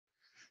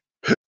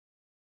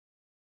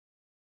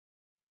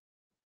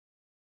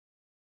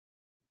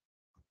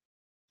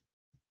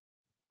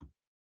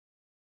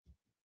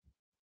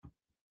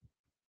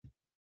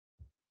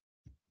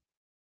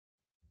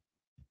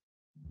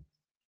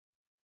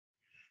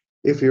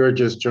If you are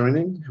just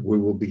joining, we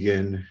will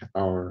begin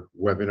our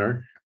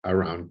webinar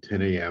around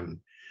 10 a.m.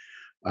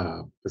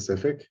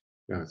 Pacific.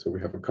 So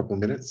we have a couple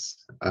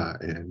minutes,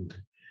 and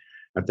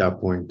at that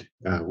point,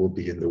 we'll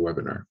begin the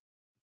webinar.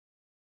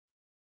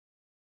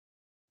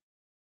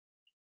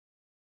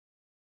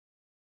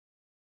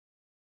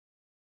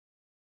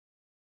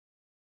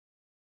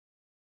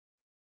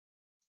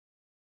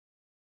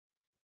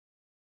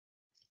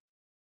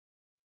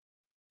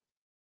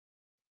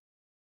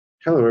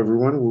 Hello,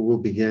 everyone. We will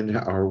begin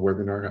our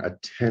webinar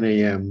at 10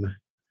 a.m.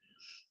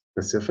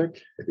 Pacific,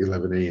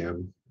 11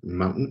 a.m.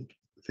 Mountain.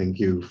 Thank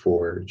you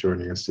for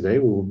joining us today.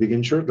 We will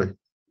begin shortly.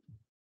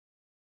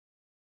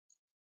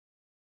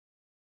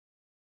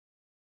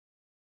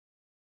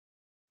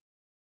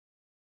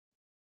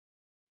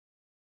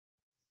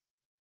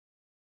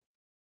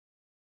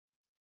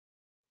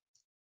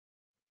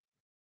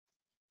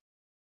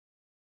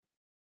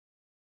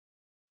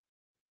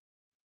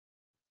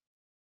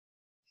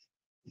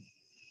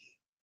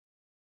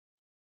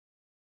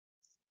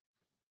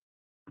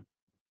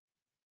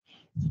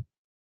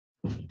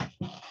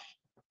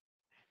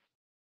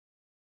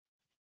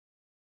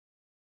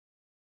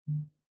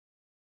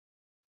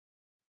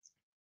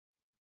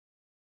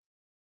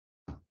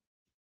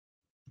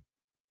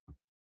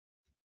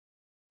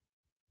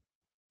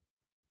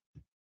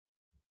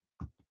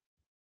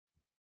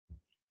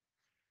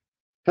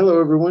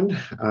 Hello, everyone.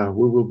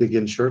 We will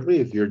begin shortly.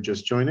 If you're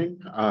just joining,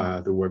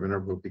 the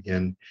webinar will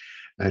begin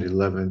at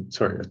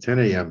 10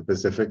 a.m.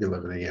 Pacific,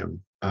 11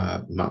 a.m.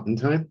 Mountain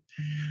Time.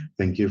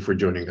 Thank you for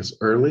joining us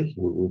early.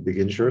 We will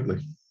begin shortly.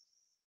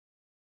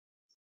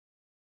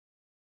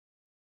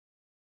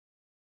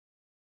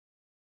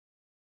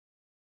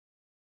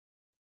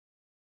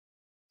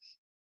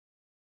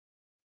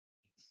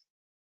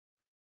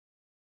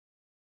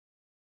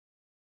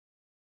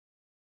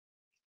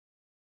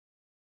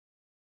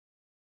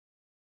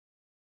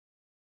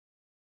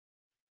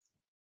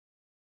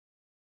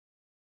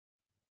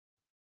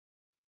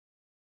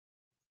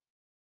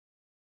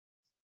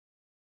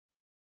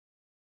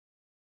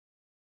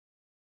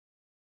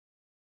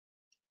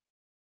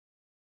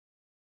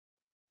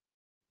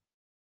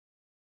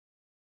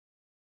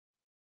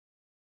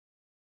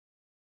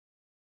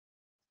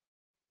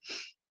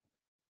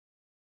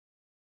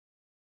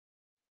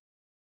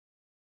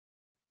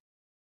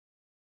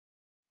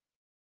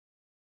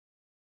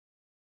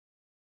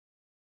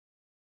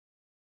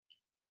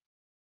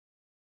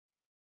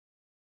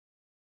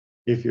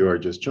 If you are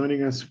just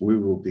joining us, we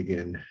will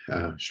begin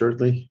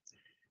shortly.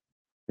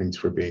 Thanks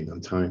for being on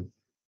time.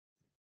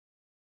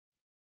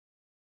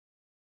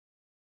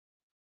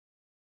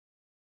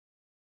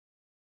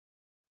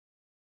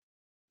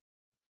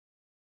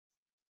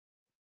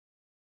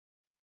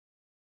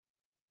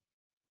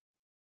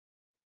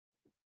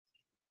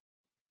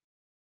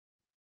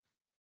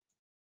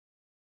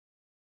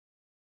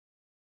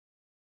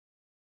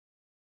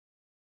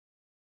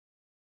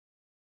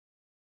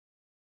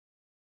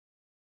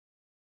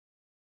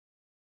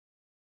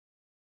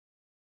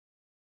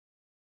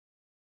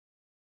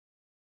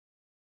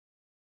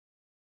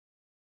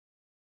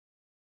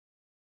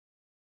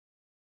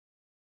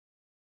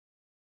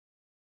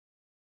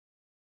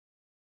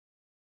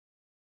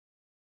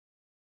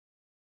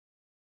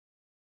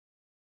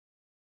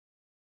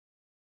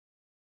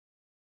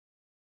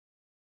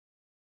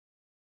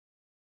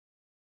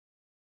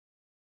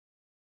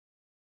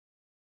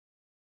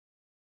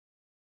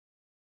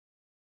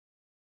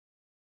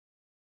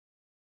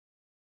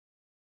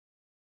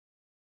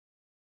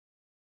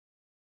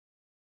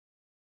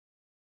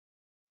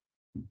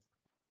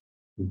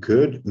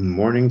 Good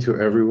morning to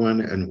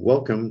everyone, and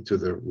welcome to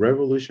the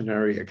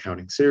Revolutionary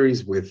Accounting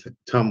Series with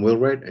Tom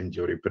Wheelwright and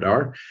Jody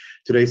Padar.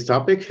 Today's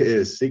topic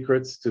is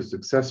secrets to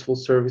successful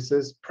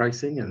services,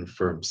 pricing, and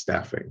firm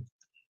staffing.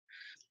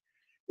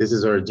 This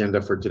is our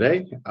agenda for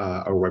today.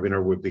 Our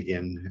webinar will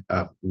begin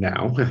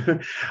now.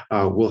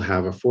 We'll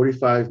have a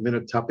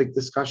 45-minute topic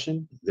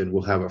discussion, then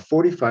we'll have a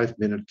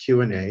 45-minute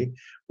Q&A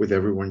with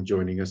everyone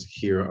joining us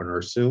here on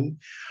our Zoom.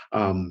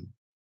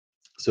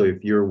 So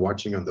if you're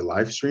watching on the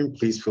live stream,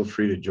 please feel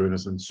free to join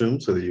us on Zoom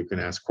so that you can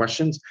ask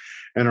questions.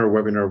 And our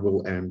webinar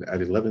will end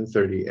at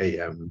 11:30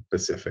 a.m.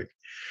 Pacific.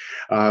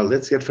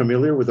 Let's get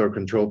familiar with our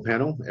control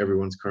panel.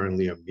 Everyone's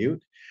currently on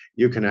mute.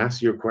 You can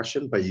ask your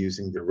question by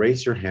using the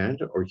raise your hand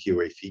or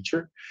QA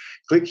feature.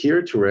 Click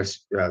here to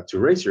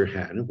raise your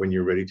hand when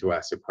you're ready to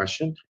ask a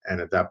question.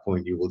 And at that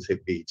point, you will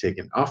be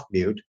taken off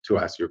mute to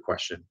ask your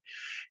question.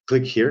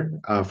 Click here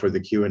for the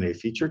Q&A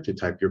feature to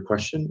type your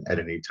question at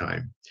any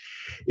time.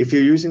 If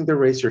you're using the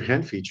raise your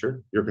hand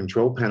feature, your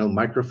control panel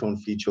microphone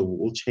feature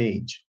will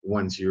change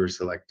once you're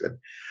selected.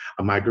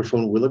 A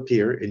microphone will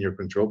appear in your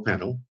control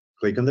panel.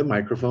 Click on the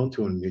microphone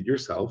to unmute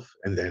yourself,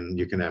 and then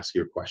you can ask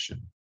your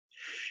question.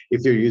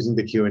 If you're using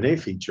the Q&A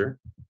feature,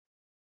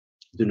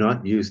 do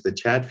not use the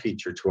chat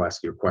feature to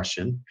ask your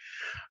question.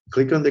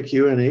 Click on the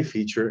Q&A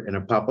feature and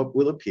a pop-up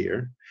will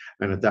appear.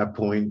 And at that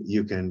point,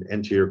 you can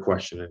enter your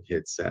question and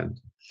hit send.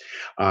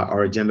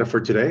 Our agenda for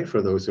today,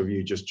 for those of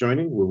you just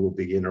joining, we will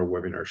begin our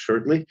webinar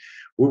shortly.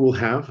 We will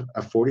have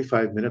a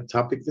 45-minute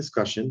topic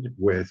discussion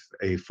with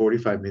a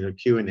 45-minute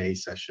Q&A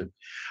session.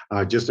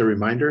 Just a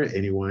reminder,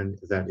 anyone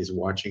that is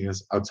watching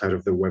us outside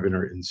of the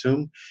webinar in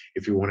Zoom,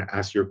 if you want to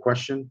ask your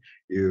question,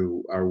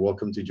 you are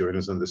welcome to join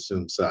us on the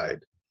Zoom side.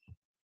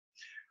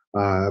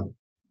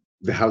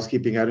 The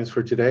housekeeping items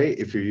for today,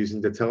 if you're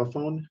using the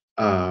telephone,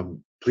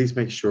 please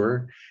make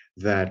sure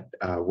that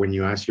when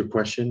you ask your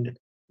question,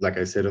 like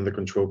I said on the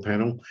control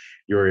panel,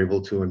 you're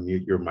able to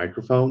unmute your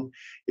microphone.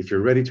 If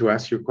you're ready to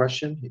ask your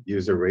question,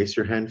 use the raise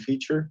your hand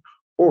feature,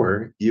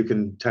 or you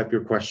can type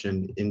your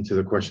question into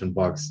the question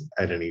box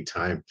at any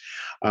time.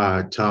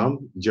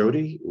 Tom,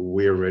 Jody,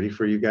 we are ready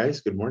for you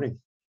guys. Good morning.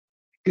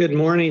 Good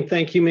morning.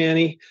 Thank you,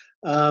 Manny.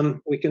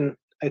 We can,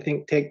 I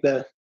think, take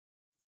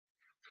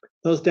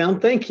those down.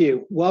 Thank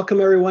you.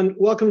 Welcome, everyone.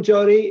 Welcome,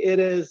 Jody.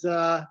 This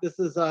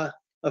is a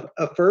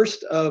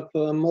first of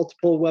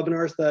multiple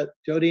webinars that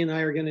Jody and I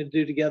are going to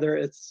do together.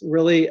 It's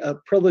really a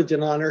privilege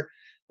and honor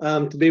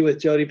to be with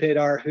Jody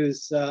Padar,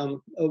 who's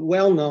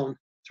well known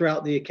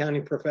throughout the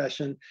accounting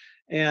profession,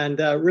 and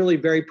really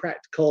very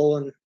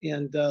practical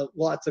and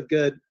lots of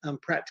good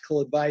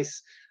practical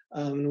advice.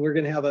 We're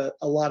going to have a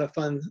lot of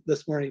fun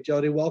this morning.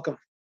 Jody, welcome.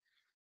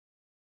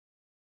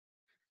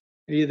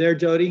 Are you there,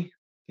 Jody?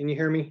 Can you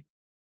hear me?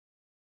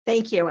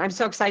 Thank you. I'm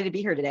so excited to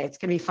be here today. It's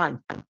going to be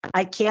fun.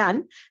 I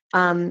can.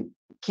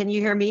 Can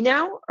you hear me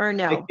now or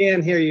no? I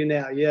can hear you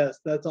now. Yes,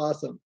 that's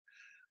awesome.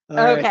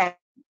 Okay.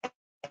 Right.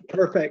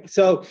 Perfect.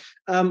 So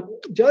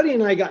Jody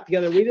and I got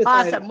together. We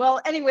decided. Awesome. Well,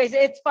 anyways,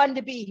 it's fun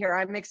to be here.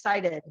 I'm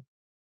excited.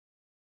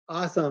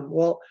 Awesome.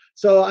 Well,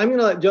 so I'm going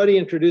to let Jody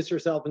introduce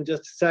herself in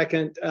just a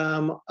second.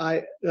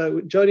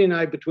 Jody and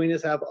I, between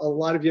us, have a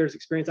lot of years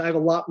experience. I have a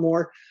lot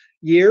more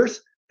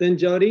years than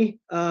Jody.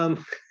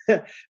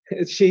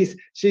 She's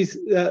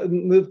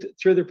moved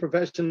through the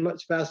profession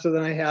much faster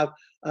than I have.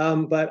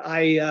 But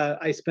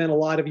I spent a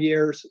lot of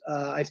years.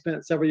 I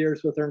spent several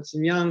years with Ernst &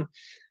 Young,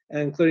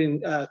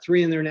 including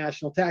 3 in their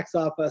national tax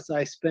office.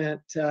 I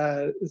spent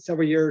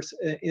several years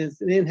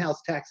as an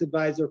in-house tax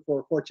advisor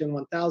for a Fortune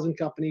 1000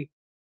 company.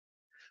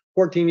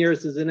 14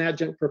 years as an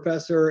adjunct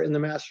professor in the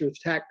Masters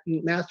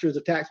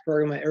of Tax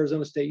program at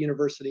Arizona State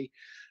University.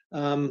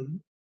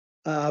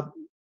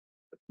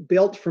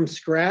 Built from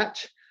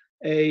scratch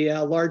a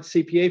large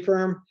CPA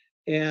firm,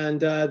 and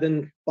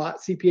then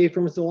bought CPA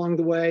firms along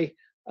the way.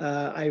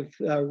 I've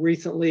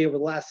recently, over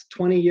the last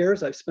 20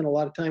 years, I've spent a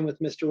lot of time with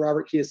Mr.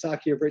 Robert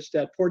Kiyosaki of Rich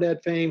Dad Poor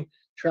Dad fame,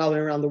 traveling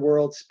around the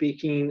world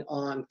speaking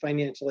on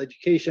financial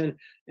education.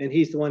 And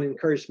he's the one who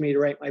encouraged me to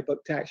write my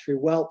book, Tax Free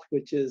Wealth,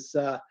 which has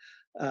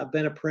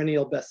been a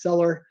perennial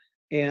bestseller.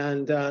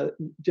 And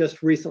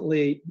just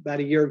recently, about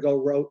a year ago,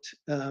 wrote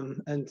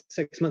and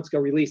 6 months ago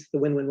released The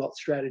Win-Win Wealth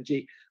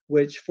Strategy,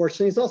 which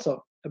fortunately is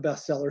also a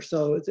bestseller.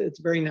 So it's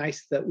very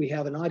nice that we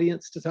have an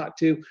audience to talk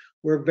to.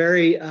 We're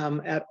very,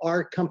 at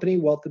our company,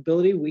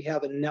 Wealthability, we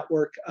have a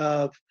network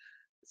of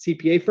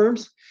CPA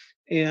firms,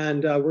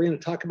 and we're going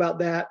to talk about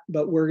that,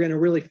 but we're going to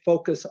really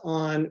focus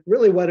on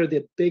really what are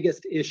the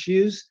biggest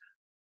issues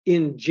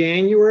in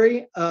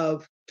January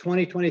of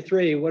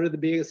 2023. What are the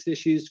biggest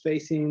issues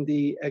facing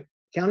the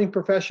accounting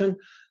profession?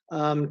 2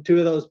 of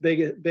those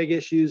big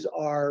issues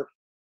are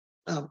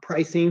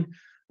pricing.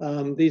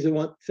 These are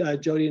what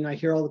Jody and I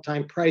hear all the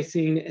time,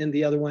 pricing, and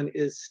the other one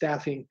is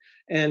staffing.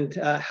 And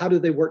how do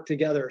they work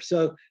together?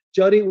 So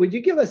Jody, would you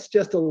give us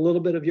just a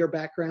little bit of your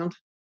background?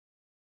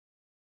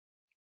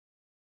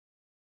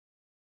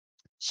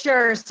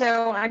 Sure.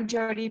 So I'm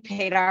Jody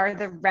Padar,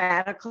 the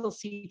Radical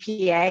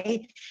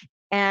CPA,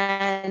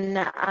 and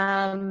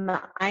I'm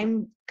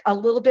a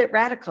little bit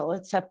radical,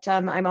 except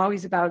I'm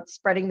always about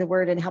spreading the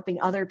word and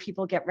helping other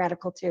people get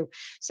radical too.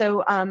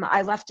 So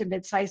I left a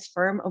mid-sized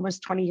firm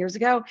almost 20 years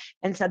ago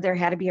and said there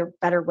had to be a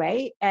better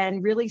way,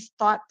 and really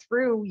thought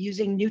through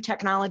using new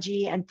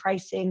technology and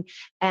pricing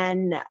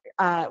and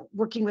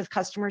working with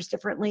customers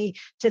differently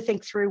to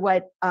think through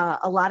what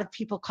a lot of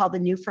people call the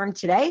new firm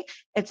today,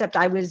 except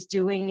I was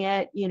doing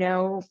it,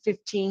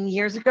 15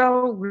 years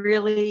ago,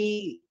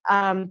 really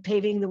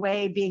paving the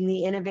way, being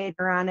the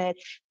innovator on it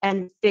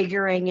and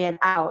figuring it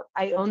out.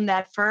 I own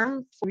that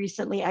firm,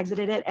 recently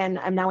exited it, and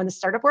I'm now in the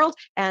startup world,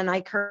 and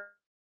I currently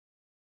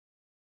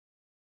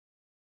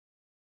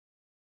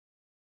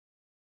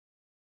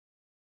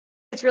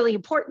it's really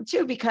important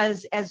too,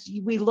 because as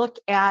we look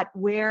at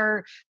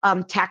where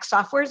tax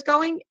software is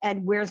going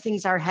and where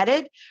things are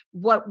headed,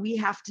 what we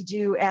have to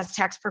do as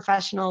tax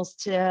professionals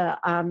to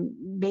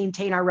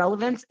maintain our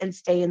relevance and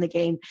stay in the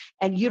game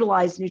and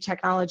utilize new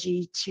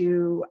technology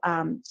to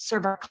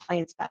serve our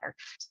clients better.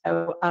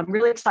 So I'm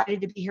really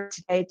excited to be here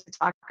today to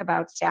talk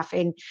about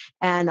staffing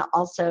and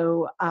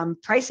also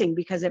pricing,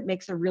 because it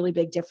makes a really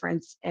big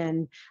difference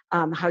in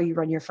how you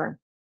run your firm.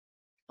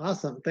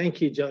 Awesome.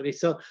 Thank you, Jody.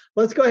 So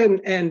let's go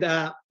ahead and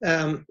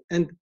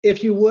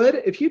if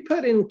you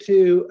put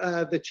into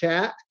the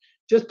chat,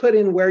 just put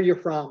in where you're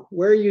from.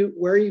 Where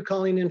are you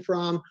calling in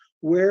from?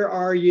 Where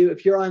are you?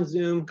 If you're on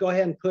Zoom, go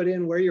ahead and put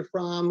in where you're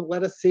from.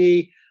 Let us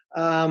see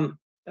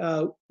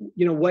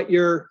what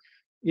you're,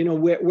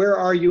 where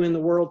are you in the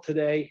world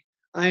today?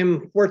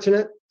 I'm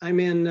fortunate. I'm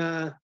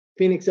in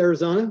Phoenix,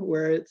 Arizona,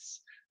 where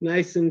it's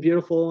nice and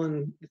beautiful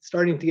and it's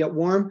starting to get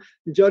warm.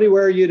 Jody,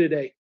 where are you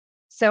today?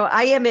 So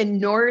I am in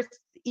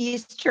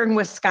northeastern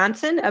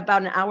Wisconsin,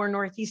 about an hour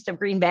northeast of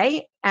Green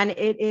Bay, and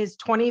it is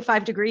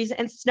 25 degrees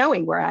and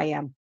snowing where I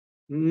am.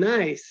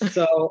 Nice.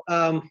 So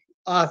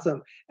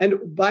awesome.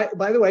 And by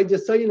the way,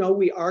 just so you know,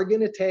 we are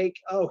going to take,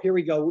 here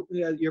we go.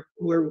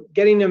 We're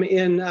getting them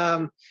in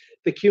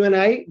the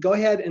Q&A. Go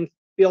ahead and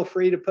feel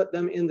free to put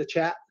them in the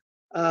chat,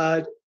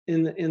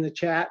 in the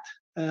chat,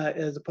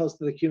 as opposed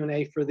to the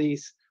Q&A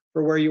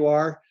for where you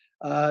are.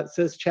 It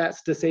says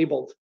chat's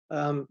disabled,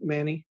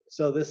 Manny.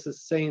 So this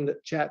is saying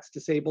that chat's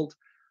disabled.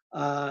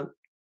 There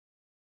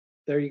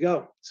you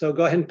go. So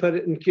go ahead and put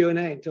it in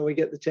Q&A until we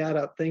get the chat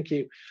up. Thank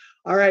you.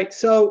 All right.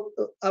 So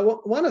I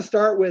want to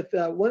start with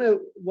one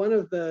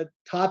of the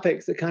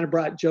topics that kind of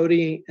brought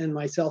Jody and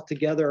myself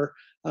together.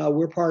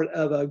 We're part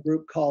of a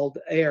group called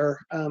AIR,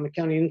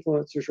 Accounting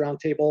Influencers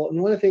Roundtable.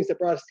 And one of the things that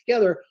brought us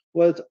together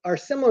was our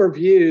similar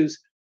views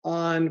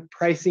on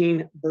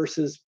pricing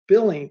versus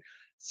billing.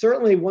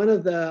 Certainly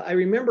I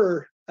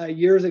remember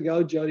years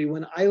ago, Jody,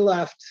 when I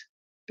left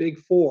Big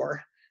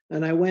Four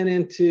and I went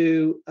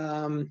into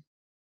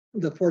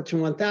the Fortune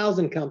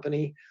 1000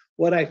 company,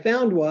 what I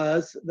found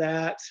was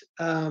that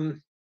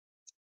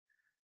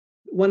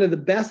one of the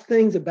best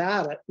things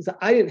about it is that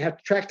I didn't have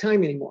to track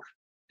time anymore.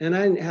 And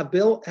I didn't have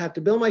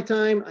to bill my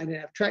time. I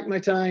didn't have to track my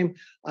time.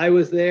 I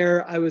was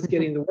there. I was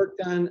getting the work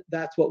done.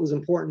 That's what was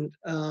important.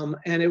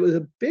 And it was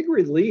a big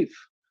relief,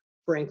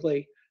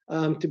 frankly,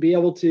 to be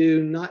able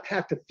to not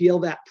have to feel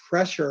that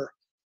pressure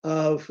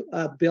of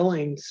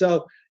billing.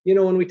 So,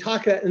 when we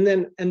talk, and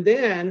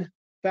then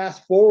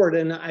fast forward,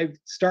 and I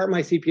start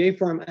my CPA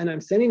firm, and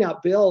I'm sending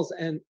out bills,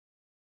 and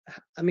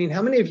I mean,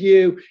 how many of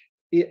you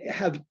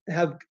have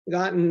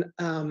gotten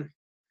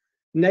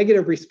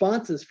negative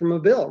responses from a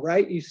bill,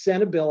 right? You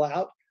send a bill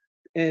out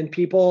and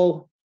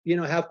people,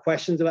 have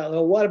questions about,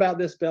 well, what about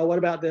this bill? What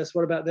about this?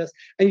 What about this?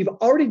 And you've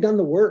already done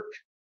the work.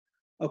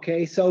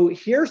 Okay, so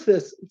here's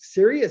this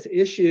serious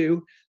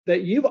issue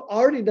that you've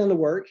already done the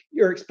work.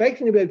 You're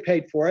expecting to be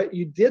paid for it.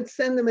 You did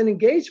send them an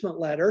engagement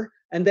letter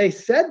and they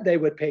said they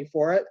would pay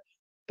for it,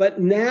 but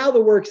now the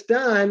work's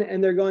done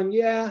and they're going,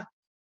 yeah,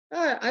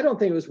 I don't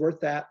think it was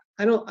worth that.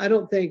 I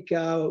don't think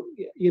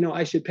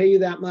I should pay you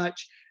that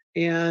much.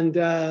 And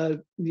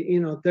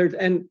there's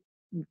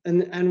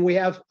and we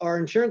have our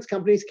insurance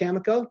companies,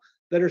 Cameco,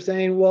 that are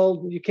saying,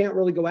 well, you can't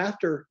really go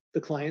after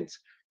the clients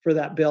for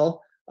that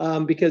bill,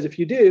 because if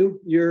you do,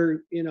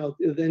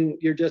 then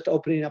you're just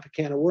opening up a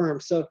can of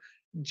worms. So,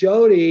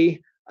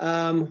 Jody,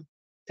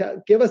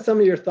 give us some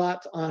of your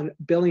thoughts on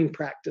billing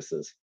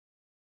practices.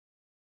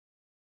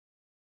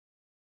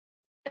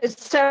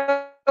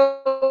 So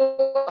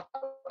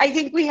I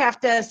think we have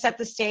to set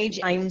the stage.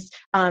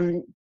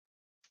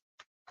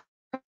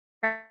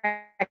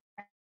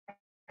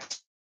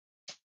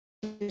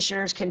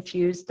 Practitioners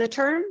confuse the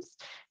terms.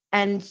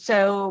 And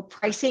so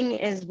pricing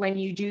is when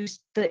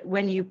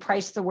you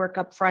price the work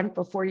up front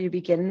before you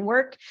begin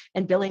work,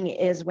 and billing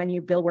is when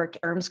you bill work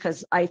terms,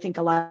 because I think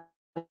a lot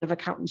of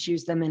accountants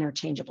use them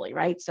interchangeably,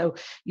 right? So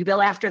you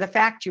bill after the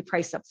fact, you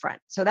price up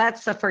front. So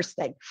that's the first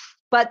thing.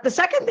 But the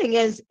second thing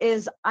is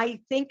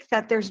I think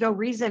that there's no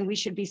reason we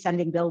should be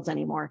sending bills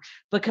anymore,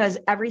 because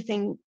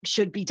everything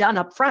should be done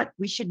up front.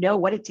 We should know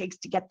what it takes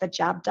to get the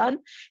job done.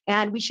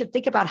 And we should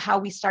think about how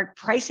we start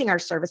pricing our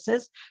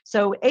services.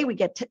 So A, we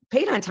get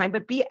paid on time,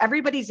 but B,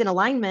 everybody's in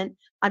alignment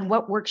on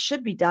what work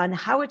should be done,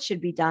 how it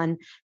should be done.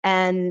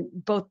 And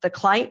both the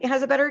client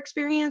has a better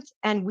experience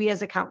and we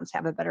as accountants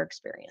have a better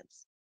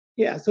experience.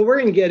 Yeah, so we're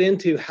going to get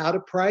into how to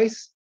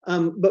price.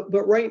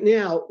 But right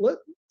now,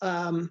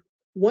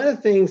 one of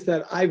the things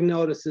that I've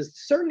noticed is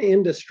certain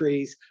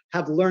industries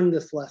have learned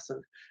this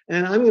lesson.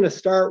 And I'm going to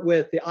start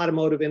with the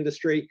automotive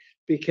industry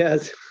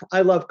because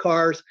I love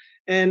cars.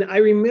 And I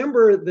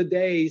remember the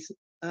days,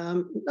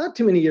 not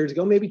too many years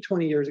ago, maybe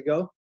 20 years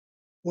ago,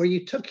 where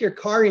you took your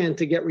car in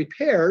to get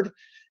repaired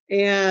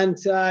and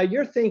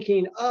you're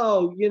thinking,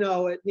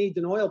 it needs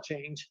an oil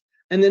change.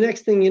 And the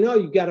next thing you know,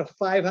 you got a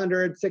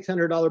 $500,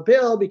 $600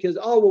 bill because,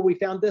 we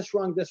found this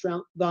wrong, this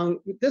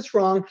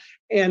wrong,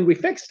 and we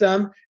fixed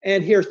them,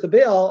 and here's the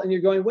bill. And you're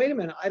going, wait a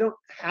minute, I don't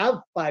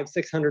have $500,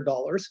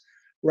 $600,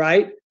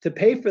 right, to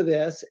pay for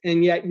this,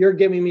 and yet you're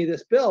giving me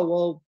this bill.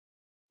 Well,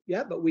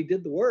 yeah, but we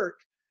did the work.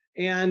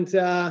 And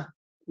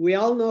we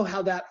all know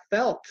how that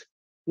felt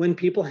when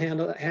people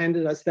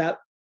handed us that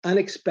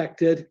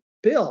unexpected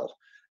bill.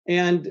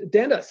 And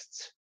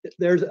dentists.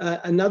 There's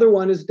another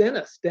one is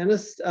dentists.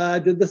 Dentists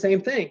did the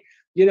same thing.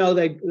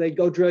 They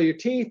go drill your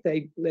teeth.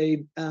 They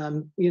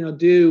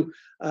do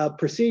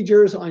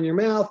procedures on your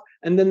mouth,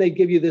 and then they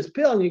give you this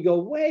bill, and you go,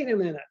 wait a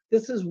minute,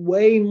 this is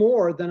way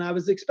more than I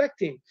was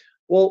expecting.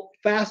 Well,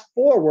 fast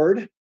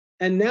forward,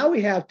 and now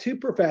we have two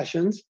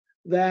professions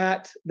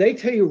that they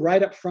tell you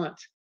right up front.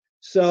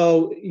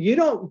 So they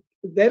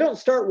don't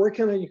start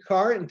working on your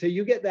car until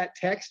you get that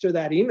text or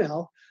that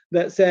email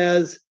that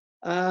says,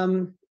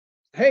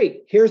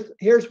 hey,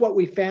 here's what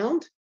we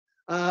found.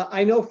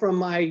 I know from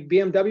my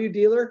BMW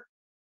dealer,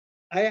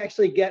 I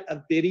actually get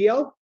a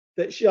video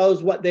that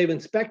shows what they've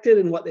inspected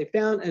and what they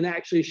found, and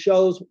actually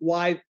shows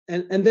why.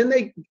 And then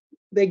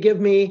they give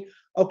me,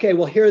 okay,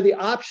 well, here are the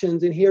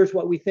options, and here's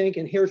what we think,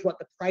 and here's what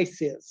the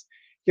price is.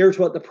 Here's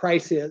what the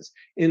price is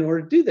in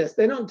order to do this.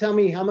 They don't tell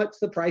me how much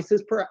the price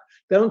is per.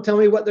 They don't tell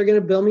me what they're going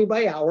to bill me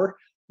by hour.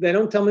 They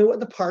don't tell me what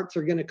the parts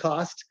are going to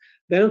cost.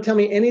 They don't tell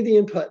me any of the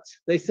inputs.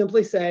 They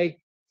simply say,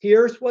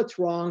 here's what's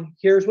wrong.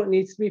 Here's what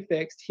needs to be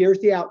fixed. Here's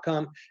the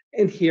outcome,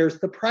 and here's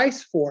the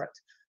price for it.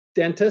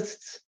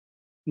 Dentists,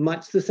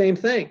 much the same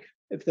thing.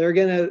 If they're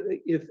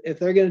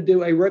gonna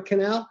do a root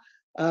canal,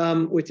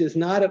 which is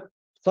not a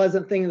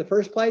pleasant thing in the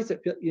first place,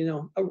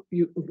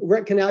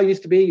 root canal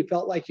used to be, you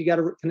felt like you got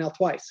a root canal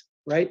twice,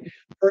 right?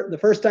 The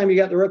first time you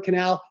got the root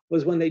canal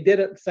was when they did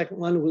it. The second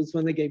one was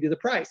when they gave you the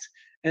price,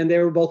 and they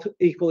were both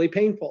equally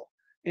painful.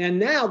 And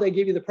now they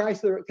give you the price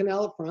of the root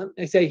canal up front.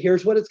 They say,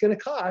 here's what it's going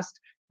to cost.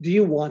 Do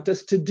you want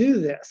us to do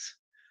this?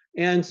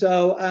 And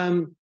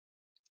so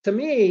to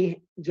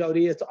me,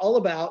 Jody, it's all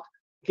about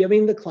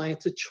giving the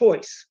clients a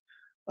choice.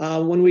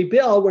 When we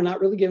bill, we're not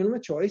really giving them a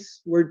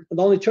choice. The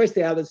only choice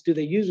they have is, do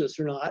they use us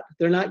or not?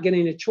 They're not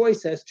getting a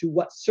choice as to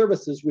what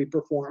services we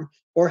perform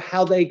or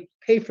how they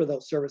pay for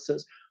those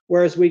services.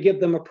 Whereas we give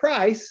them a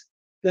price,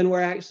 then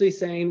we're actually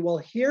saying, well,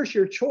 here's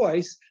your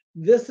choice.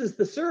 This is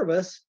the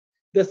service.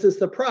 This is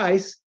the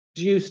price.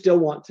 Do you still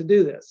want to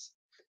do this?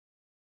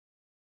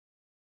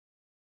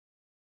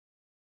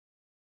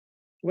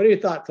 What are your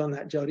thoughts on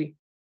that, Jody?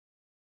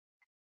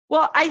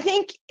 Well, I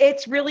think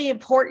it's really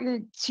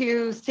important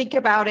to think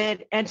about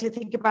it, and to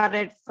think about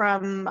it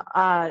from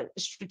a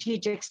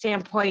strategic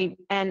standpoint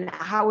and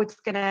how it's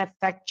going to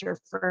affect your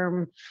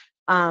firm,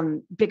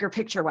 bigger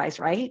picture wise,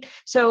 right?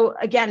 So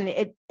again,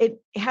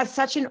 it has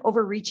such an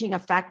overreaching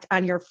effect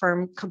on your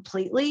firm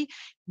completely.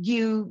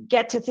 You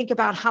get to think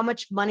about how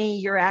much money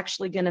you're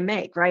actually going to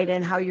make, right?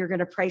 And how you're going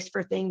to price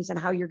for things and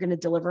how you're going to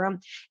deliver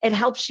them. It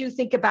helps you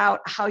think about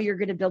how you're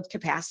going to build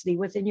capacity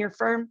within your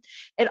firm.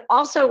 It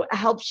also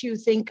helps you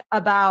think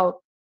about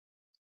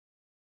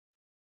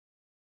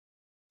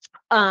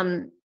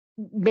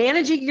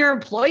managing your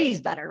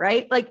employees better,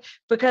 right? Like,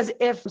 because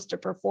if to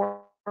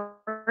perform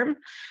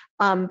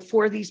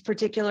for these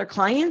particular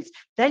clients,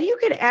 then you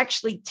can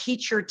actually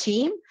teach your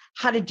team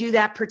how to do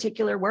that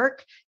particular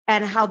work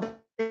and how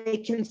they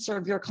can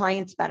serve your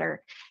clients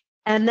better.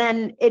 And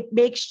then it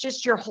makes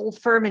just your whole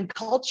firm and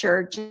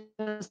culture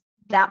just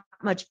that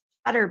much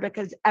better,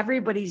 because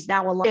everybody's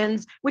now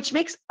aligned, which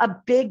makes a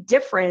big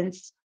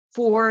difference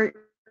for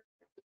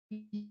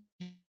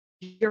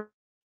your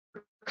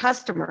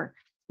customer,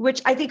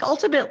 which I think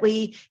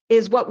ultimately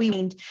is what we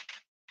mean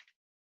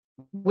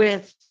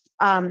with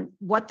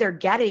what they're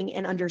getting,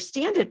 and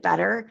understand it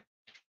better.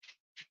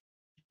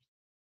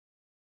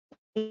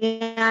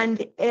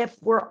 And if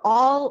we're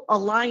all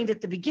aligned at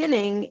the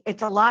beginning,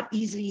 it's a lot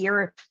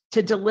easier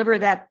to deliver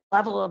that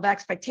level of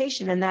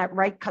expectation and that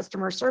right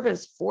customer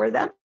service for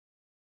them.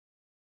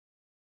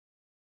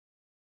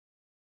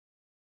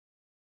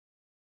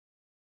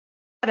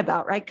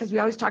 About, right? Because we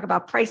always talk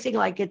about pricing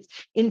like it's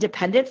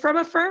independent from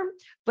a firm,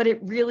 but it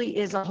really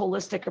is a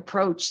holistic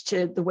approach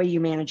to the way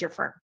you manage your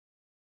firm.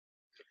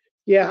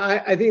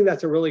 Yeah, I think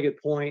that's a really good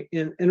point.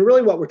 And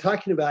really what we're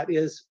talking about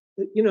is,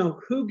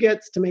 who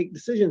gets to make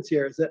decisions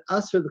here? Is it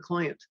us or the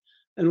client?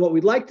 And what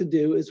we'd like to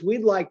do is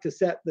we'd like to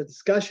set the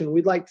discussion,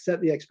 we'd like to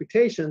set the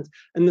expectations,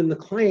 and then the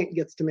client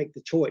gets to make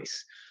the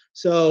choice.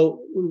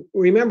 So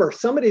remember,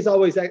 somebody's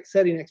always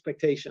setting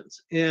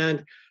expectations,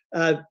 and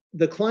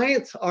the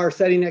clients are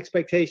setting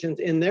expectations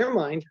in their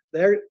mind.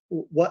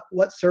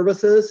 What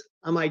services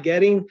am I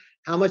getting?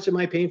 How much am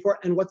I paying for?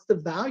 And what's the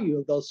value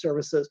of those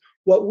services?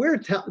 What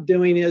we're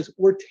doing is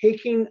we're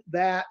taking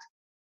that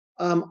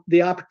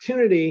the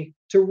opportunity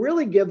to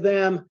really give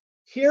them,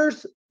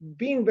 here's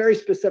being very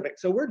specific.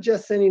 So we're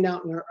just sending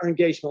out our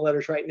engagement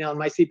letters right now in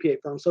my CPA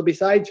firm. So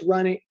besides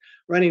running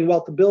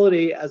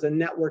Wealthability as a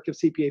network of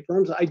CPA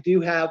firms, I do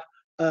have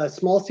a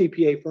small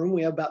CPA firm.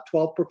 We have about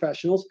 12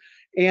 professionals,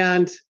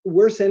 and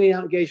we're sending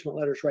out engagement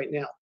letters right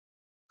now.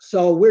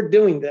 So we're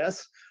doing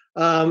this.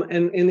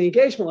 And in the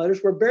engagement letters,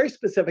 we're very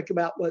specific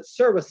about what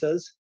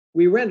services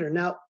we render.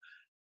 Now,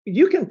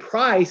 you can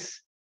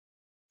price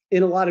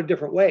in a lot of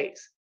different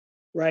ways,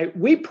 right?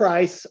 We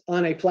price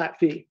on a flat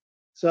fee.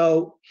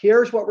 So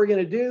here's what we're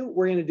going to do.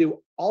 We're going to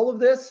do all of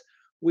this.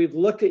 We've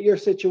looked at your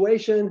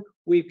situation.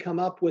 We've come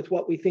up with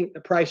what we think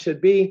the price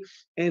should be,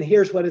 and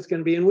here's what it's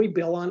going to be. And we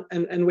bill on,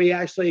 and we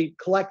actually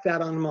collect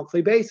that on a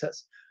monthly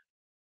basis.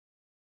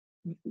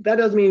 That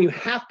doesn't mean you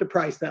have to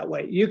price that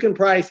way. You can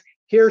price,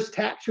 here's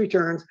tax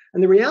returns.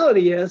 And the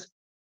reality is,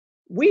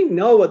 we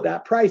know what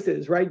that price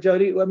is, right,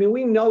 Jody? I mean,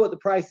 we know what the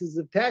price is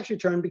of tax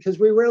return because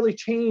we rarely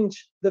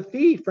change the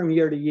fee from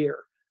year to year.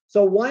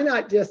 So why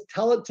not just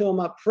tell it to them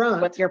up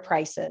front? What your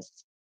price is.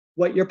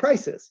 What your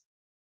price is.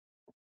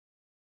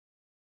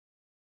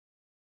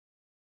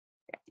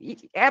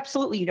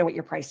 Absolutely, you know what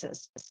your price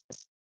is.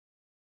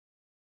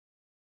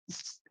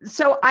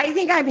 So I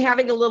think I'm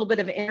having a little bit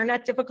of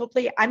internet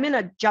difficulty. I'm going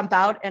to jump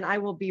out and I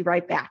will be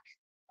right back.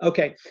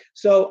 Okay,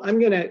 so I'm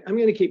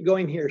gonna keep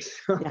going here.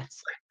 So,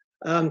 Yes.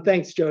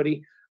 thanks,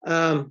 Jody.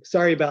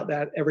 Sorry about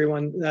that,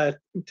 everyone.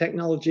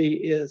 Technology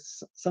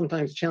is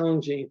sometimes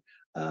challenging,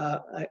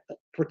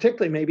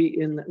 particularly maybe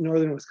in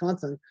northern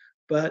Wisconsin,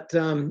 but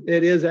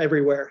it is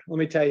everywhere. Let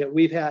me tell you,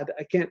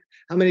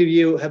 how many of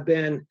you have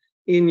been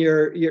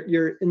you're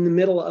in the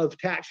middle of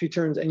tax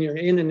returns and your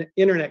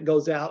internet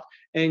goes out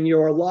and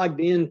you're logged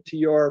into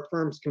your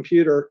firm's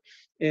computer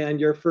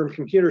and your firm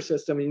computer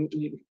system and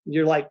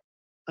you're like,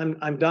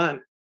 I'm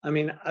done. I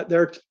mean,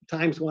 there are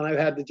times when I've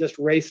had to just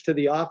race to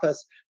the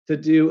office to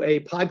do a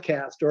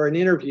podcast or an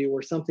interview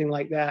or something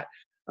like that.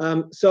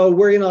 So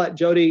we're going to let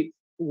Jody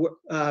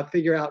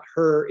figure out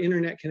her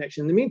internet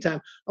connection. In the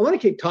meantime, I want to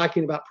keep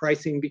talking about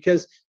pricing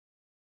because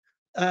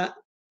the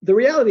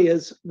reality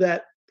is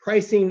that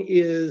pricing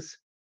is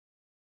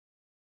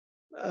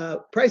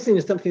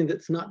something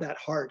that's not that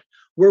hard.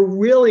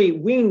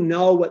 We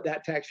know what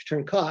that tax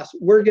return costs.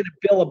 We're going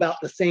to bill about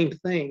the same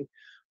thing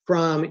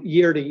from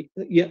year to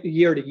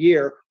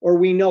year, or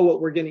we know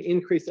what we're going to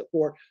increase it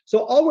for. So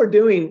all we're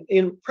doing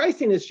in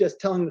pricing is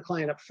just telling the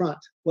client up front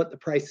what the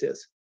price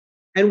is.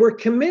 And we're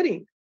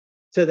committing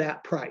to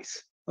that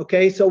price.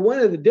 Okay, so one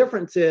of the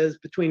differences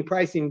between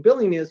pricing and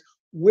billing is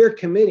we're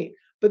committing.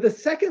 But the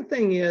second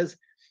thing is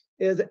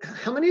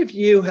how many of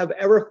you have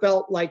ever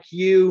felt like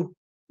you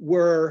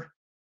were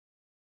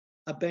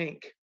a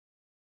bank?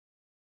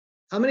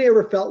 How many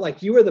ever felt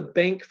like you were the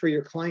bank for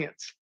your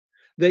clients?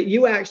 That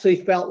you actually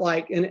felt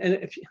like, and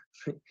if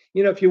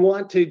if you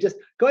want to, just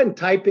go ahead and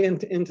type in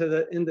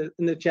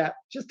the chat.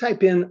 Just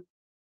type in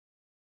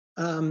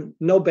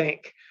no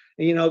bank.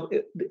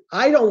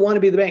 I don't want to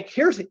be the bank.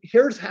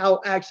 Here's how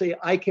actually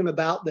I came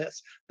about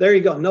this. There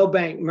you go. No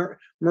bank.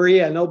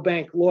 Maria, no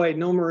bank. Lloyd,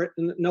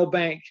 no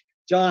bank.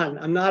 John,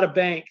 I'm not a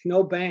bank.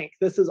 No bank.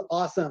 This is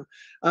awesome.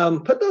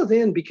 Put those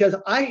in because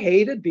I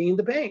hated being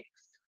the bank.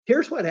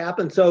 Here's what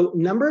happened. So a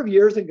number of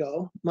years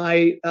ago,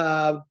 my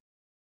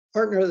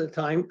partner at the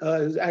time,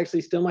 who's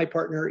actually still my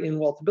partner in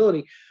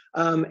Wealthability,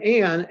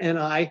 Ann and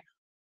I,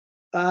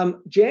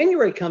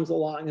 January comes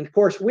along, and of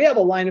course we have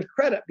a line of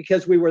credit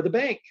because we were the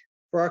bank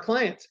for our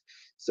clients.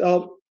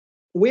 So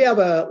we have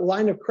a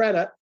line of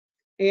credit,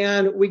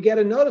 and we get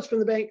a notice from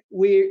the bank.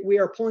 We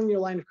are pulling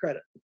your line of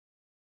credit.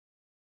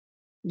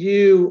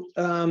 You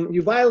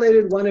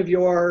violated one of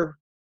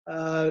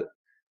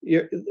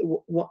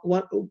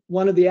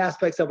one of the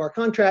aspects of our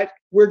contract.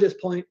 We're just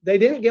pulling. They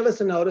didn't give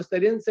us a notice. They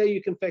didn't say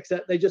you can fix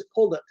it. They just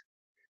pulled it.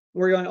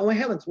 We're going, oh my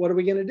heavens, what are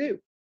we going to do?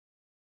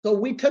 So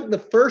we took the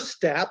first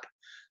step.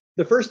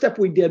 The first step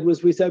we did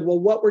was we said, well,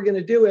 what we're going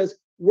to do is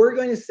we're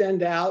going to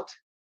send out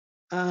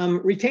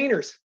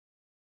retainers.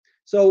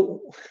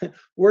 So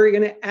we're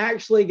going to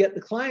actually get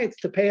the clients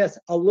to pay us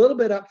a little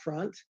bit up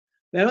front.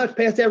 They don't have to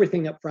pay us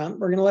everything up front.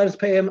 We're going to let us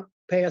pay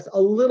us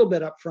a little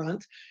bit up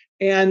front.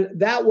 And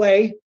that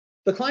way,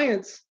 the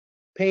clients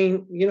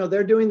paying,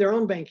 they're doing their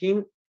own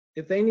banking.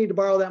 If they need to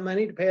borrow that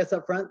money to pay us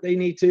up front, they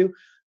need to.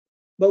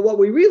 But what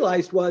we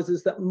realized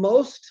is that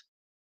most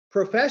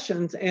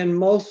professions and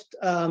most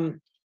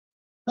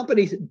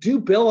companies do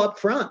bill up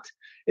front.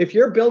 If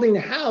you're building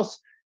a house,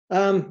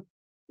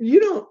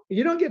 you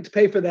don't get to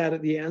pay for that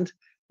at the end.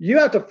 You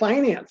have to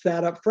finance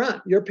that up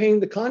front. You're paying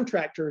the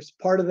contractors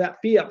part of that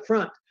fee up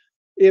front.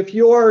 If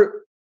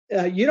you're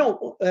you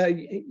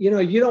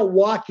don't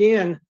walk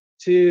in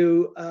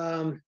to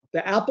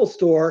the Apple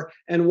store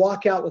and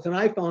walk out with an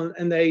iPhone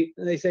and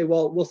they say,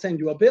 well, we'll send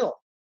you a bill.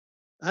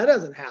 That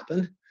doesn't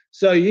happen.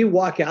 So you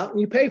walk out and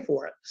you pay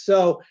for it.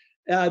 So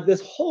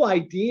this whole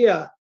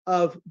idea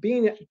of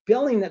billing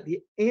at the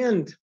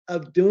end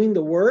of doing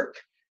the work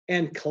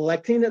and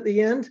collecting at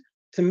the end,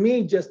 to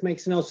me, just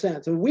makes no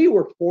sense. And we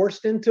were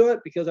forced into it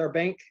because our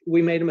bank,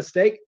 we made a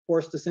mistake,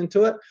 forced us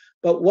into it.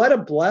 But what a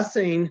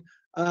blessing,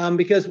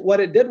 because what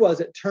it did was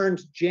it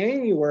turned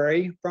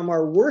January from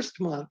our worst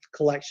month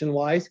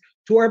collection-wise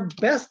to our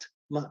best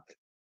month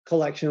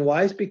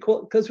collection-wise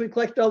because we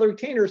collected all the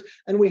retainers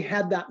and we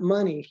had that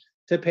money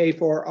to pay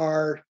for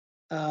our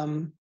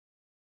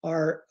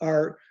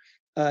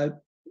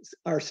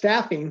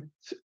staffing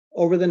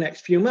over the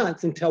next few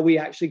months until we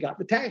actually got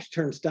the tax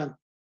returns done.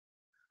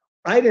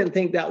 I didn't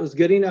think that was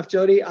good enough,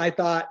 Jody. I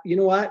thought, you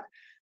know what?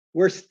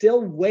 We're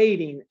still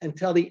waiting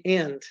until the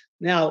end.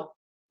 Now,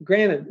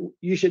 granted,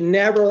 you should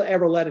never,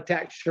 ever let a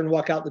tax return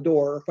walk out the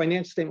door or a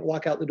financial statement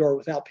walk out the door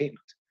without payment.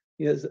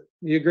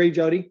 You agree,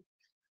 Jody?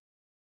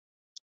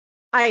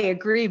 I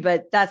agree,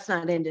 but that's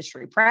not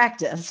industry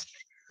practice.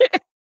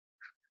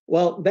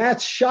 Well,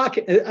 that's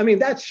shocking. I mean,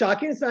 that's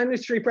shocking. It's not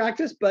industry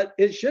practice, but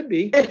it should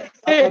be.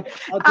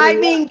 I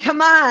mean,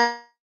 come on.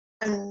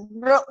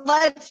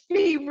 Let's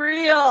be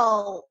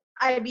real.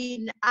 I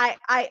mean,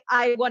 I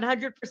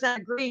 100%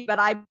 agree, but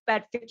I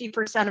bet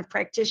 50% of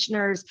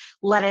practitioners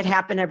let it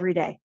happen every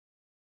day.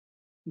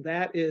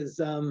 That is,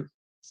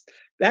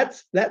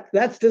 that's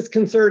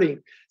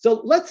disconcerting.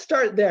 So let's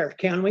start there,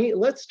 can we?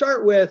 Let's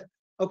start with,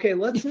 okay,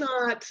 let's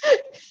not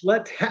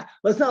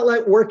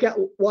let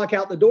walk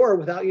out the door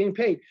without getting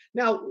paid.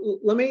 Now,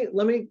 let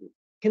me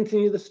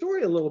continue the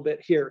story a little bit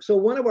here. So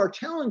one of our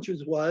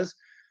challenges was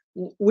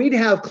we'd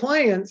have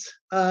clients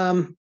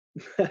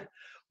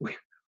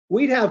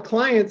we'd have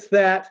clients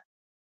that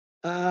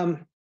I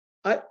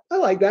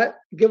like that,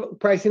 give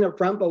pricing up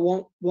front, but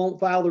won't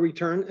file the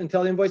return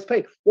until the invoice is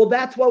paid. Well,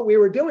 that's what we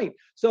were doing.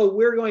 So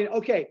we're going,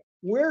 okay,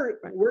 we're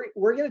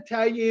going to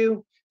tell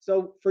you.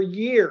 So for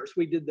years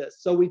we did this.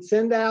 So we'd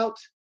send out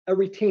a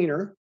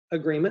retainer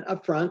agreement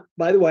up front.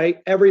 By the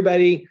way,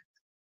 everybody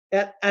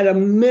at a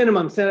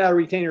minimum send out a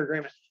retainer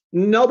agreement.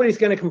 Nobody's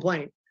going to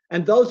complain.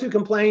 And those who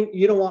complain,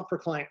 you don't want for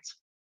clients.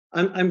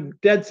 I'm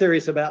dead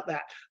serious about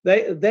that.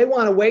 They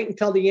want to wait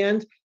until the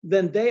end,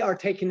 then they are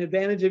taking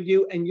advantage of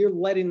you and you're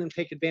letting them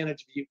take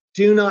advantage of you.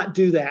 Do not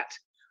do that.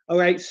 All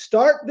right,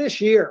 start this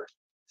year.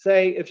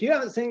 Say, if you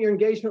haven't sent your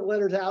engagement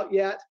letters out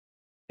yet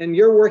and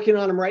you're working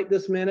on them right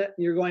this minute,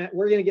 and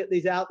we're going to get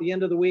these out the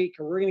end of the week,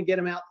 or we're going to get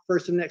them out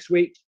first of next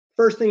week.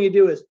 First thing you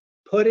do is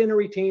put in a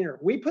retainer.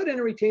 We put in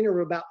a retainer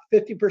of about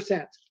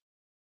 50%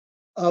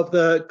 of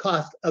the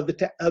cost of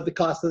the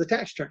cost of the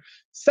tax return.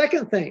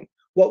 Second thing,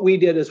 what we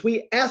did is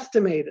we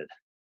estimated.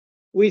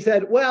 We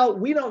said, well,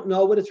 we don't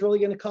know what it's really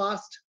going to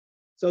cost.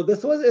 So this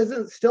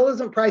still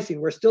isn't pricing.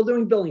 We're still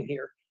doing billing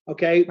here.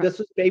 Okay, this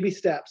is baby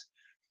steps,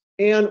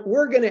 and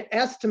we're going to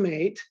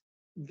estimate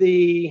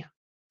the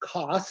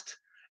cost.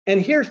 And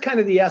here's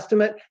kind of the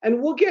estimate,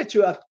 and we'll get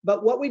you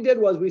but what we did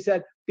was we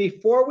said,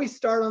 before we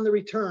start on the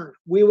return,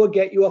 we will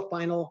get you a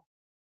final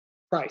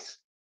price.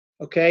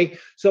 Okay,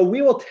 so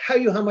we will tell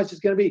you how much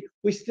it's going to be.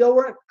 We still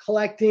weren't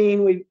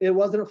collecting. It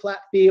wasn't a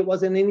flat fee. It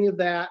wasn't any of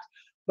that,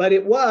 but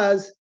it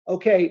was,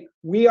 okay,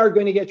 we are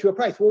going to get you a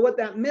price. Well, what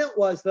that meant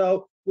was,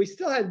 though, we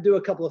still had to do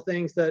a couple of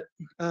things that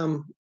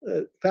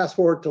fast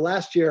forward to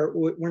last year,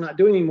 we're not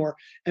doing anymore.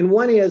 And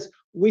one is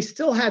we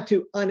still had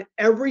to, on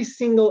every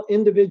single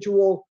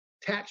individual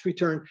tax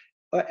return,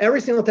 every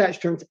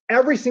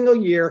single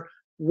year,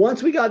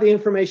 once we got the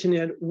information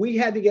in, we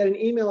had to get an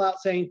email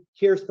out saying,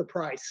 here's the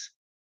price.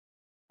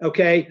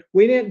 Okay,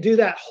 we didn't do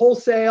that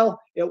wholesale.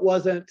 It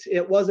wasn't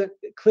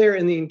clear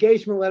in the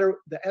engagement letter.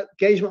 The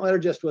engagement letter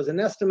just was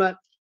an estimate,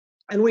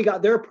 and we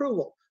got their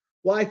approval.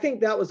 Well, I think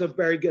that was a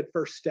very good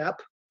first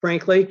step,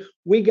 frankly.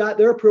 We got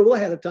their approval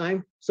ahead of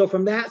time. So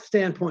from that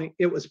standpoint,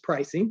 it was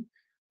pricing.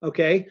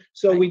 Okay,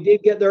 so we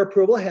did get their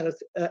approval ahead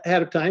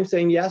of time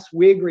saying, yes,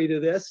 we agree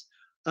to this.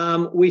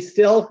 We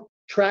still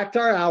tracked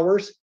our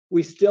hours.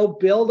 We still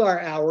billed our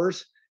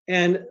hours.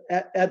 And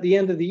at the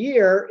end of the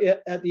year,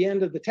 at the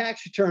end of the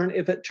tax return,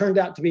 if it turned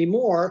out to be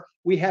more,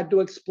 we had to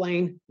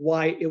explain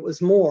why it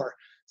was more.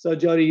 So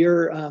Jody,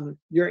 your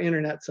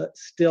internet's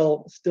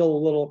still a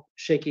little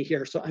shaky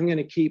here. So I'm going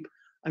to keep.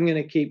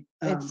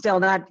 It's still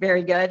not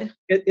very good.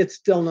 It's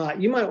still not.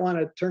 You might want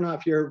to turn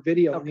off your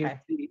video, okay, and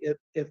see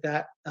if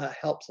that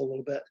helps a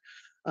little bit.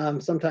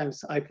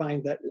 Sometimes I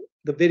find that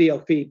the video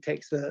feed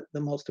takes the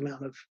most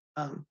amount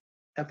of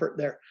effort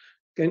there.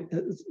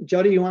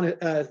 Jody, you want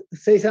to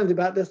say something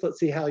about this? Let's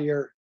see how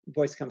your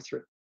voice comes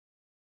through.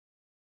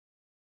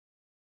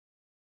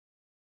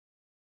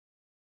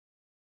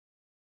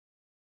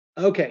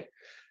 Okay,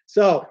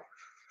 so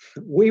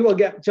we will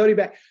get Jody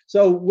back.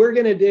 So we're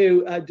going to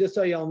do, just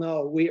so y'all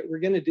know, we're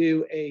going to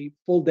do a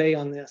full day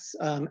on this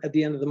at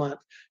the end of the month.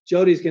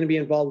 Jody's going to be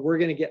involved. We're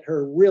going to get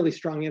her really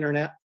strong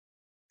internet.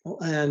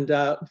 And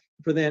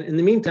for then, in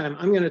the meantime,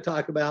 I'm going to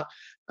talk about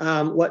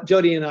what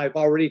Jody and I have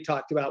already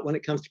talked about when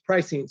it comes to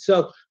pricing.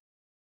 So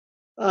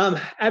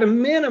at a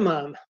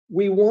minimum,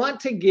 we want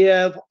to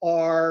give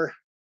our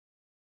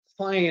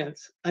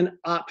clients an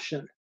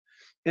option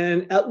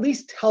and at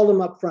least tell them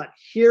up front,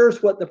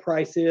 here's what the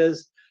price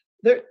is.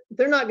 They're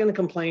not going to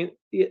complain.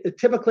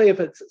 Typically, if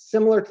it's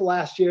similar to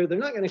last year, they're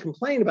not going to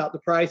complain about the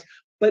price,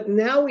 but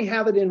now we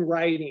have it in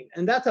writing,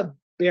 and that's a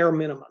bare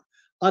minimum.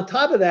 On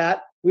top of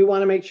that, we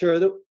want to make sure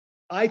that,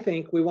 I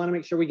think we want to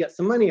make sure we get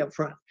some money up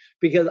front,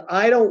 because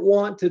I don't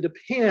want to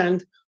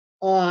depend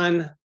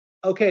on,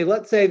 okay,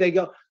 let's say they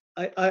go,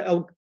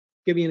 I'll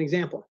give you an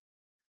example.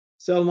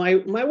 So my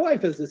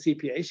wife is a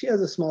CPA. She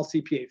has a small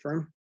CPA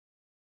firm,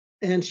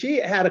 and she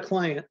had a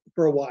client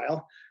for a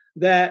while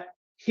that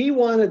he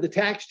wanted the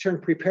tax return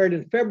prepared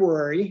in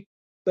February,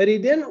 but he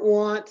didn't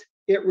want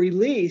it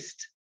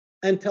released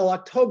until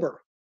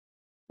October.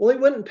 Well, he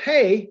wouldn't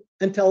pay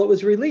until it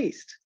was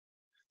released.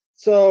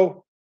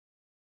 So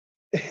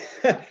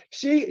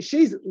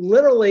she's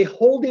literally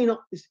holding,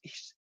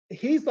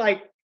 he's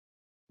like,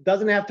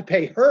 doesn't have to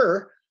pay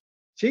her.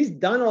 She's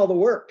done all the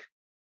work,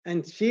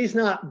 and she's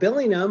not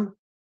billing him,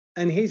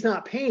 and he's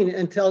not paying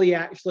until he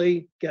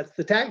actually gets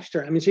the tax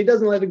return. I mean, she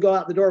doesn't let it go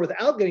out the door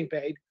without getting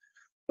paid.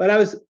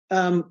 But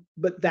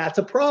that's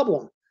a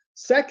problem.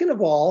 Second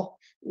of all,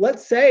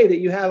 let's say that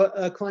you have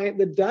a client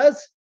that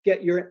does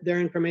get their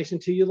information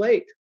to you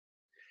late,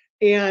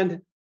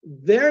 and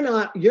you're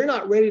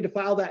not ready to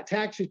file that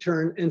tax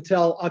return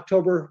until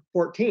October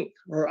 14th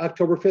or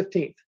October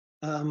 15th,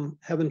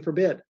 heaven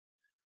forbid.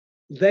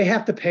 They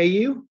have to pay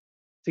you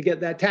to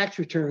get that tax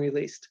return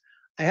released.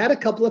 I had a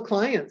couple of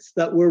clients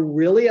that were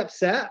really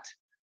upset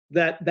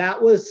that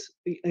was,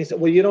 and he said,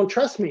 well, you don't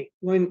trust me.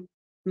 When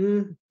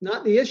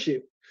not the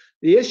issue.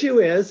 The issue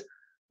is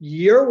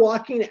you're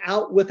walking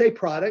out with a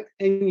product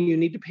and you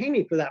need to pay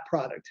me for that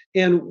product.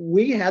 And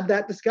we had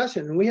that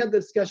discussion, and we had the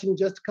discussion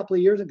just a couple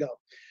of years ago.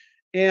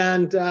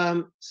 And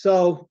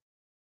so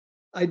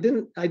I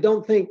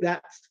don't think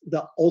that's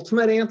the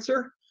ultimate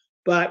answer,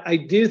 but I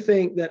do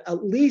think that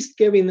at least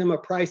giving them a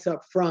price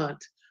up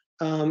front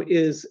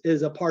is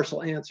a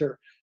partial answer.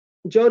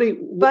 Jody.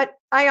 But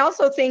I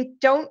also think,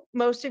 don't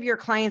most of your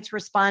clients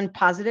respond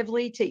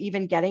positively to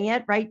even getting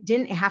it, right?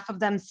 Didn't half of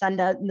them send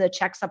the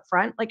checks up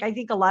front? Like, I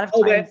think a lot of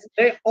times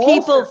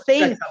people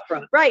think,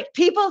 right,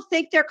 people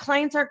think their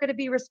clients aren't going to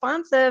be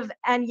responsive,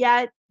 and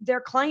yet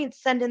their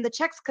clients send in the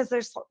checks because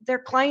their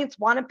clients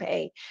want to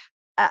pay.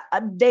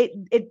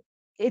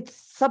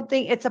 It's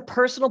a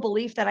personal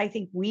belief that I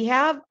think we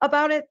have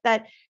about it,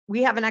 that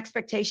we have an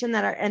expectation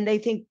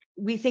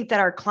we think that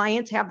our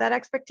clients have that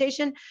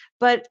expectation.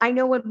 But I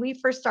know when we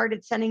first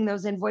started sending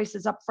those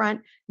invoices up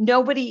front,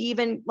 nobody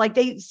even, like,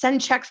 they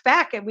send checks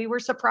back and we were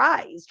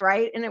surprised,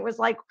 right? And it was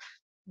like,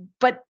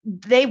 but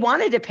they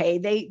wanted to pay.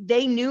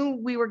 They knew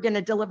we were going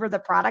to deliver the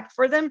product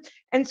for them.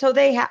 And so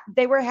they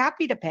were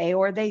happy to pay,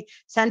 or they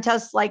sent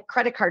us like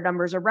credit card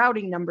numbers or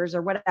routing numbers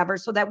or whatever,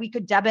 so that we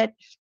could debit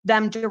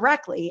them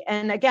directly.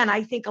 And again,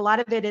 I think a lot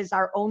of it is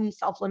our own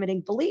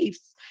self-limiting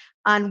beliefs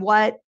on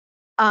what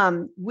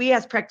we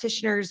as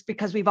practitioners,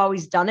 because we've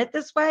always done it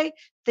this way,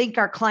 think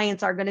our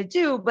clients are going to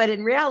do. But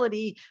in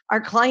reality,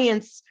 our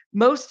clients,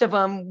 most of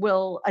them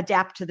will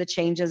adapt to the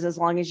changes as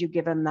long as you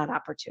give them that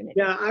opportunity.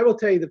 Yeah, I will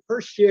tell you, the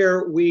first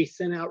year we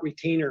sent out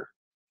retainer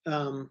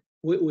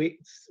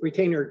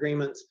retainer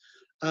agreements.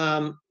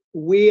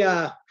 We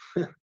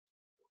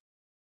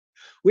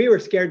were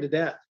scared to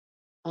death.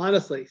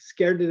 Honestly,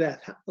 scared to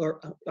death.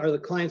 Or are the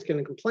clients going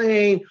to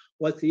complain?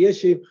 What's the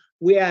issue?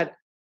 We had,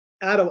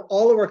 out of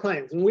all of our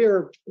clients, and we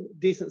were a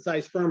decent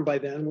sized firm by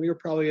then, we were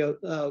probably a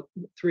 $3 or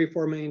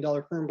 $4 million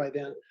firm by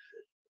then.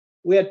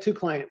 We had 2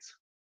 clients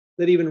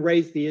that even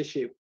raised the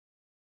issue.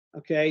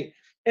 Okay.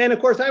 And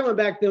of course, I went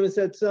back to them and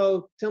said,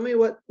 so tell me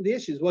what the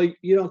issue is. Well,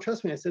 you don't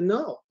trust me. I said,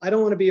 no, I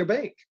don't want to be your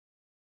bank.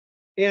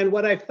 And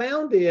what I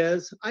found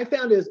is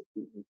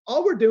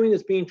all we're doing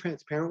is being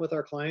transparent with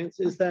our clients.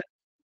 Is that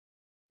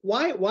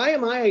why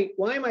am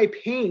I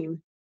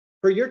paying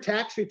for your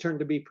tax return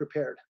to be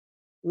prepared?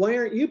 Why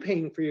aren't you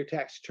paying for your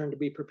tax return to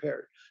be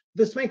prepared?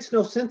 This makes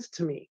no sense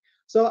to me.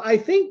 So I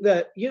think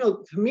that,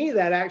 to me,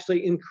 that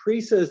actually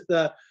increases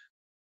the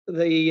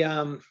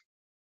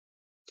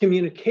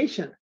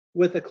communication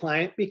with the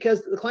client,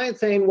 because the client's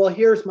saying, well,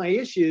 here's my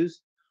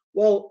issues.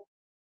 Well,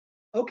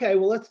 okay,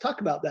 well, let's talk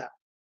about that.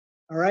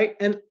 All right.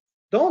 And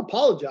don't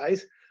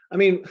apologize. I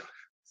mean,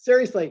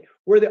 seriously,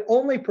 we're the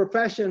only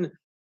profession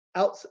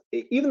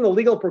even the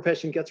legal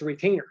profession gets a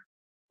retainer,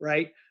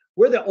 right?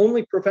 We're the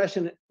only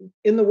profession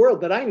in the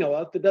world that I know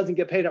of that doesn't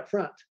get paid up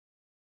front.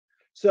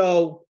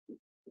 So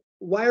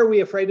why are we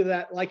afraid of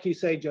that? Like you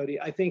say,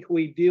 Jody, I think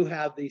we do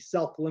have these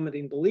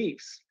self-limiting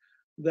beliefs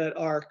that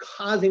are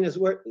causing us.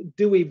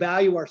 Do we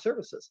value our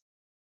services?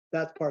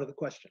 That's part of the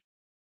question.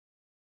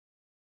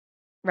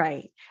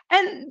 Right.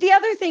 And the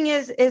other thing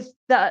is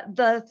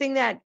the thing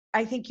that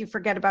I think you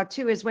forget about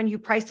too, is when you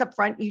price up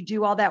front, you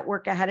do all that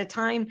work ahead of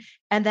time,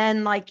 and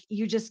then like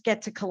you just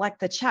get to collect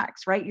the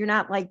checks, right? You're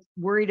not like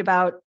worried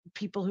about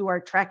people who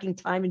are tracking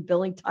time and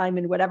billing time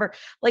and whatever.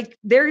 Like,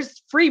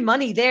 there's free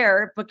money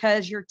there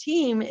because your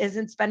team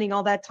isn't spending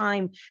all that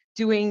time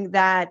doing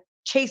that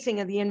chasing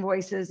of the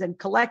invoices and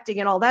collecting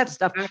and all that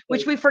stuff,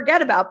 which we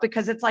forget about,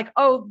 because it's like,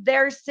 oh,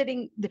 they're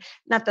sitting,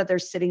 not that they're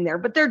sitting there,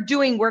 but they're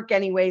doing work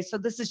anyway. So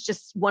this is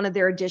just one of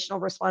their additional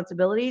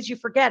responsibilities. You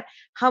forget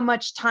how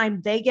much time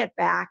they get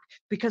back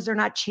because they're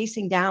not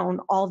chasing down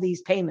all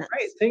these payments.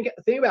 Right.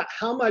 Think about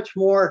how much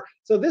more.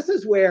 So this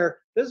is where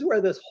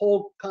this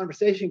whole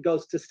conversation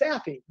goes to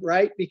staffing,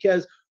 right?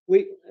 Because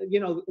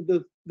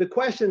the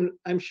question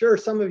I'm sure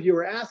some of you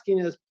are asking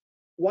is,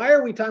 why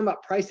are we talking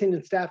about pricing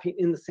and staffing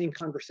in the same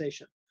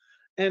conversation?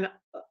 And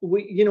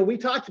we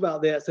talked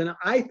about this, and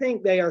I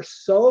think they are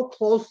so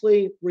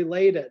closely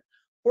related.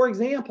 For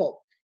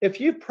example,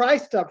 if you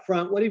priced up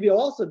front, what have you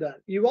also done?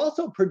 You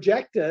also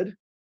projected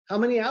how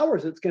many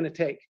hours it's going to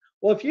take.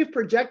 Well, if you've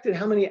projected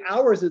how many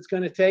hours it's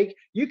going to take,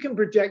 you can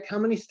project how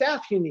many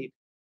staff you need.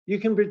 You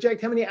can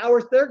project how many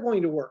hours they're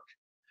going to work.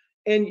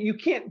 And you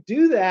can't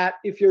do that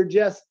if you're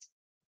just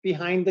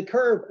behind the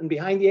curve and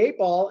behind the 8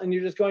 ball, and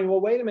you're just going,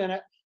 well, wait a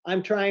minute.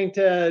 I'm trying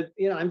to,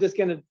 I'm just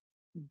going to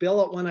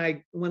bill it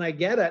when I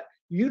get it.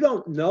 You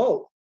don't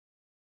know.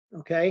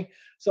 Okay.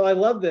 So I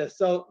love this.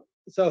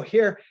 So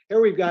here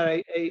we've got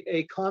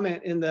a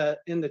comment in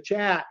the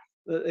chat.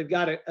 They've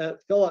got a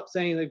Philip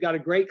saying they've got a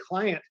great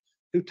client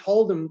who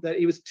told him that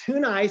he was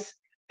too nice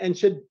and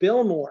should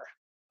bill more.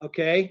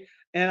 Okay.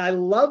 And I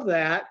love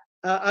that.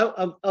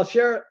 I'll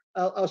share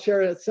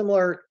a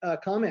similar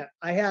comment.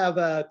 I have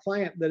a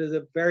client that is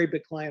a very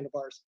big client of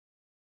ours.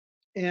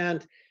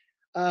 And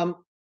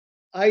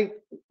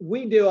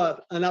we do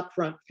an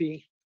upfront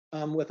fee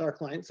with our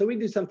clients. So we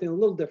do something a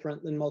little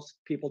different than most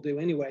people do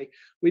anyway.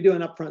 We do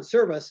an upfront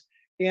service.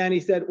 And he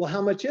said, well,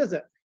 how much is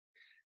it?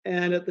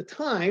 And at the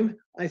time,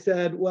 I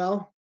said,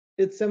 well,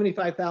 it's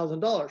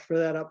 $75,000 for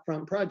that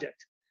upfront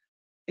project.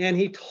 And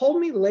he told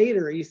me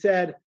later, he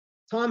said,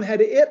 Tom,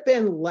 had it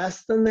been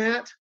less than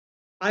that,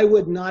 I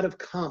would not have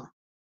come.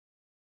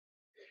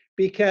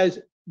 Because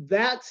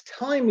that's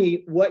telling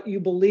me what you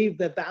believe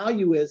the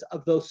value is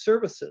of those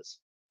services.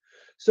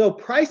 So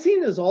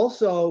pricing is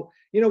also,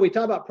 we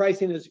talk about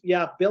pricing as,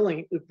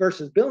 billing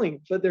versus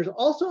billing, but there's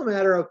also a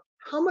matter of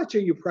how much are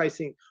you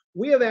pricing?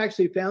 We have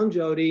actually found,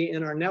 Jody,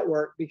 in our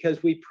network,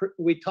 because we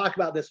talk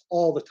about this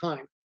all the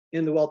time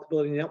in the Wealth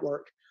Ability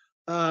Network.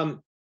 And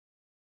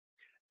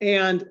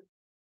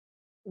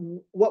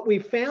what we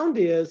found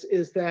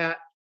is that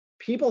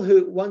people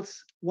who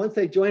once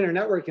they join our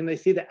network and they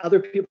see that other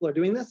people are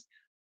doing this,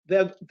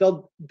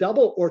 they'll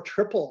double or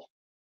triple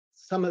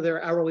some of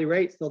their hourly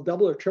rates. They'll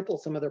double or triple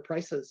some of their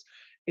prices.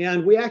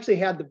 And we actually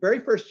had the very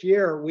first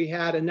year we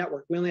had a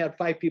network. We only had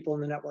 5 people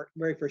in the network the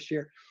very first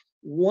year.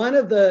 One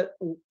of the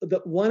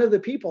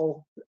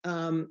people,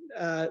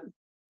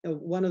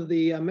 one of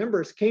the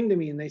members came to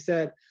me and they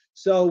said,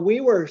 so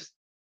we were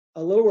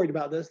a little worried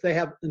about this. They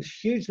have a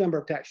huge number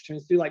of tax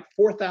returns, do like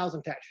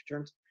 4,000 tax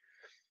returns.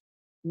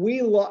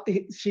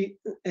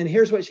 And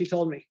here's what she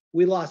told me.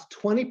 We lost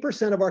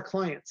 20% of our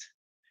clients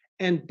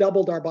and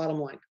doubled our bottom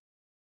line.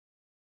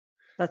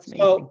 That's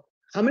amazing. So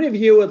how many of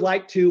you would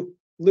like to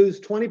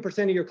lose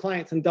 20% of your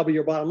clients and double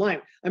your bottom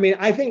line? I mean,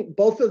 I think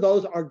both of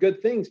those are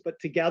good things, but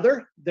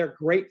together they're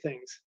great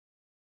things.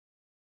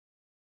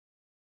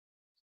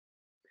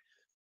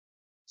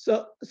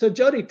 So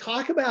Jody,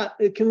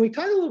 can we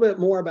talk a little bit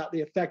more about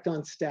the effect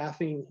on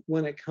staffing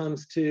when it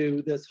comes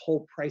to this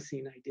whole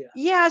pricing idea?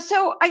 Yeah,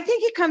 so I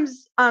think it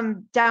comes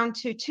down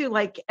to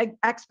like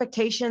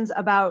expectations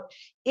about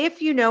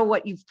if you know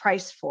what you've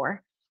priced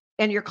for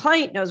and your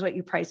client knows what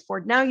you priced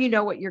for, now you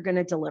know what you're going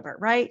to deliver,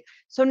 right?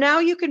 So now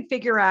you can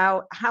figure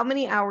out how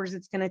many hours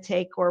it's going to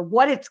take or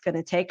what it's going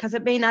to take, because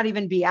it may not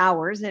even be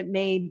hours. It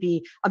may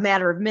be a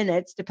matter of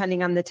minutes,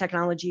 depending on the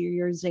technology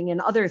you're using and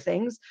other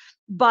things,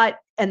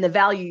 and the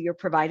value you're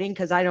providing,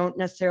 because I don't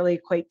necessarily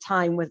equate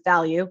time with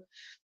value.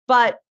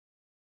 But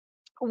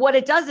what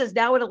it does is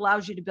now it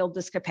allows you to build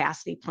this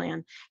capacity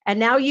plan. And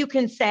now you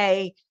can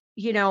say,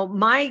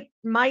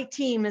 my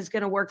team is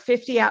going to work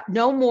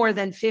no more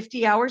than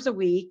 50 hours a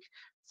week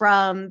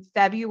from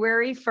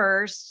February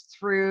 1st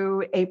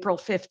through April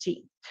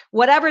 15th,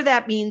 whatever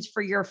that means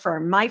for your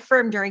firm. My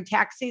firm during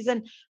tax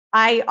season,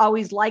 I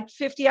always liked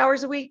 50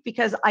 hours a week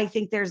because I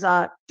think there's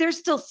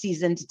still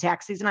season to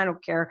tax season. I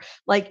don't care.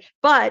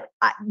 But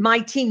my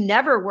team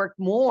never worked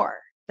more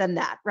than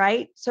that,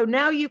 right? So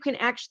now you can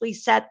actually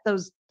set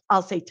those,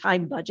 I'll say,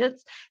 time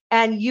budgets,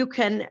 and you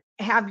can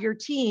have your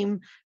team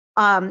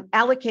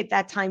allocate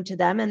that time to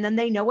them, and then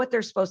they know what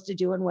they're supposed to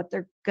do and what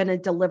they're going to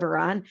deliver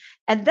on.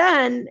 And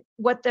then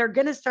what they're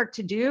going to start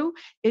to do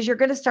is you're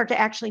going to start to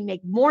actually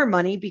make more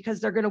money because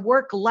they're going to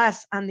work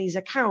less on these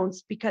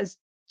accounts, because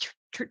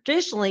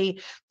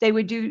traditionally they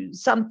would do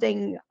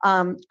something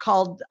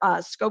called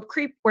scope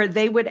creep, where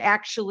they would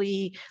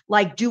actually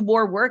do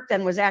more work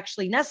than was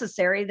actually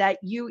necessary, that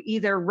you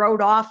either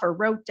wrote off or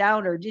wrote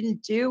down or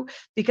didn't do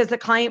because the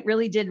client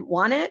really didn't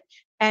want it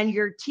and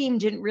your team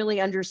didn't really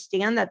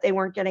understand that they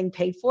weren't getting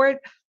paid for it.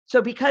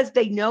 So because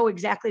they know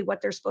exactly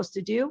what they're supposed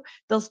to do,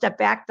 they'll step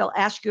back, they'll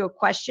ask you a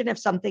question if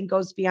something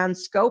goes beyond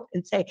scope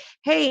and say,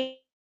 hey,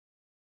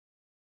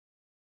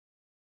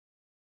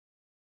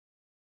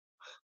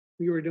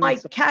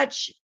 might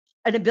catch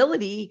an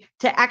ability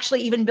to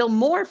actually even bill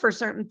more for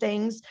certain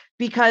things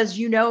because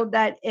you know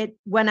that it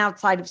went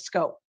outside of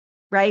scope,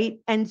 right?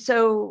 And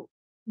so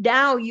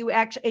now you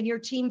actually, and your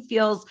team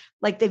feels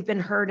like they've been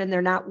heard and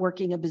they're not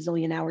working a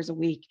bazillion hours a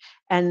week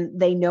and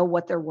they know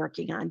what they're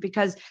working on.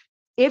 Because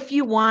if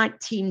you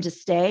want team to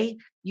stay,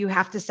 you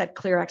have to set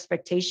clear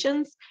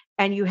expectations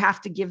and you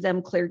have to give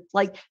them clear,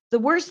 the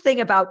worst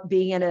thing about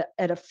being at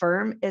a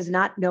firm is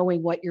not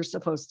knowing what you're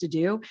supposed to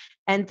do.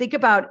 And think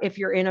about if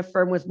you're in a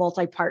firm with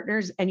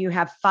multi-partners and you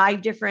have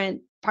 5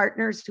 different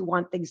partners who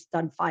want things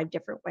done 5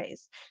 different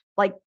ways.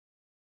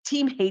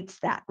 Team hates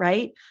that,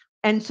 right?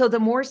 And so the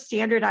more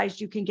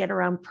standardized you can get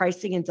around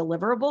pricing and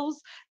deliverables,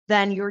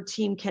 then your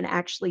team can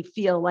actually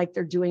feel like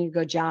they're doing a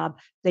good job.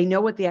 They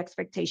know what the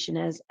expectation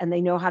is and they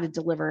know how to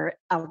deliver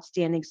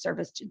outstanding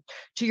service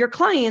to your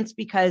clients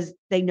because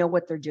they know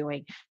what they're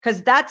doing.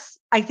 Because that's,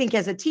 I think,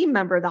 as a team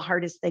member, the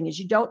hardest thing is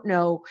you don't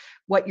know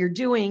what you're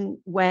doing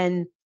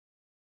when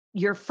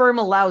your firm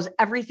allows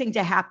everything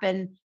to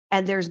happen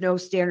and there's no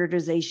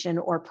standardization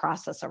or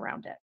process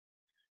around it.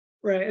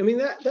 Right. I mean,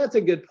 that's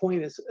a good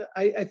point.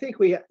 I think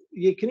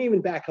you can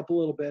even back up a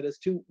little bit as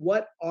to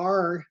what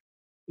are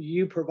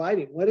you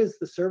providing? What is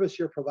the service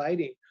you're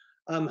providing?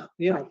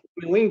 We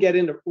can get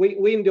into,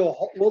 we'll do a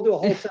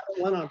whole separate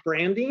one on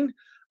branding,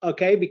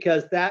 okay?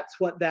 Because that's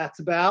what that's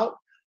about.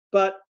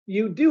 But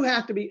you do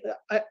have to be,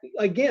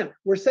 again,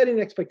 we're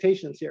setting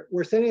expectations here.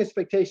 We're setting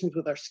expectations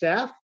with our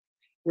staff.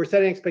 We're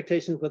setting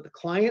expectations with the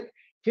client.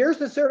 Here's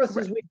the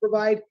services we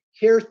provide.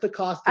 Here's the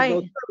cost of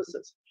those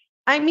services.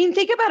 I mean,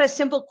 think about a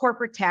simple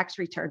corporate tax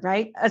return,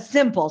 right? A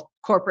simple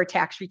corporate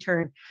tax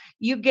return.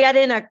 You get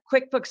in a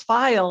QuickBooks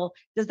file.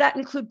 Does that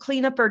include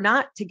cleanup or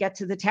not to get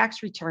to the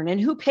tax return?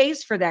 And who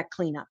pays for that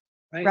cleanup,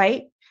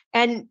 right?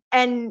 And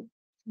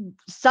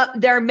so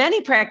there are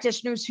many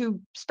practitioners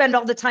who spend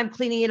all the time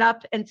cleaning it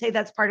up and say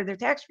that's part of their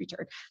tax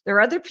return. There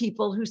are other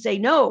people who say,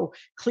 no,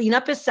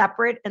 cleanup is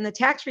separate and the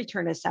tax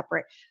return is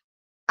separate.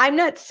 I'm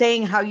not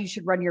saying how you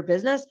should run your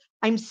business.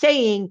 I'm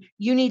saying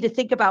you need to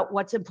think about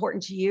what's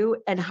important to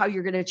you and how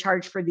you're going to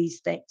charge for these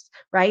things,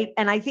 right?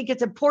 And I think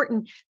it's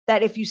important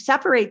that if you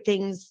separate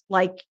things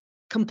like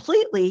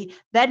completely,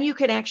 then you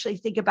can actually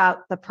think about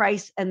the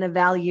price and the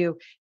value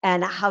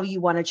and how you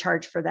want to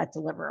charge for that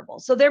deliverable.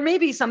 So there may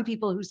be some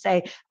people who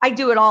say, I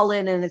do it all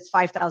in and it's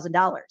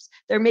 $5,000.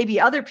 There may be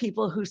other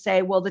people who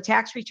say, well, the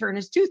tax return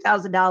is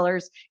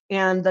 $2,000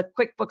 and the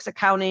QuickBooks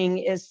accounting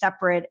is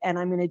separate and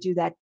I'm going to do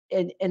that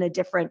in a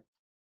different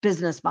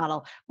business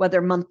model, whether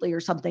monthly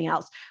or something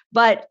else.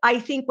 But I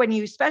think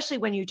especially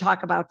when you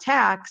talk about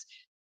tax,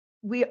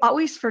 we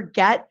always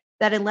forget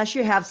that unless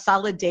you have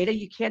solid data,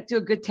 you can't do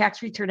a good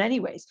tax return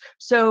anyways.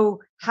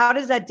 So how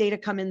does that data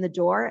come in the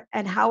door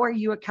and how are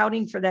you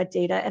accounting for that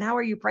data and how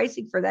are you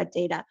pricing for that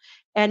data?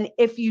 And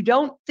if you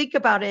don't think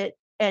about it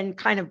and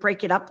kind of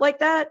break it up like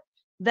that,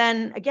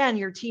 then again,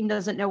 your team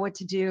doesn't know what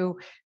to do.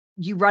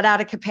 You run out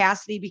of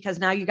capacity because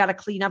now you got to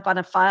clean up on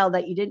a file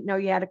that you didn't know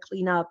you had to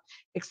clean up,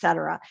 et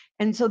cetera.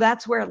 And so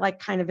that's where like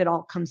kind of it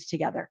all comes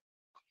together.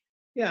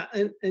 Yeah,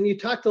 and you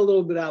talked a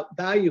little bit about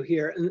value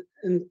here,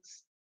 and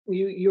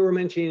you were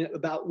mentioning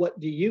about what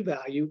do you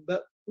value,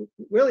 but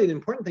really the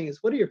important thing is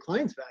what do your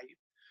clients value?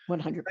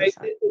 100%.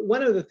 Right?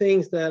 One of the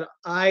things that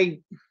I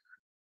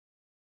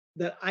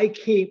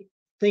keep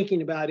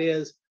thinking about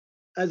is,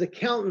 as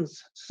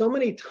accountants, so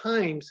many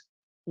times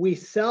we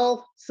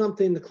sell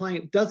something the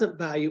client doesn't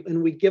value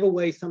and we give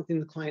away something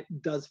the client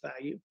does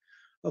value.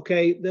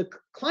 Okay, the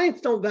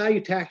clients don't value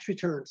tax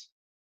returns.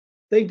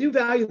 They do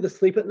value the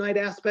sleep at night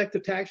aspect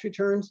of tax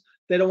returns.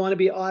 They don't want to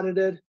be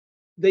audited.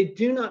 They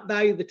do not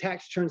value the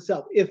tax return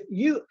itself. If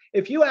you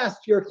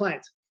asked your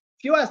clients,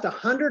 if you asked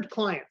 100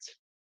 clients,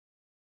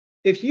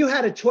 if you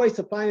had a choice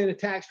of filing a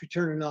tax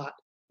return or not,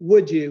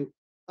 would you?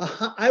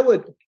 I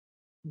would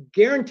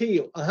guarantee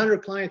you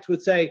 100 clients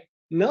would say,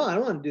 no, I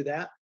don't want to do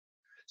that.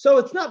 So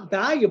it's not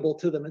valuable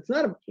to them. It's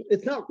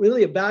not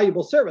really a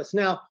valuable service.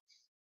 Now,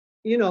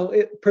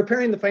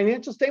 preparing the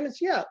financial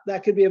statements, yeah,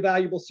 that could be a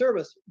valuable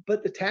service,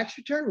 but the tax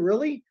return,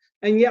 really?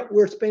 And yet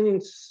we're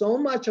spending so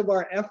much of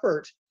our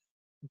effort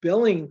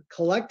billing,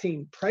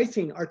 collecting,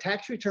 pricing our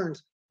tax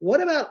returns.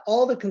 What about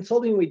all the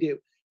consulting we do?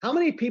 How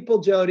many people,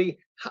 Jody,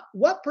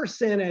 what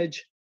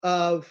percentage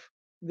of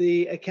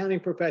the accounting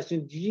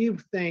profession do you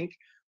think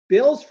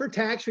bills for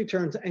tax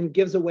returns and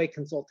gives away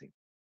consulting?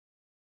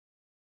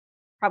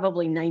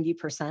 Probably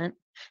 90%.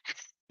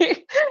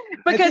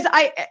 Because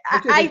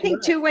I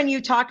think too, when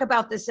you talk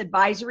about this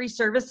advisory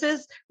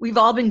services, we've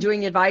all been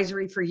doing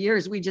advisory for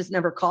years. We just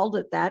never called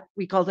it that.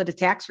 We called it a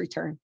tax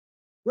return.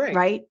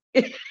 Right.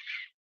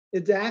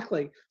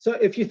 Exactly. So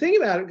if you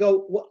think about it,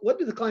 what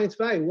do the clients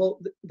value? Well,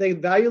 they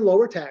value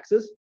lower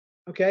taxes.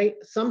 Okay.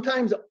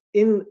 Sometimes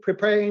in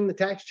preparing the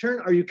tax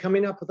return, are you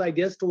coming up with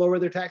ideas to lower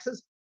their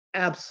taxes?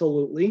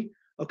 Absolutely.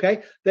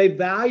 Okay. They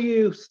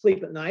value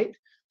sleep at night.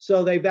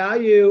 So they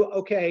value,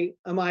 okay,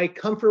 am I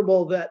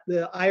comfortable that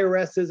the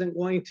IRS isn't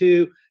going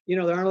to,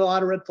 there aren't a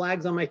lot of red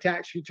flags on my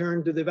tax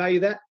return. Do they value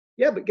that?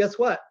 Yeah, but guess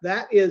what?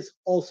 That is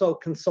also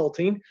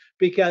consulting,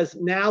 because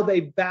now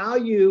they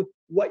value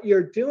what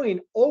you're doing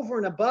over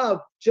and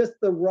above just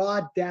the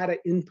raw data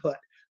input.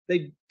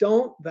 They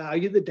don't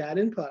value the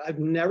data input. I've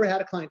never had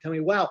a client tell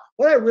me, wow,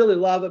 what I really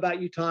love about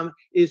you, Tom,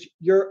 is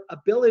your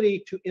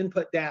ability to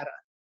input data.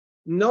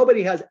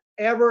 Nobody has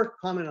ever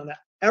commented on that.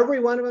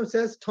 Every one of them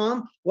says,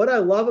 Tom, what I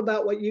love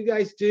about what you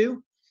guys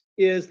do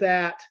is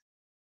that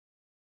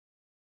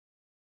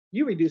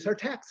you reduce our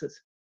taxes.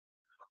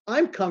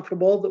 I'm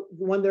comfortable that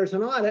when there's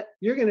an audit,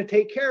 you're going to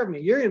take care of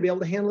me. You're going to be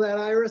able to handle that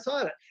IRS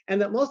audit. And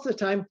that most of the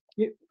time,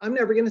 I'm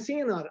never going to see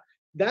an audit.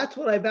 That's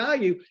what I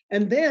value.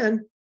 And a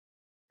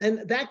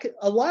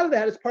lot of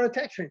that is part of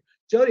tax return.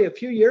 Jody,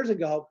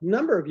 a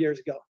number of years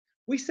ago,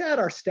 we sat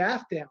our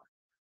staff down.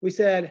 We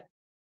said,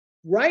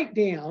 write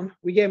down,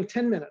 we gave them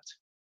 10 minutes.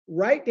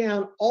 Write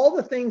down all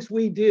the things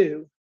we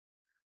do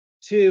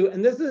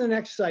and this is an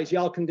exercise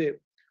y'all can do.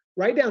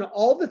 Write down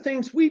all the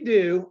things we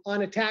do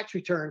on a tax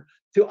return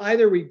to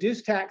either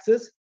reduce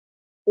taxes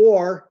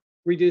or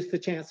reduce the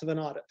chance of an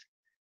audit.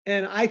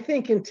 And I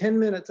think in 10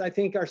 minutes, I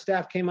think our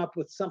staff came up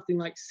with something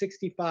like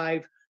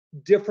 65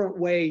 different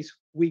ways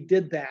we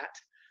did that.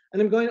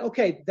 And I'm going,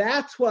 okay,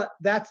 that's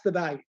the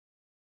value.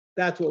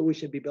 That's what we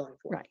should be billing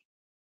for.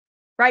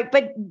 Right.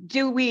 But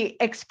do we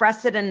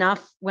express it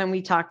enough when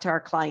we talk to our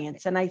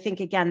clients? And I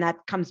think, again, that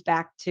comes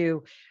back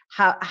to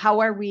how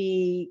are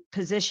we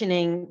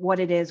positioning what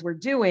it is we're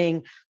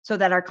doing so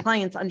that our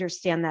clients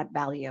understand that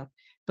value?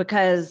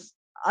 Because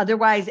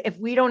otherwise, if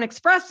we don't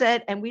express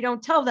it and we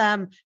don't tell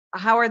them,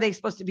 how are they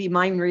supposed to be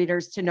mind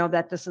readers to know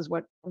that this is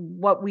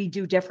what we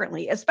do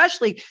differently?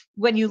 Especially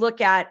when you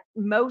look at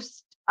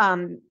most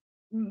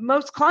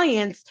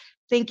clients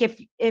think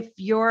if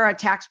you're a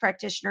tax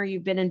practitioner,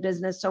 you've been in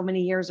business so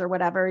many years or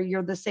whatever,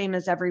 you're the same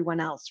as everyone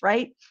else,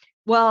 right?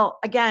 Well,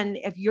 again,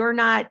 if you're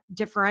not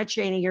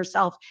differentiating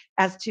yourself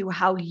as to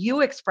how you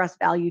express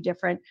value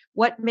different,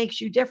 what makes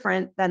you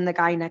different than the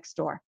guy next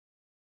door?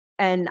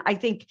 And I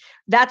think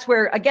that's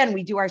where, again,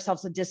 we do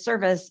ourselves a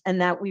disservice, and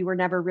that we were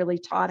never really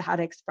taught how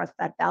to express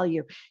that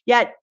value.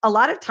 Yet a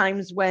lot of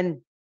times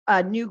when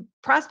a new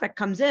prospect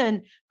comes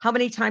in, how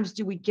many times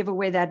do we give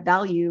away that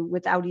value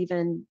without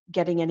even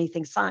getting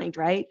anything signed,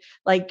 right?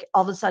 Like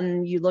all of a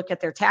sudden you look at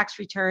their tax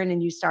return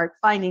and you start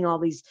finding all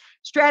these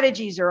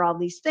strategies or all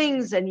these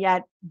things, and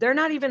yet they're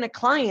not even a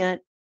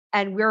client,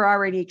 and we're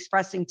already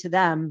expressing to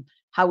them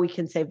how we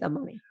can save them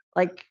money.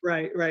 Like,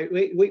 right.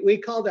 We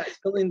call that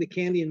spilling the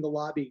candy in the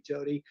lobby,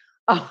 Jody.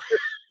 oh,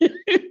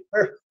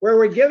 where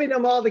we're giving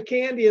them all the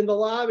candy in the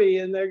lobby,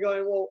 and they're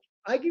going, well,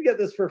 I can get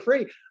this for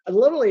free. I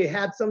literally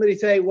had somebody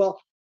say, well,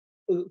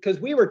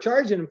 because we were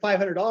charging them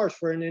 $500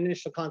 for an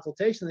initial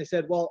consultation. They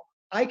said, well,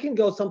 I can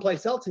go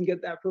someplace else and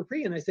get that for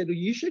free. And I said, well,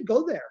 you should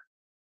go there.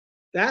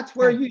 That's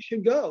where you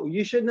should go.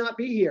 You should not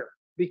be here,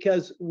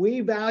 because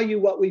we value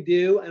what we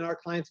do and our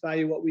clients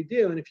value what we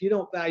do. And if you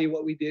don't value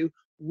what we do,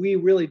 we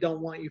really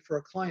don't want you for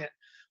a client.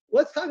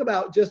 Let's talk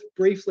about just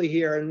briefly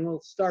here, and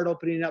we'll start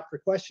opening up for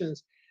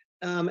questions.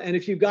 And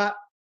if you've got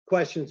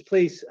questions,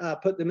 please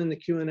put them in the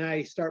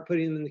Q&A, start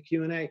putting them in the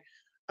Q&A.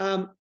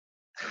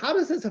 How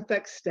does this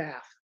affect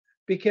staff?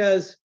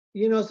 Because,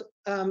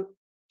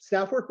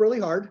 staff work really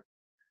hard.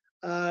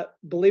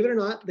 Believe it or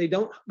not, they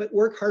don't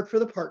work hard for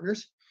the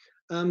partners.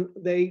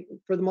 They,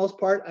 for the most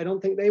part, I don't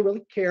think they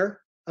really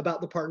care about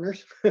the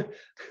partners.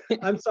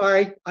 I'm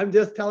sorry. I'm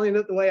just telling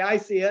it the way I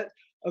see it.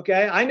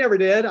 Okay. I never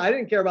did. I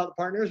didn't care about the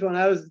partners when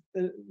I was,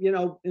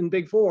 in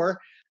Big Four.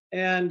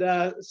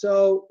 And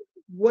so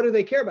what do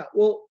they care about?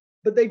 Well,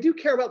 but they do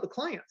care about the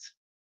clients.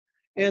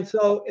 And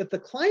so if the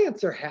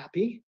clients are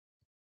happy,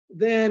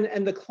 then,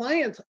 and the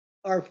clients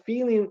are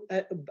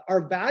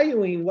are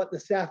valuing what the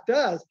staff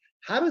does,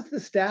 how does the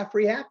staff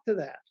react to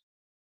that?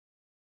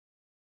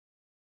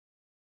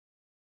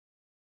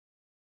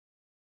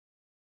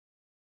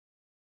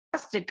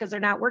 because they're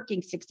not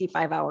working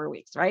 65-hour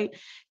weeks, right?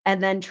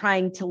 And then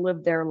trying to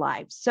live their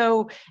lives.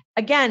 So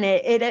again,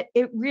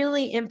 it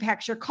really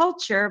impacts your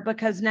culture,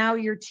 because now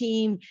your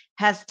team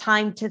has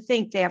time to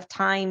think. They have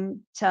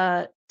time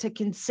to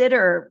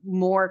consider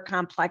more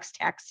complex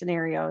tax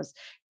scenarios,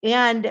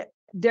 and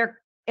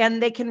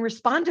they can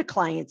respond to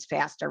clients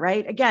faster,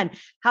 right? Again,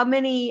 how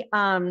many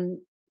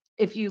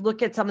if you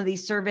look at some of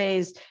these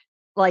surveys,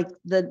 I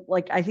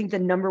think the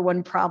number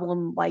one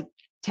problem, like,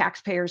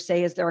 taxpayers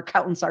say, is their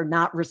accountants are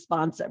not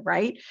responsive,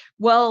 right?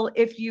 Well,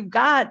 if you've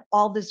got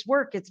all this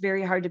work, it's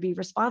very hard to be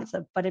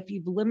responsive. But if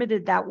you've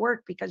limited that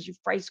work because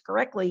you've priced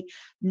correctly,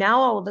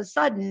 now all of a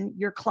sudden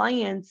your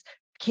clients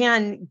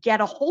can get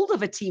a hold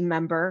of a team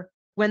member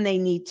when they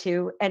need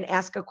to and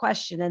ask a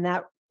question. And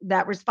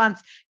that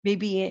response may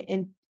be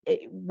in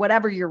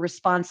whatever your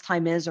response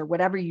time is, or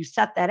whatever you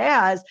set that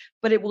as,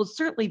 but it will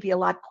certainly be a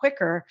lot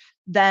quicker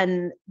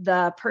than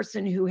the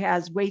person who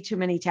has way too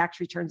many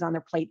tax returns on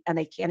their plate and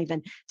they can't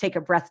even take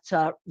a breath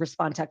to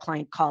respond to a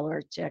client call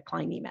or to a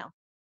client email.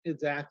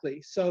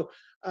 Exactly. So,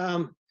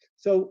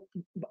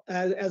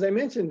 as I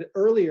mentioned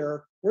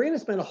earlier, we're going to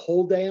spend a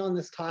whole day on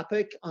this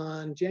topic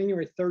on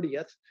January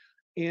 30th.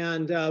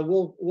 And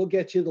we'll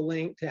get you the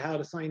link to how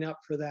to sign up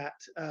for that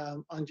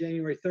on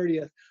January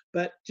 30th.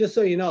 But just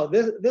so you know,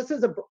 this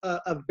is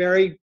a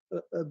very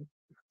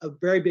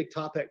big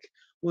topic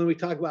when we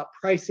talk about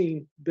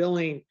pricing,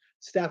 billing,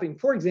 staffing.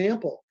 For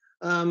example,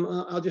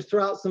 I'll just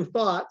throw out some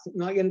thoughts.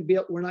 We're not going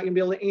to be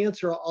able to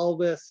answer all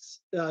this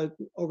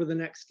over the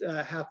next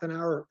half an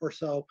hour or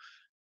so.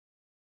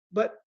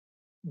 But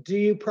do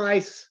you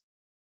price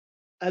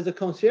as a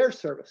concierge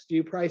service? Do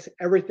you price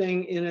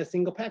everything in a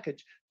single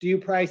package? Do you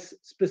price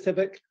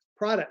specific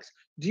products?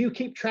 Do you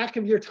keep track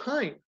of your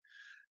time?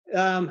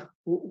 I'll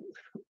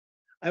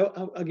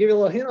give you a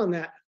little hint on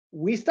that.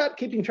 We stopped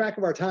keeping track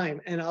of our time,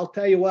 and I'll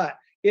tell you what,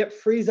 it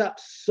frees up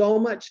so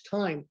much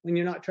time when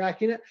you're not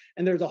tracking it.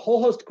 And there's a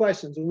whole host of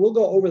questions, and we'll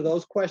go over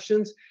those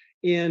questions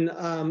in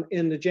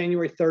the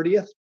January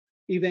 30th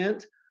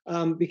event,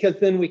 because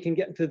then we can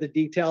get into the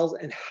details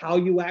and how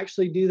you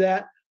actually do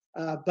that.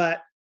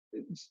 But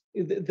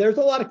there's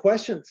a lot of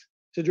questions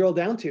to drill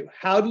down to.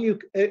 How do you,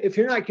 if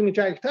you're not keeping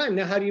track of time,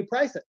 now how do you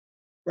price it,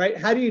 right?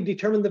 How do you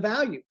determine the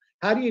value?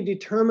 How do you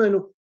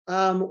determine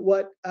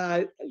what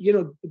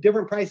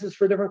different prices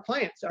for different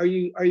clients? Are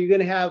you going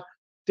to have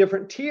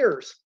different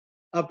tiers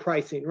of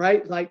pricing,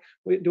 right? Like,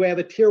 do we have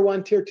a tier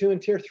 1, tier 2,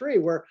 and tier 3?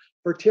 Where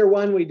for tier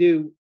 1 we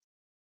do,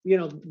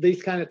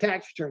 these kind of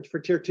tax returns. For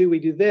tier 2 we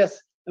do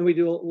this, and we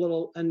do a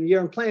little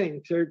year-end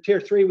planning.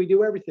 Tier 3 we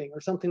do everything,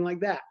 or something like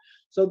that.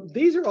 So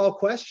these are all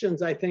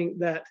questions, I think,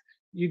 that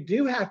you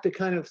do have to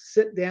kind of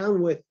sit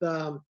down with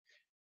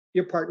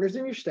your partners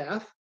and your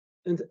staff,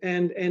 and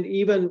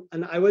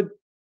I would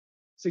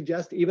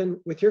suggest even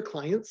with your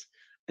clients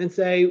and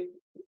say,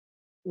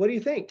 what do you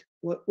think?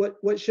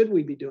 What should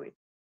we be doing?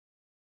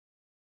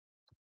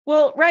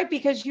 Well, right,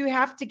 because you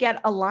have to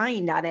get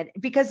aligned on it,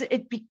 because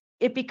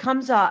it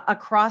becomes a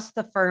across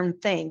the firm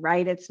thing,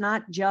 right? It's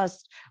not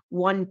just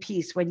one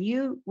piece. When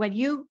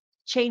you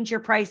change your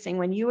pricing,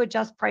 when you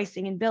adjust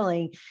pricing and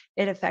billing,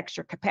 it affects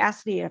your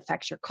capacity, it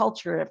affects your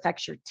culture, it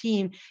affects your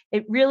team.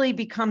 It really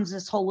becomes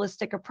this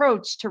holistic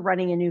approach to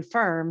running a new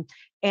firm.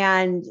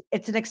 And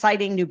it's an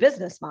exciting new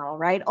business model,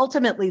 right?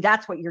 Ultimately,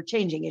 that's what you're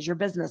changing, is your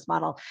business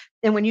model.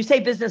 And when you say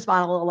business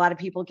model, a lot of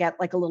people get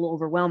like a little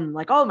overwhelmed,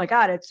 like, oh my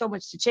God, it's so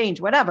much to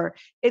change, whatever.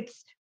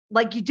 It's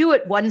like you do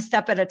it one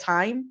step at a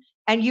time,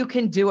 and you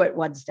can do it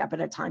one step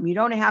at a time. You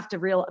don't have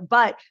to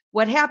but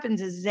what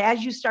happens is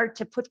as you start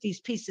to put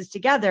these pieces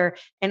together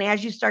and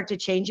as you start to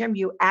change them,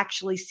 you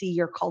actually see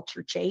your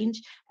culture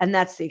change. And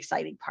that's the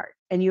exciting part.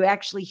 And you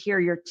actually hear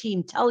your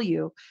team tell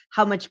you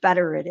how much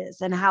better it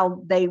is and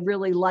how they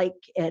really like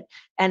it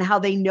and how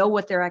they know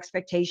what their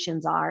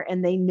expectations are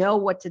and they know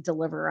what to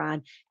deliver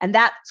on. And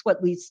that's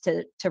what leads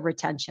to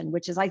retention,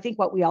 which is, I think,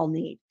 what we all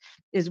need,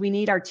 is we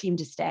need our team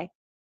to stay.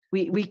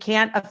 We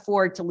can't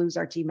afford to lose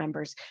our team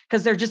members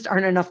because there just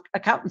aren't enough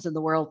accountants in the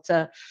world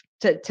to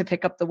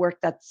pick up the work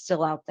that's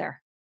still out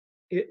there.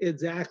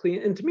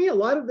 Exactly. And to me, a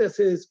lot of this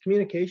is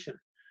communication,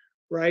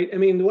 right? I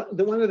mean,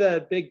 one of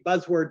the big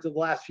buzzwords of the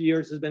last few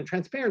years has been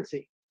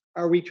transparency.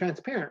 Are we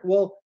transparent?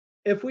 Well,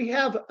 if we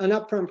have an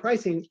upfront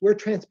pricing, we're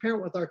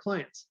transparent with our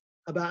clients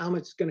about how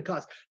much it's going to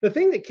cost. The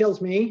thing that kills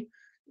me,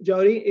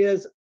 Jody,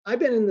 is I've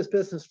been in this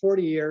business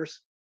 40 years.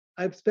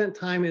 I've spent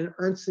time in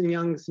Ernst &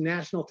 Young's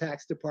National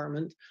Tax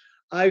Department.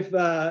 I've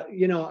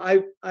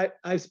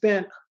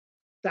spent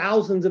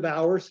thousands of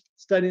hours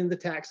studying the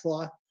tax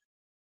law,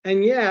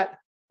 and yet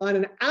on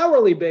an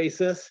hourly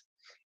basis,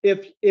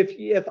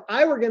 if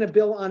I were going to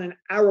bill on an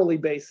hourly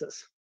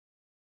basis,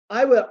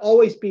 I would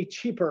always be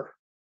cheaper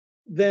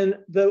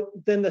than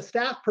the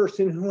staff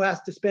person who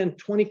has to spend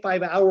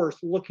 25 hours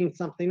looking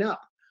something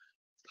up.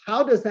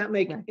 How does that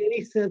make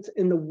any sense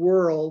in the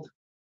world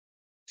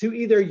to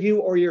either you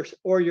or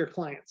your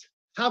clients?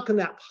 How can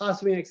that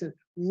possibly make sense?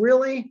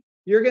 Really,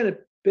 you're going to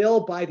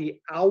bill by the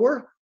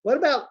hour? What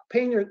about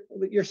paying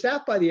your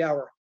staff by the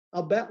hour?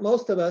 I'll bet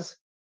most of us,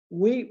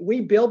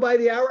 we bill by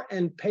the hour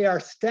and pay our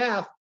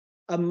staff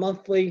a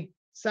monthly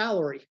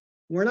salary.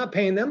 We're not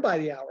paying them by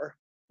the hour.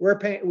 We're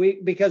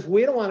paying because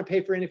we don't want to pay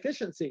for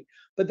inefficiency.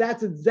 But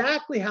that's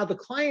exactly how the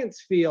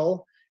clients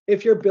feel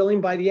if you're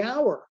billing by the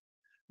hour.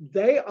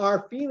 They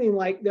are feeling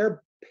like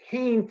they're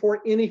paying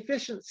for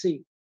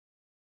inefficiency.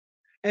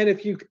 And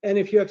if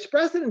you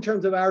express it in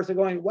terms of hours, they're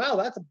going, wow,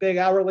 that's a big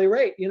hourly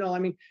rate. I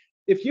mean,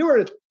 if you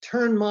were to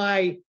turn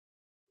my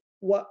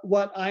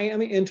what I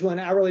am into an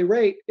hourly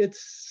rate,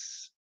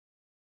 it's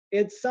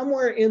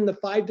somewhere in the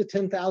 $5,000 to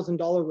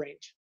 $10,000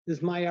 range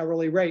is my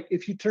hourly rate.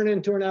 If you turn it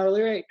into an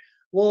hourly rate,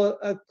 well,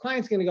 a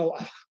client's going to go,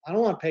 oh, I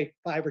don't want to pay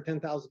 $5,000 or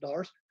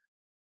 $10,000.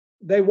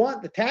 They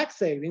want the tax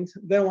savings.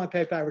 They don't want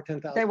to pay $5,000 or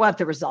 $10,000. They want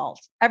the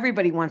result.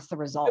 Everybody wants the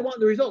result. They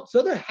want the result,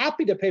 so they're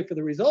happy to pay for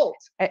the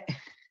results.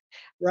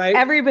 Right?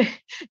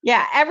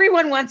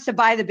 Everyone wants to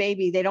buy the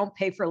baby. They don't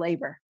pay for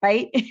labor,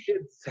 right?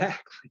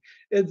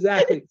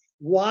 Exactly.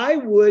 Why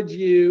would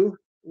you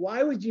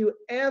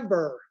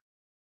ever,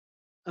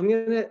 I'm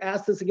going to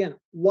ask this again,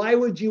 why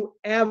would you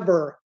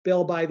ever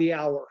bill by the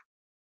hour?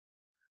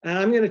 And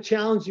I'm going to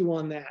challenge you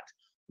on that.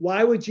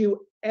 Why would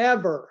you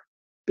ever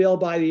bill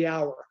by the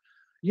hour?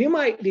 You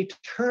might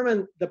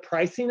determine the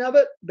pricing of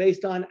it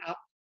based on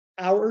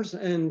hours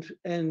and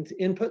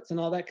inputs and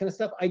all that kind of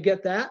stuff. I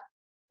get that.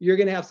 You're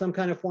going to have some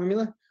kind of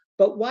formula,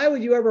 but why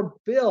would you ever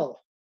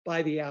bill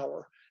by the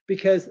hour?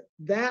 Because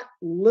that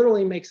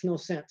literally makes no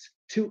sense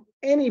to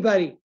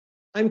anybody.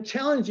 I'm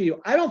challenging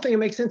you. I don't think it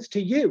makes sense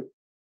to you.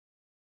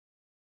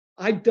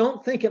 I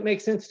don't think it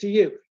makes sense to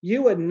you.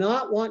 You would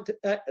not want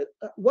to.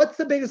 What's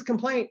the biggest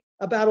complaint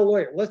about a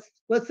lawyer? Let's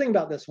think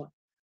about this one.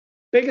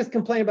 Biggest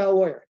complaint about a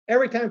lawyer.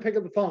 Every time I pick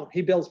up the phone,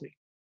 he bills me.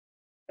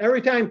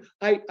 Every time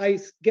I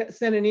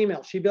send an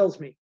email, she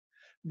bills me.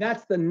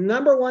 That's the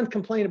number one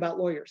complaint about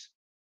lawyers.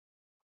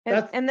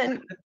 And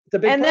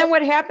then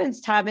what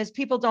happens, Tom, is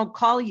people don't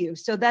call you.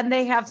 So then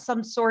they have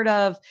some sort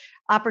of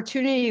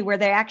opportunity where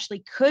they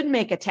actually could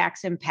make a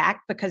tax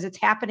impact because it's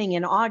happening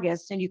in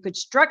August and you could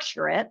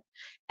structure it.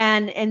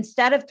 And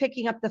instead of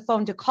picking up the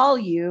phone to call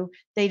you,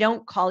 they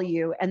don't call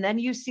you. And then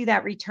you see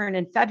that return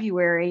in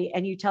February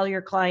and you tell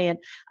your client,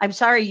 I'm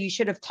sorry, you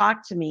should have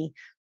talked to me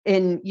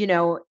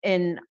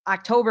in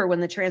October when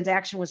the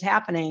transaction was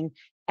happening,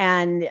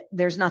 and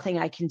there's nothing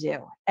I can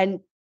do. And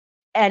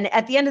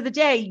at the end of the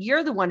day,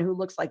 you're the one who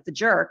looks like the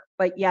jerk,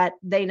 but yet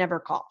they never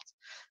called.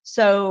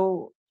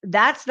 So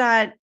that's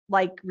not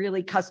like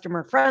really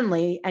customer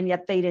friendly, and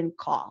yet they didn't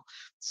call.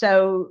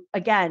 So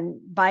again,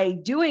 by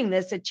doing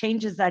this, it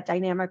changes that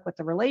dynamic with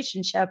the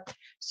relationship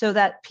so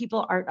that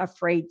people aren't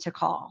afraid to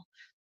call.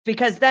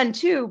 Because then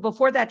too,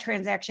 before that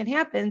transaction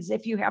happens,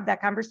 if you have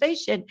that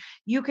conversation,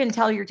 you can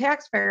tell your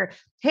taxpayer,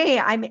 hey,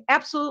 I'm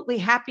absolutely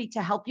happy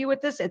to help you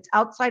with this. It's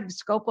outside the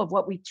scope of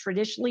what we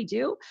traditionally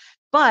do.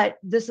 but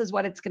this is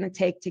what it's going to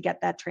take to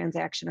get that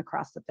transaction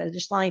across the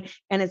finish line,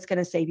 and it's going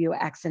to save you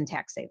X in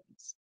tax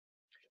savings.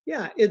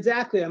 Yeah,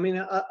 exactly. I mean,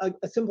 a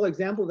simple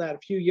example of that, a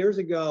few years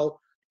ago,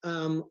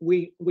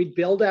 we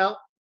billed out,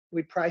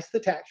 we priced the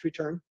tax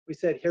return. We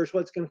said, here's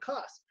what it's going to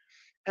cost.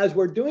 As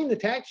we're doing the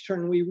tax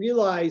return, we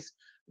realized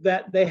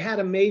that they had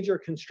a major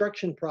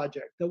construction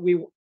project that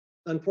we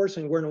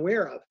unfortunately weren't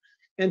aware of.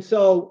 And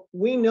so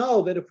we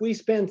know that if we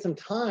spend some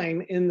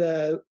time in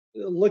the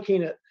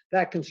looking at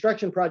that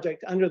construction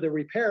project under the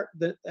repair,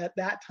 at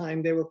that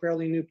time they were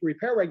fairly new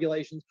repair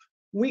regulations,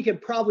 we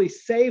could probably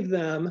save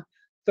them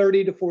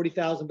 $30,000 to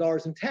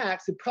 $40,000 in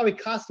tax. It probably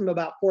cost them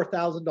about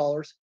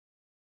 $4,000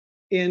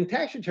 in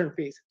tax return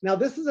fees. Now,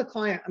 this is a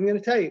client, I'm going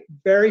to tell you,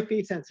 very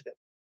fee sensitive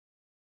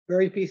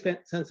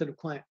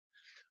client.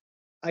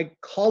 I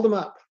called them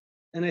up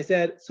and I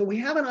said, so we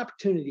have an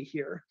opportunity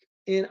here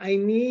and I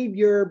need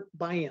your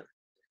buy-in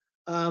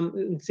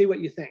and see what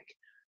you think.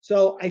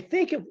 So I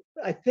think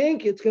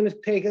it's going to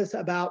take us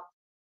about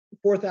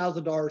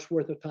 $4,000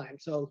 worth of time,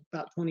 so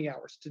about 20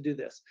 hours to do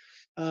this,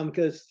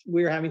 because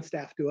we're having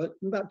staff do it,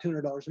 about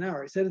 $200 an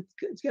hour. I said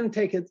it's going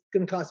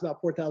to cost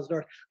about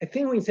 $4,000. I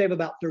think we can save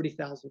about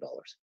 $30,000.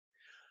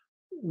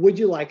 Would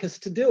you like us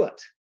to do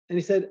it? And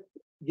he said,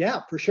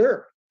 yeah, for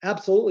sure,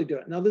 absolutely do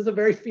it. Now, this is a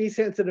very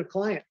fee-sensitive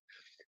client,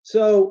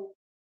 so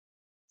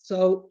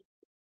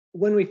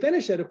when we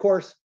finish it, of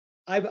course,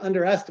 I've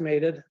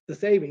underestimated the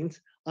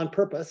savings on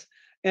purpose,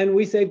 and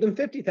we saved them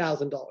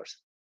 $50,000.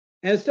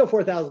 And it's still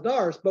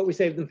 $4,000, but we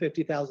saved them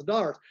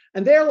 $50,000.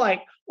 And they're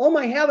like, oh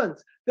my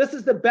heavens, this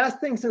is the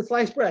best thing since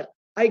sliced bread.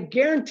 I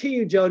guarantee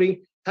you,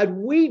 Jody, had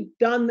we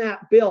done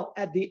that bill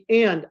at the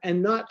end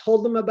and not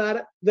told them about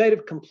it, they'd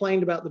have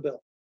complained about the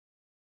bill.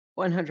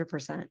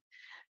 100%.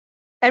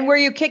 And were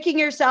you kicking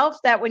yourself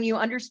that when you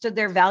understood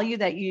their value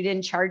that you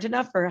didn't charge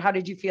enough, or how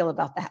did you feel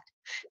about that?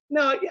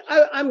 No,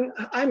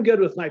 I'm good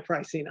with my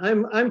pricing.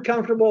 I'm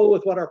comfortable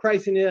with what our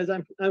pricing is.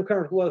 I'm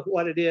comfortable with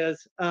what it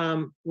is.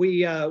 I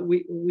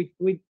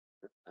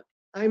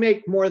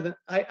make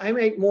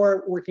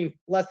more working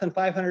less than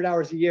 500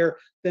 hours a year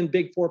than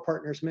Big Four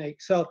partners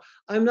make. So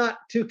I'm not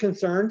too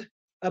concerned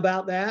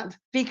about that.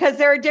 Because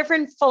there are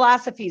different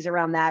philosophies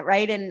around that,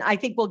 right? And I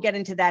think we'll get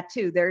into that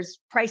too. There's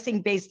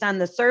pricing based on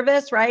the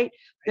service, right?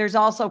 There's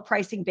also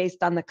pricing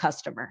based on the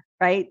customer,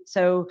 right?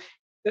 So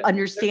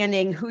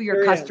understanding who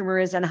your customer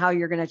is and how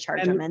you're going to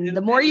charge them. And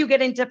the more you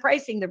get into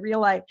pricing,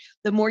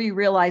 the more you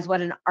realize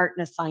what an art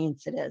and a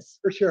science it is.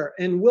 For sure.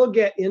 And we'll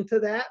get into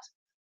that.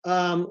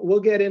 We'll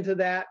get into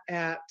that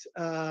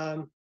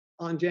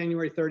on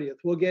January 30th.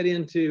 We'll get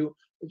into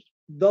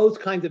those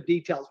kinds of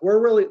details.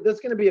 There's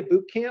going to be a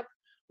boot camp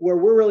where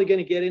we're really going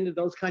to get into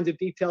those kinds of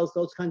details,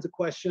 those kinds of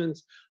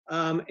questions.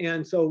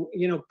 And so,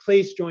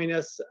 please join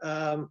us.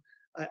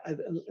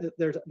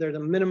 There's a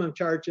minimum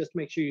charge. Just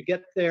make sure you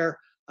get there.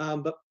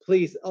 But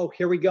please,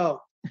 here we go.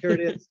 Here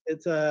it is.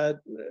 It's a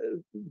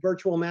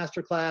virtual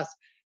masterclass,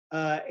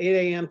 8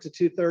 a.m. to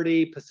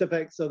 2:30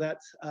 Pacific. So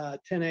that's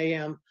 10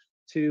 a.m.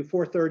 to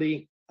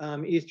 4:30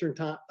 Eastern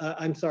time.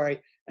 I'm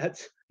sorry,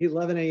 that's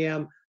 11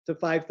 a.m. to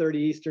 5:30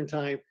 Eastern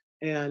time.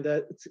 And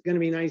it's going to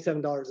be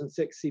 $97 and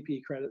 6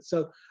 CPE credits.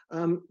 So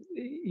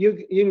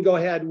you can go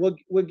ahead.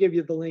 We'll give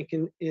you the link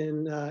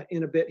in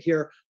a bit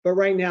here. But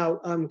right now,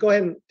 go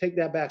ahead and take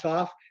that back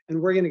off,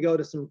 and we're going to go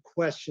to some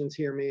questions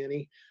here,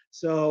 Manny.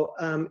 So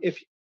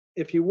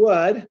if you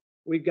would,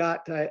 we've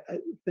got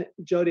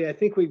Jody. I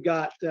think we've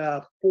got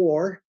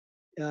 4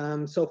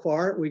 so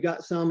far. We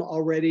got some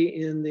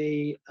already in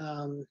the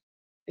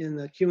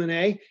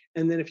Q&A,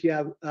 and then if you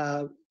have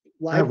I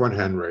have one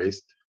hand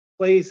raised.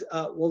 Please,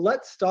 well,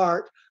 let's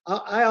start.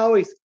 I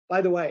always,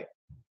 by the way,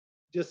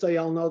 just so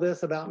y'all know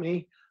this about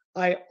me,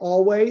 I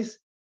always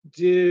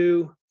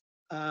do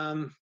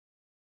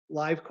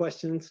live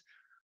questions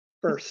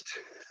first.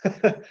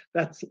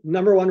 That's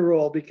number one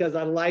rule, because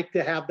I like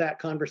to have that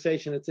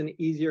conversation. It's an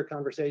easier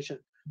conversation.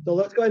 So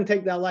let's go ahead and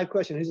take that live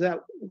question. Who's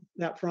that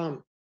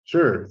from?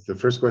 Sure. The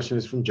first question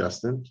is from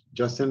Justin.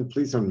 Justin,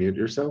 please unmute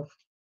yourself.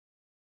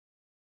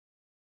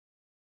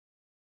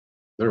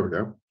 There we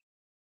go.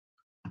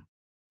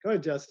 Go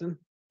ahead, Justin.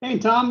 Hey,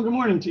 Tom. Good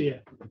morning to you.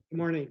 Good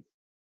morning.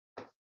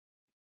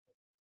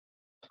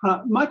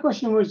 My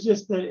question was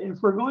just that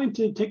if we're going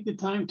to take the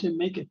time to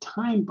make a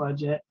time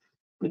budget,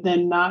 but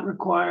then not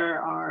require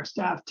our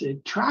staff to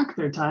track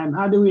their time,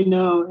 how do we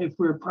know if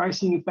we're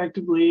pricing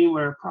effectively,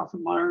 where a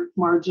profit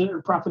margin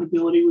or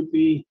profitability would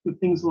be, with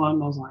things along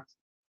those lines?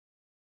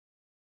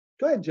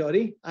 Go ahead,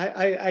 Jody.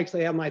 I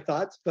actually have my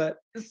thoughts, but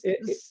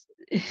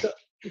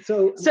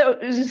so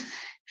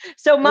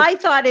my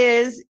thought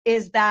is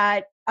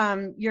that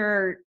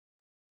your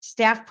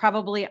staff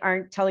probably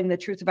aren't telling the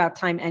truth about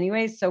time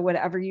anyway. So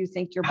whatever you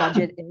think your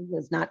budget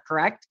is not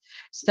correct.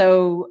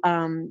 So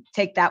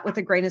take that with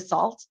a grain of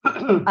salt.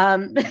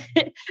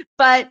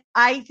 But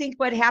I think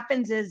what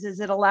happens is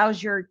it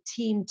allows your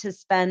team to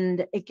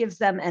spend, it gives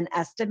them an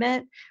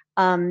estimate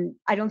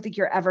I don't think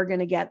you're ever going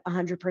to get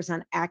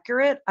 100%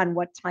 accurate on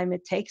what time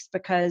it takes,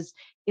 because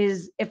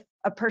if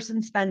a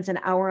person spends an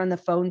hour on the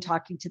phone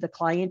talking to the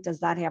client, does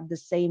that have the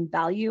same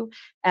value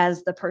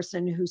as the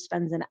person who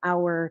spends an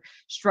hour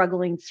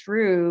struggling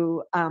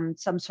through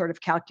some sort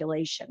of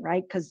calculation,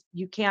 right? Because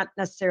you can't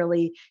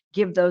necessarily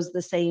give those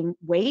the same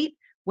weight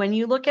when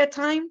you look at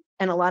time,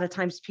 and a lot of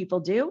times people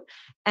do.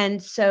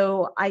 And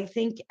so I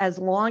think as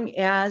long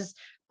as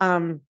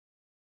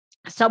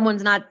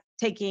someone's not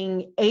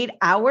taking 8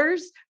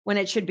 hours when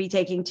it should be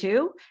taking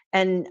 2.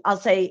 And I'll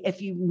say,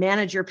 if you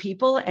manage your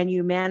people and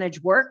you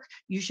manage work,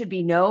 you should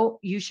know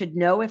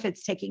if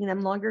it's taking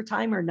them longer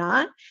time or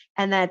not,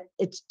 and that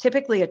it's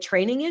typically a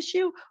training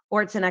issue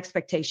or it's an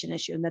expectation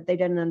issue, and that they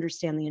didn't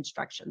understand the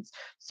instructions.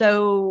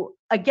 So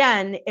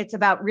again, it's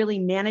about really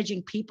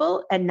managing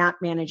people and not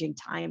managing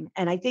time.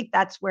 And I think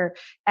that's where,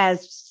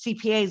 as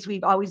CPAs,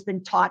 we've always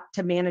been taught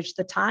to manage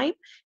the time,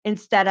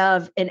 instead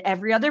of, in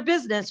every other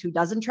business who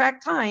doesn't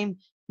track time,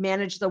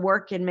 manage the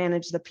work and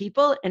manage the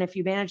people. And if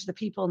you manage the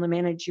people and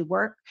manage your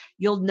work,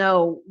 you'll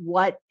know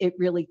what it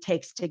really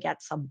takes to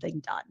get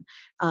something done,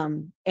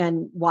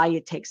 and why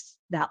it takes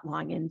that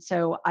long. And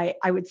so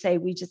I would say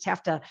we just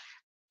have to,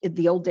 in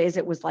the old days,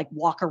 it was like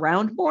walk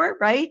around more,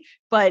 right?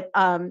 But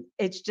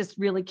it's just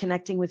really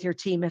connecting with your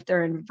team, if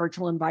they're in a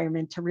virtual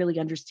environment, to really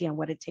understand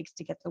what it takes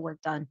to get the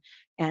work done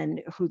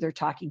and who they're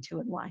talking to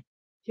and why.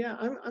 Yeah,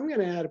 I'm going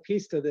to add a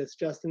piece to this,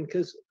 Justin,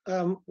 because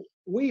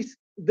we,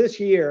 this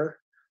year,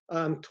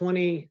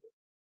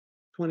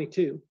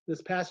 2022,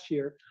 this past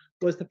year,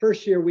 was the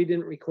first year we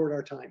didn't record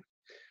our time.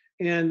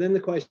 And then the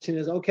question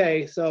is,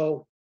 okay,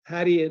 so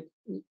how do you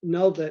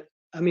know that?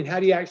 I mean, how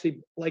do you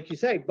actually, like you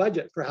say,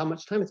 budget for how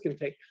much time it's going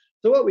to take?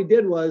 So what we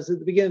did was, at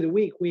the beginning of the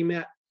week, we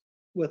met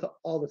with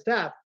all the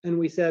staff and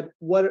we said,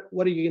 what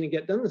are you going to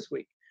get done this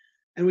week?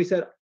 And we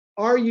said,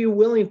 are you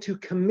willing to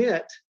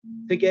commit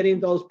to getting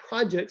those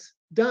projects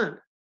done?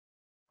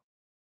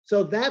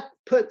 So that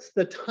puts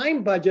the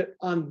time budget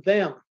on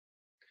them,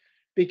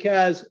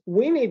 because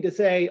we need to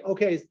say,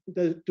 okay,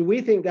 do we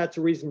think that's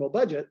a reasonable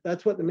budget?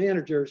 That's what the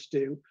managers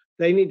do.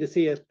 They need to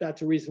see if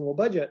that's a reasonable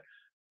budget.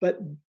 But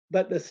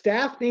the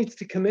staff needs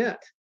to commit,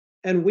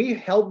 and we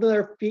held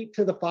their feet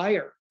to the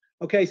fire.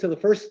 Okay, so the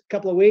first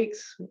couple of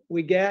weeks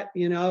we get,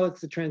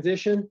 it's a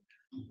transition.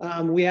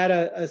 We had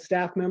a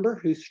staff member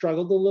who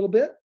struggled a little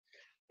bit.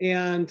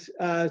 And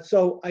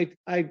so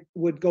I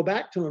would go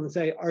back to him and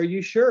say, are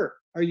you sure?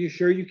 Are you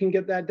sure you can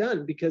get that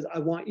done? Because I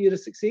want you to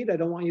succeed. I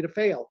don't want you to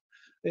fail.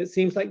 It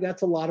seems like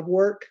that's a lot of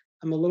work.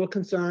 I'm a little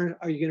concerned.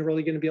 Are you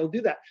really going to be able to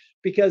do that?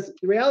 Because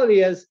the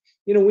reality is,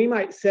 we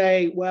might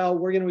say, well,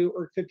 we're going to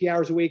work 50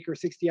 hours a week or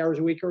 60 hours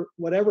a week or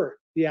whatever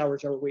the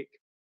hours are a week.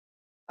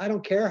 I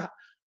don't care.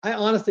 I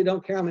honestly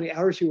don't care how many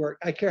hours you work.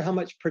 I care how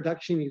much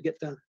production you get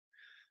done.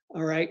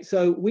 All right.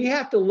 So we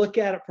have to look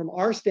at it from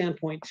our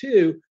standpoint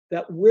too,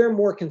 that we're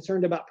more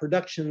concerned about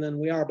production than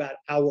we are about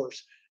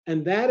hours.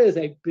 And that is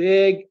a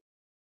big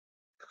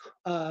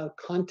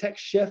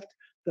context shift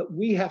that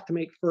we have to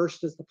make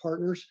first as the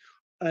partners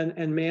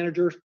and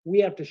managers. We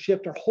have to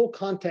shift our whole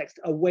context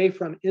away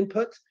from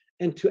inputs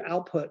and to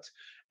outputs.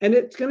 And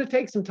it's going to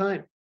take some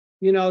time.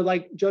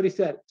 Like Jody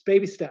said, it's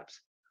baby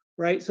steps,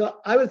 right? So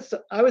I would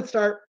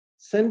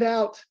send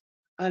out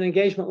an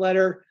engagement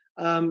letter,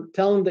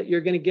 tell them that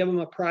you're going to give them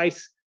a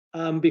price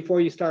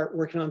before you start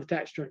working on the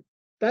tax return.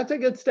 That's a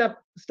good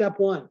step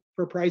one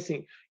for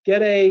pricing.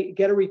 Get a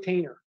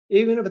retainer,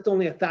 even if it's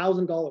only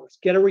 $1,000.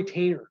 Get a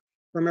retainer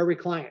from every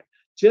client.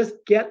 Just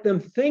get them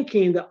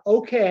thinking that,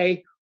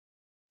 okay,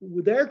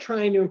 they're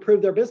trying to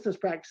improve their business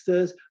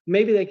practices.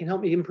 Maybe they can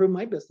help me improve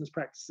my business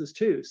practices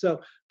too.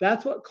 So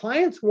that's what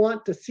clients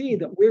want to see,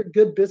 that we're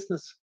good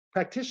business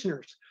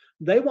practitioners.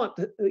 They want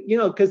to,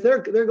 because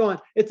they're going,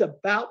 it's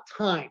about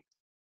time,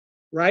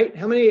 right?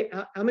 How many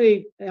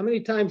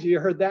times have you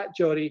heard that,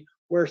 Jody,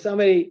 where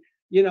somebody,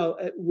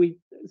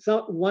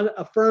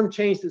 a firm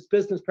changed its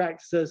business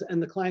practices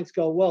and the clients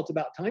go, well, it's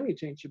about time you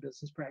changed your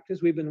business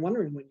practice. We've been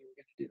wondering when you were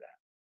going to do that.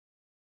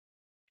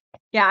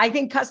 Yeah, I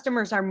think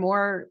customers are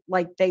more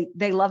like,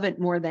 they love it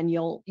more than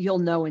you'll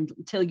know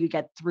until you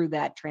get through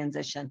that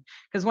transition.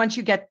 Because once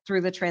you get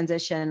through the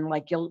transition,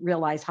 like, you'll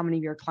realize how many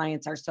of your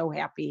clients are so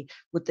happy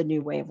with the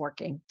new way of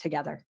working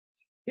together.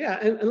 Yeah,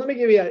 and let me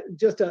give you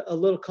just a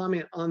little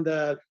comment on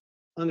the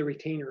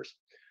retainers.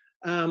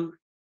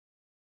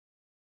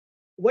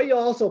 What you'll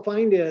also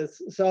find is,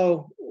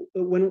 so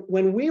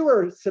when we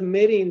were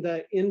submitting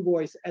the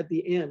invoice at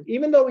the end,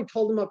 even though we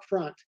told them up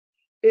front,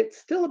 it's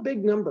still a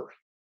big number.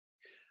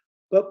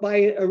 But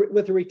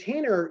with a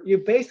retainer, you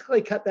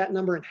basically cut that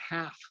number in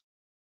half.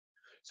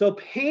 So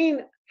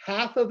paying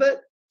half of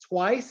it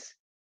twice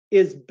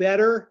is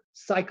better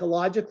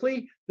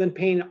psychologically than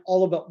paying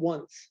all of it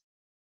once,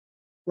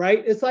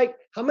 right? It's like,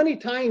 how many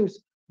times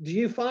do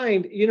you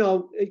find,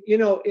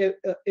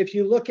 if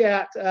you look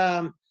at,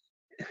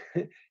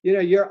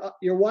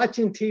 you're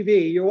watching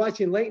TV, you're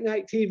watching late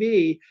night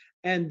TV,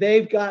 and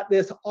they've got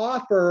this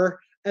offer,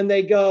 and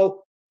they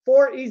go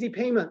 4 easy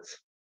payments.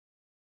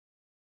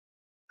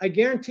 I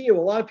guarantee you, a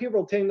lot of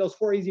people are taking those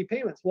 4 easy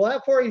payments. Well,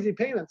 that 4 easy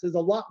payments is a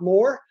lot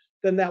more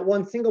than that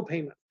one single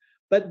payment,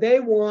 but they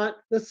want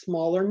the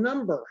smaller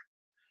number.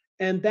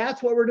 And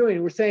that's what we're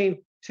doing. We're saying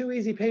 2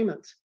 easy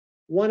payments,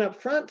 one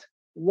up front,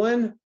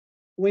 one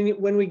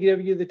when we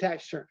give you the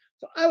tax return.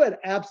 So I would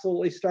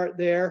absolutely start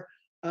there.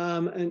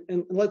 And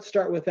let's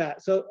start with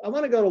that. So I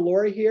want to go to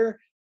Lori here.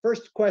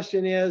 First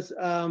question is,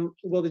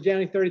 will the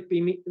January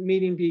 30th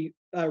meeting be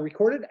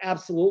recorded?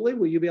 Absolutely.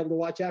 Will you be able to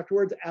watch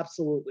afterwards?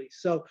 Absolutely.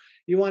 So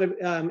you want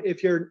to,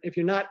 if you're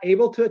not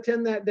able to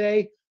attend that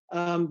day,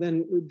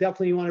 then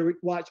definitely you want to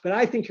watch. But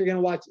I think you're going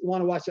to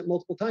want to watch it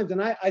multiple times,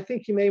 and I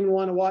think you may even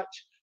want to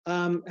watch,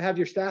 have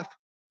your staff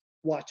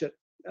watch it.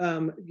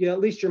 At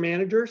least your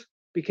managers,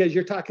 because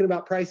you're talking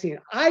about pricing.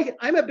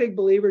 I'm a big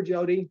believer,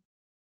 Jody,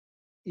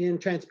 in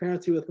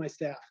transparency with my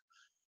staff.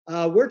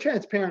 We're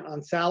transparent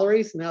on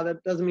salaries. Now,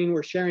 that doesn't mean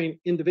we're sharing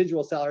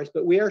individual salaries,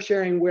 but we are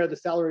sharing where the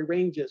salary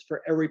range is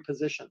for every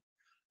position.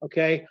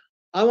 Okay.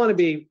 I want to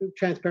be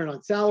transparent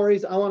on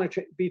salaries. I want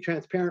to be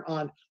transparent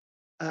on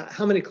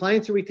how many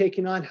clients are we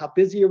taking on? How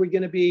busy are we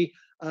going to be?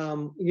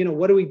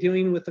 What are we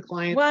doing with the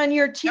client? Well, and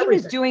your team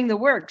Everything. is doing the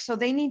work, so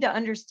they need to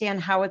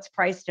understand how it's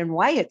priced and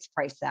why it's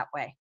priced that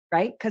way,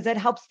 right? Because it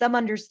helps them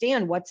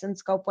understand what's in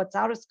scope, what's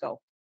out of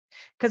scope.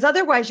 Because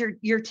otherwise,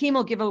 your team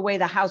will give away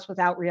the house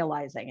without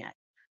realizing it.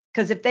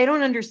 Because if they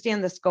don't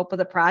understand the scope of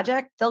the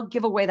project, they'll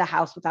give away the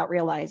house without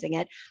realizing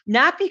it.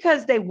 Not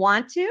because they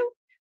want to,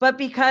 but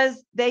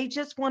because they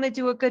just want to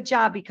do a good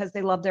job because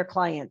they love their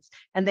clients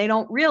and they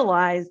don't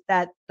realize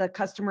that the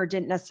customer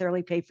didn't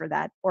necessarily pay for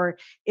that, or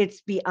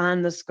it's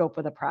beyond the scope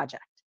of the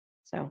project.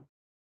 So,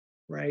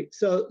 right.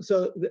 So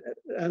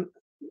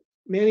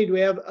Manny, do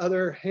we have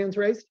other hands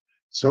raised?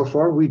 So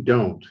far, we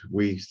don't.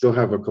 We still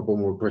have a couple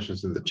more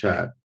questions in the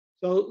chat.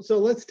 So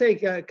let's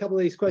take a couple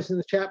of these questions in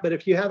the chat. But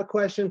if you have a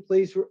question,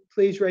 please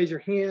raise your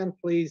hand.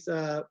 Please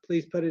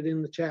put it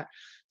in the chat.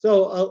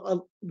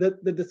 So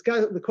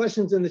the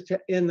questions in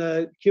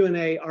the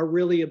Q&A are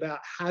really about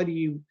how do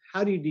you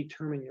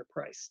determine your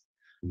price,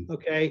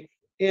 okay?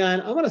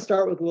 And I want to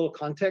start with a little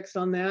context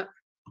on that,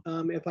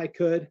 if I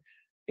could,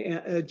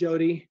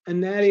 Jody,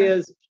 and that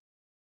is,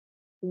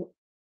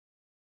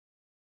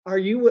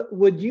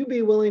 would you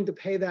be willing to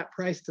pay that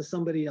price to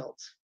somebody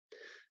else?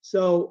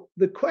 So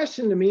the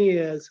question to me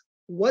is,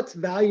 what's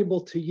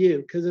valuable to you?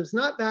 Because if it's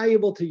not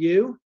valuable to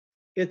you,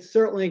 it's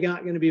certainly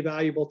not going to be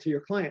valuable to your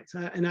clients.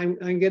 And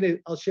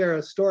I'll share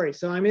a story.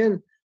 So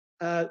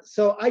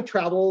so I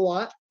travel a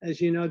lot,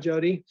 as you know,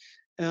 Jody,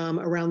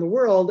 around the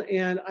world.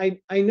 And I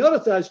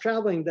noticed as I was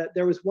traveling that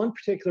there was one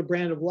particular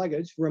brand of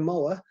luggage,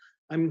 Rimowa.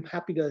 I'm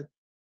happy to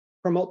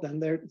promote them.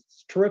 They're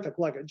terrific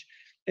luggage.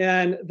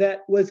 And that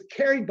was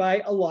carried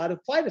by a lot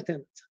of flight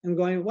attendants. I'm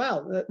going,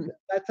 wow,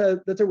 that's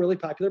a really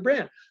popular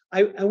brand.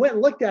 I went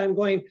and looked at it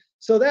going,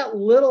 so that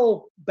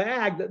little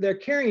bag that they're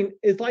carrying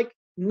is like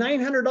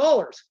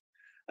 $900.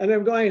 And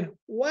I'm going,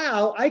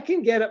 wow, I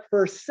can get it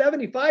for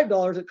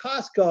 $75 at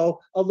Costco,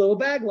 a little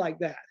bag like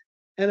that.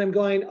 And I'm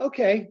going,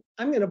 okay,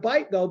 I'm going to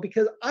bite though,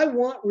 because I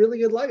want really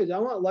good luggage. I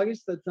want luggage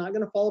that's not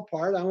going to fall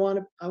apart. I want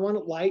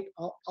it light,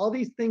 all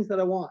these things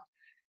that I want.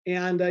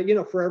 And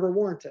forever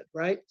warranted,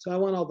 right? So I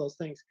want all those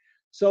things.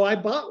 So I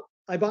bought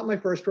my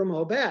first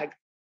Rimowa bag.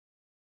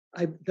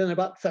 Then I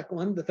bought the second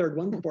one, the third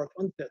one, the fourth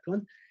one, the fifth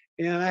one,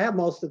 and I have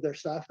most of their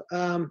stuff.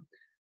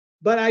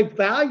 But I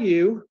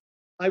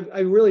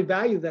really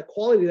value the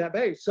quality of that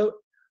bag. So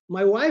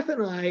my wife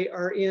and I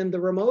are in the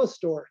Rimowa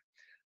store,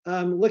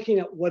 looking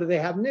at what do they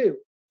have new,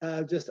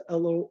 just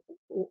a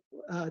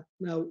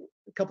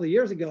couple of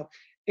years ago,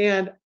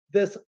 and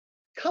this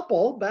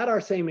couple about our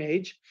same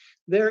age,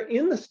 they're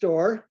in the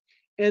store,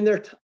 and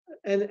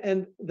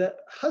and the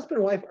husband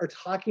and wife are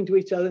talking to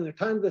each other, and they're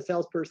talking to the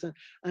salesperson,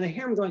 and I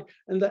hear them going,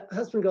 and the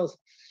husband goes,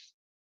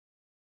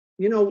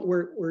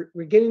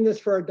 we're getting this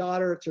for our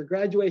daughter. It's her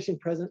graduation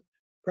present.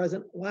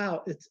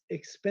 Wow, it's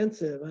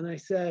expensive. And I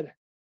said,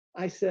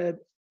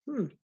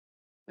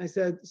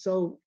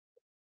 so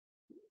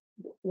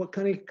what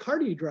kind of car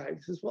do you drive?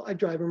 He says, well, I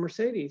drive a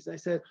Mercedes. I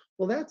said,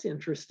 well, that's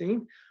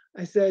interesting.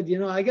 I said,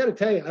 I got to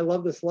tell you, I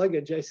love this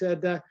luggage. I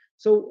said,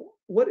 so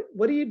what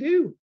do you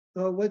do?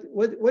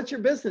 What's your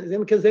business?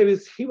 And because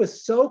he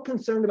was so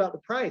concerned about the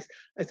price.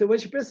 I said,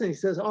 what's your business? He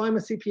says, oh, I'm a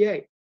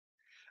CPA.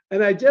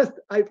 And I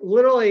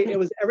literally, it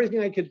was everything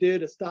I could do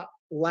to stop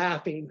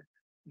laughing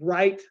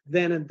right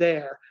then and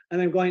there.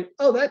 And I'm going,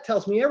 oh, that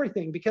tells me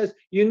everything, because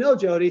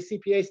Jody,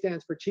 CPA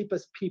stands for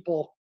cheapest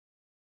people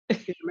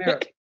in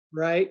America,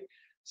 right?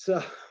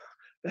 So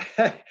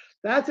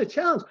that's a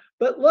challenge.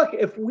 But look,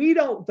 if we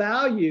don't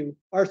value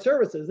our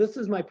services, this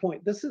is my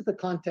point. This is the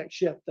context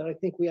shift that I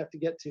think we have to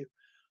get to.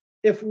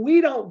 If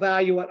we don't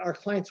value it, our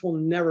clients will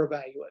never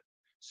value it.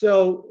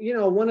 So,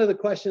 one of the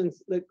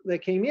questions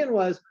that came in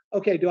was,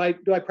 okay, do I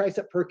price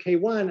it per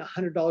K1,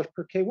 $100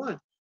 per K1?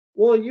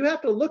 Well, you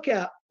have to look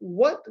at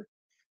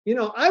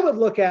I would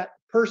look at,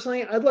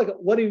 personally, I'd look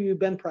at what have you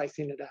been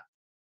pricing it at?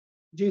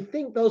 Do you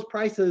think those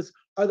prices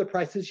are the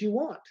prices you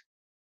want?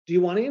 Do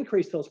you want to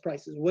increase those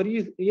prices? What do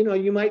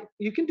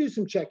you can do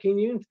some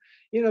checking.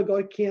 Go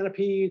to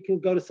Canopy, you can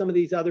go to some of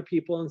these other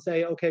people and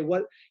say, okay,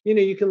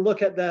 you can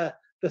look at the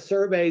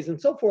surveys and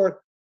so forth.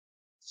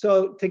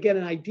 So to get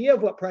an idea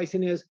of what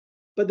pricing is,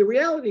 but the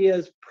reality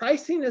is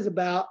pricing is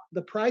about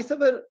the price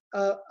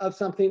of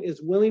something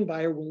is willing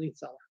buyer, willing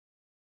seller.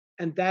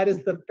 And that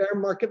is the fair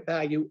market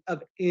value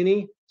of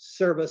any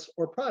service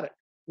or product,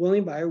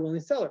 willing buyer,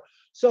 willing seller.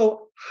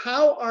 So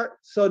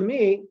to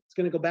me, it's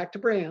going to go back to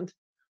brand,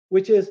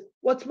 which is,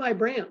 what's my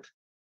brand?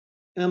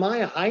 Am I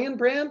a high-end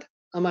brand?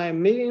 Am I a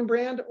medium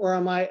brand? Or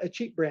am I a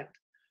cheap brand?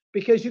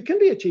 Because you can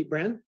be a cheap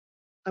brand.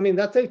 I mean,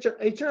 that's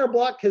H&R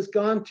Block has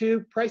gone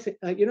to pricing.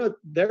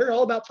 They're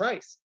all about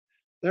price.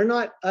 They're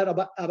not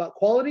about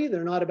quality.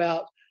 They're not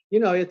about,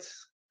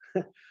 it's.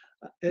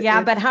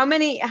 But how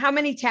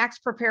many tax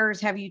preparers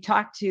have you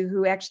talked to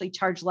who actually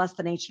charge less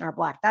than H&R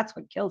Block? That's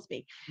what kills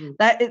me.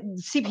 That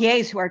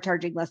CPAs who are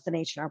charging less than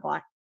H&R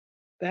Block.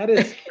 That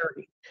is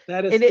scary.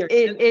 That is scary.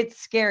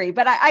 It's scary.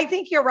 But I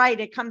think you're right.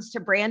 It comes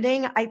to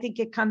branding. I think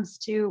it comes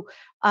to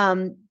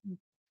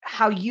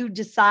how you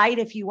decide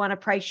if you want to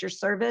price your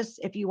service,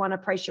 if you want to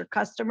price your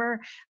customer.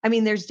 I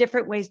mean, there's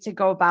different ways to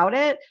go about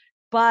it.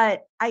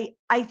 But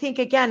I think,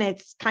 again,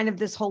 it's kind of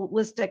this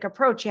holistic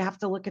approach. You have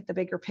to look at the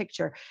bigger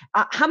picture.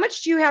 How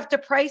much do you have to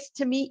price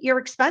to meet your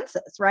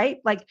expenses, right?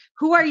 Like,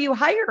 who are you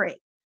hiring?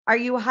 Are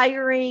you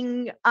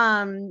hiring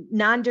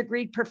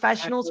non-degreed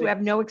professionals who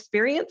have no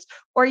experience?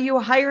 Or are you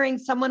hiring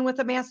someone with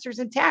a master's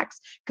in tax?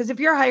 Because if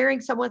you're hiring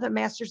someone with a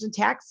master's in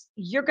tax,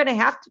 you're going to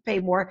have to pay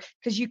more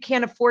because you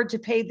can't afford to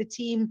pay the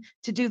team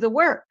to do the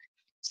work.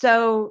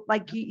 So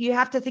you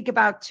have to think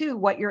about too,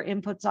 what your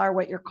inputs are,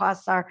 what your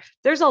costs are.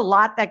 There's a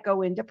lot that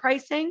go into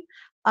pricing.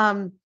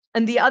 And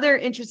the other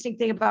interesting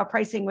thing about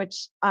pricing,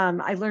 which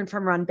I learned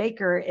from Ron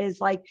Baker, is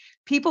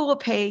people will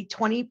pay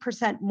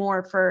 20%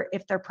 more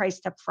if they're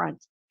priced up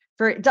front.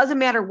 It doesn't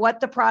matter what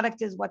the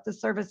product is, what the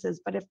service is,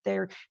 but if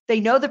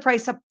they know the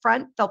price up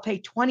front, they'll pay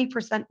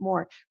 20%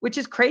 more, which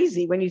is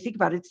crazy when you think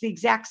about it. It's the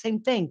exact same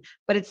thing,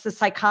 but it's the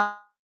psychology.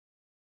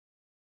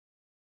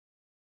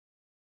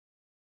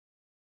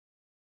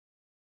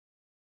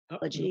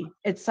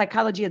 It's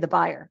psychology of the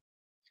buyer.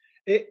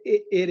 It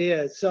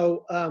is.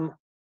 So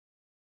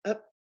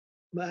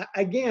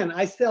again,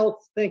 I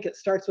still think it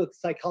starts with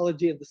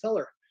psychology of the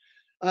seller,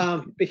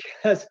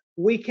 because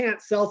we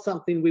can't sell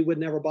something we would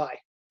never buy.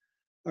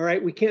 All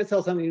right, we can't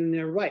sell something we would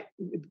never buy.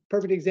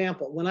 Perfect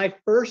example. When I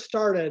first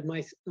started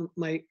my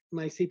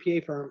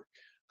CPA firm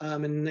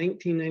in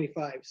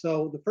 1995.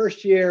 So the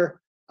first year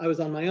I was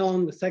on my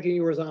own. The second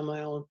year was on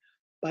my own.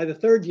 By the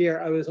third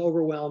year, I was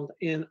overwhelmed,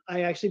 and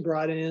I actually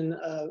brought in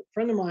a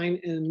friend of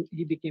mine, and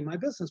he became my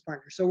business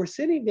partner. So we're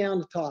sitting down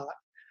to talk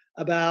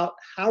about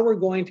how we're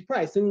going to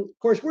price. And of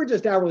course, we're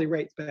just hourly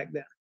rates back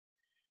then.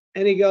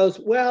 And he goes,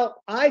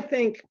 well, I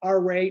think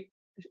our rate,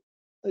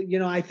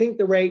 I think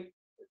the right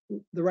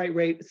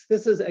rate,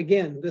 this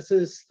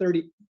is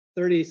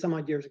 30 some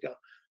odd years ago,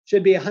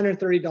 should be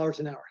 $130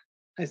 an hour.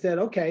 I said,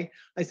 okay.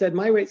 I said,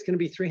 my rate's going to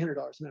be $300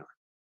 an hour.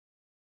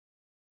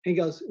 He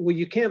goes, well,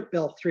 you can't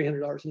bill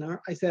 $300 an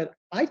hour. I said,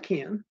 I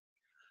can.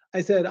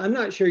 I said, I'm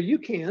not sure you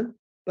can,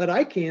 but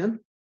I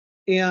can.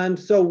 And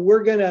so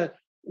we're gonna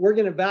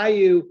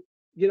value,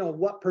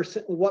 what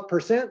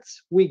percents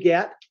we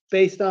get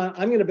based on,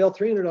 I'm gonna bill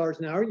 $300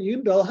 an hour.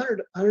 You bill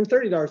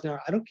 $130 an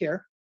hour. I don't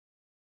care.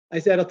 I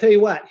said, I'll tell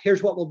you what,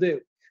 here's what we'll do.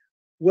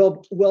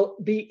 We'll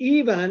be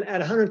even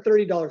at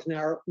 $130 an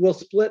hour. We'll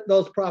split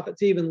those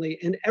profits evenly,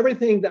 and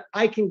everything that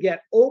I can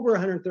get over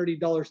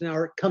 $130 an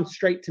hour comes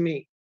straight to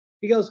me.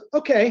 He goes,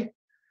 okay.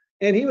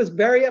 And he was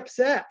very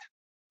upset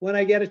when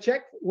we get a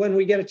check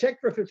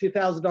for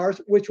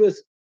 $50,000, which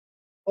was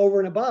over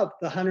and above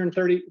the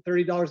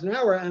 $130 an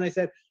hour. And I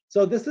said,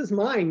 so this is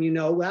mine,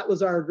 that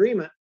was our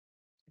agreement.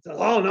 He said,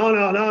 oh, no.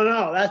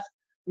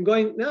 I'm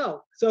going,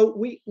 no. So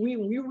we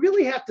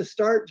really have to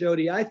start,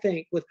 Jody, I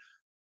think, with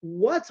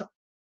who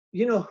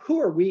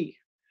are we?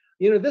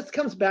 This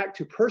comes back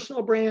to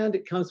personal brand.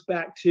 It comes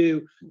back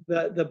to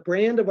the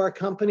brand of our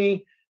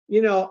company.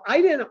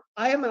 I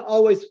haven't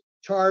always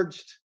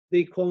charged the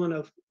equivalent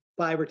of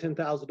 $5,000 or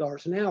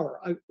 $10,000 an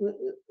hour.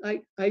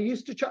 I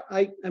used to charge.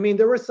 I mean,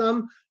 there was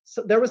some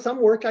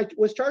work I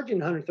was charging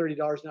 $130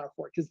 an hour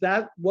for, because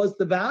that was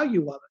the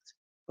value of it.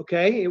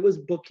 Okay, it was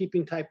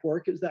bookkeeping type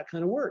work. It was that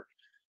kind of work.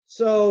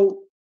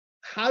 So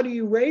how do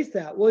you raise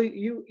that? Well,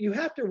 you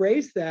have to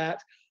raise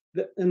that,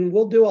 and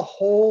we'll do a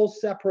whole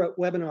separate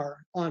webinar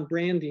on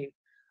branding.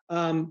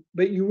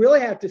 But you really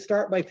have to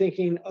start by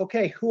thinking,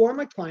 okay, who are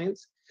my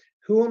clients?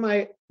 Who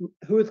are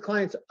the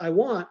clients I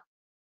want?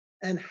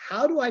 And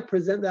how do I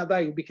present that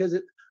value? Because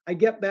I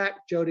get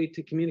back, Jody,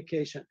 to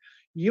communication.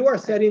 You are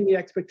setting the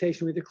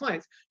expectation with your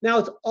clients. Now,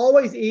 it's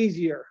always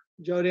easier,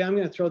 Jody, I'm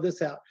going to throw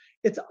this out.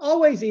 It's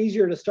always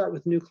easier to start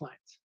with new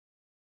clients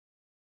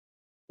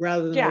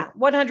rather than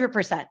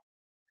 100%.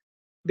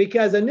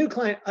 Because a new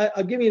client,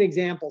 I'll give you an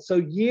example. So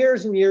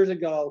years and years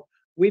ago,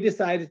 we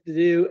decided to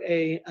do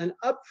an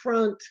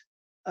upfront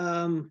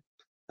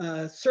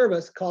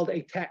service called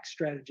a tax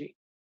strategy.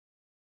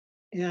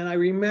 And I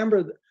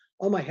remember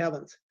Oh my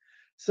heavens.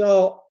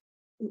 So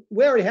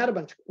we already had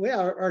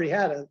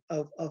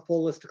a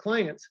full list of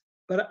clients,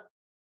 but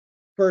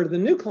for the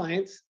new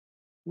clients,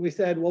 we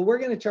said, well, we're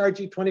going to charge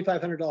you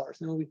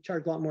 $2,500. Now we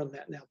charge a lot more than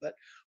that now, but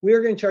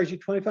we're going to charge you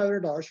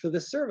 $2,500 for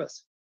this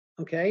service.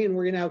 Okay. And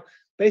we're going to have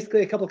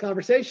basically a couple of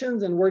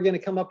conversations, and we're going to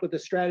come up with a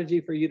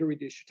strategy for you to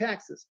reduce your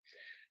taxes.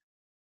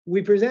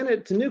 We present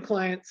it to new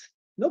clients.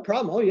 No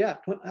problem. Oh yeah,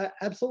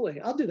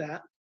 absolutely. I'll do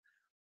that.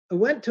 I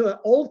went to an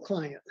old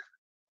client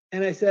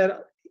and he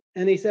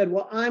said,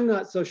 well, I'm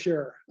not so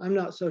sure. I'm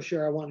not so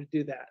sure I want to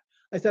do that.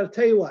 I said, I'll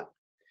tell you what,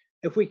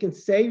 if we can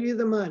save you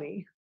the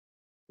money,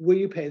 will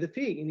you pay the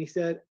fee? And he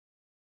said,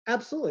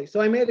 absolutely.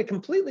 So I made a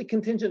completely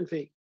contingent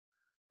fee.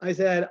 I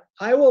said,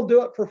 I will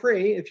do it for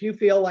free if you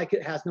feel like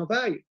it has no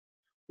value.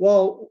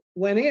 Well,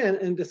 went in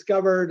and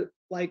discovered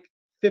like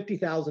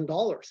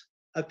 $50,000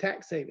 of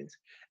tax savings.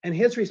 And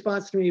his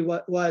response to me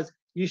was,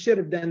 you should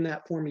have done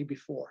that for me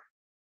before.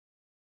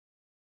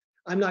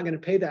 I'm not going to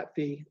pay that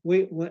fee.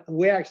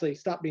 We actually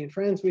stopped being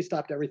friends. We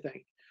stopped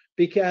everything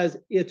because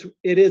it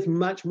is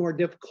much more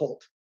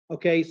difficult.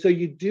 Okay, so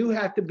you do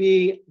have to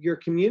be, your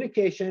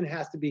communication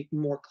has to be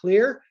more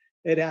clear.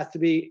 It has to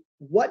be,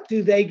 what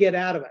do they get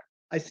out of it?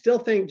 I still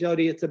think,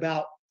 Jody, it's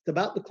about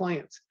the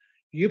clients.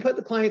 You put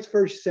the clients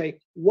first. You say,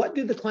 what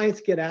do the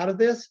clients get out of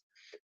this?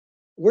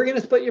 We're going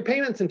to split your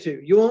payments in two.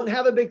 You won't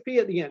have a big fee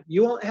at the end.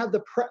 You won't have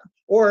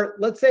or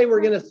let's say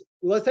we're going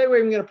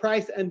to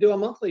price and do a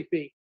monthly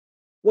fee.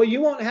 Well,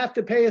 you won't have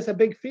to pay us a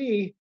big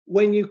fee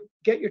when you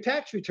get your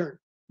tax return.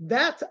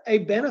 That's a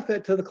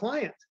benefit to the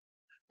client,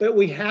 but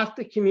we have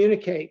to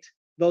communicate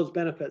those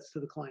benefits to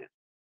the client.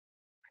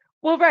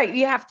 Well, right.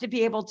 You have to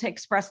be able to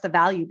express the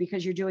value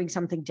because you're doing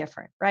something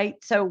different, right?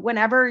 So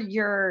whenever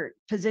you're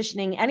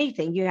positioning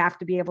anything, you have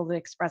to be able to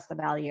express the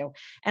value.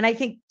 And I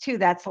think too,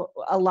 that's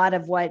a lot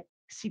of what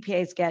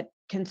CPAs get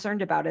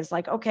concerned about is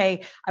like,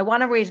 okay, I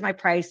want to raise my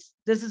price.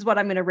 This is what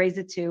I'm going to raise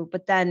it to,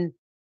 but then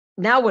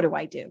now what do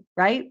I do,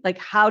 right? Like,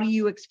 how do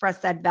you express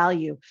that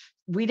value?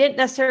 We didn't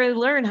necessarily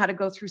learn how to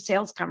go through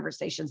sales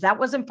conversations. That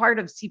wasn't part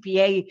of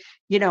CPA,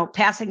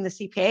 passing the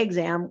CPA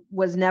exam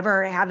was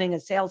never having a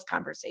sales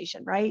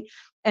conversation, right?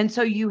 And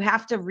so you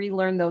have to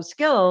relearn those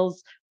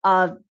skills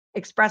of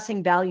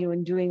expressing value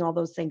and doing all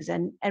those things.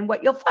 And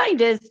what you'll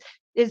find is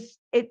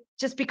it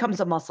just becomes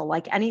a muscle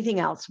like anything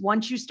else.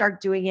 Once you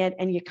start doing it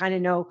and you kind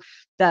of know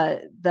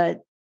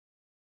the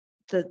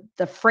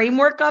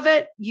framework of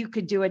it, you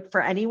could do it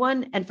for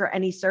anyone and for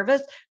any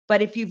service.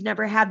 But if you've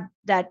never had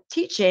that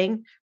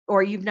teaching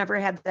or you've never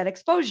had that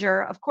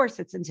exposure, of course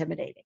it's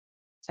intimidating.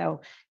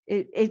 So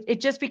it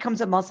just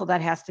becomes a muscle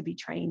that has to be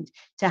trained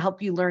to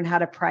help you learn how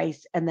to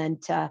price and then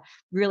to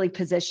really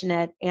position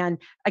it. And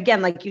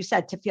again, like you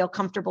said, to feel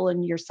comfortable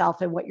in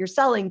yourself and what you're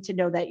selling, to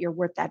know that you're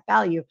worth that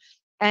value.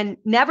 And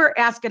never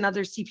ask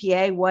another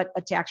CPA what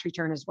a tax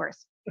return is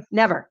worth.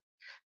 Never.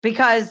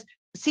 Because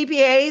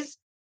CPAs,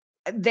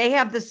 they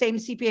have the same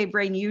CPA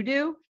brain you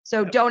do.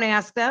 So don't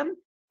ask them.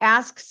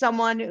 Ask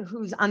someone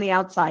who's on the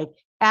outside.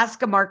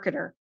 Ask a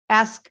marketer.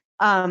 Ask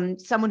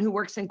someone who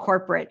works in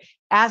corporate.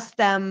 Ask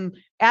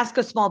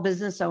a small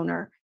business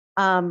owner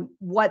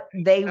what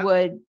they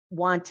would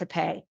want to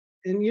pay.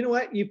 And you know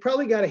what? You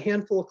probably got a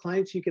handful of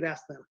clients you could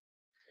ask them.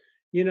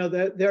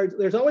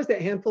 There's always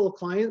that handful of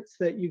clients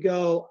that you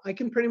go, I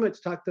can pretty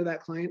much talk to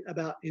that client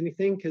about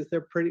anything because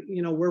they're pretty,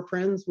 we're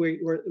friends,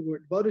 we're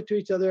devoted to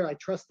each other. I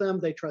trust them,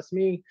 they trust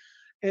me,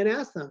 and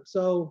ask them,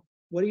 so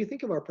what do you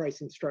think of our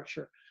pricing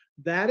structure?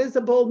 That is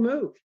a bold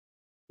move,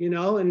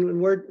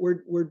 and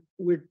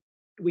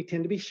we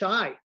tend to be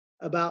shy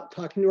about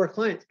talking to our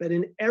clients, but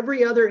in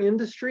every other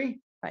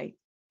industry, right?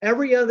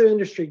 Every other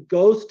industry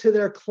goes to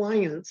their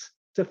clients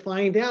to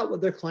find out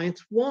what their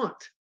clients want.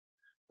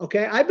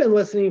 Okay, I've been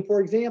listening,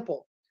 for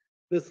example,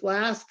 this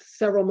last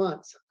several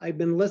months, I've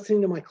been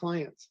listening to my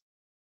clients.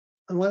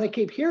 And what I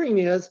keep hearing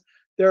is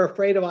they're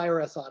afraid of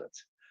IRS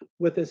audits.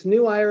 With this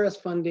new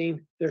IRS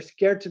funding, they're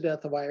scared to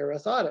death of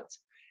IRS audits.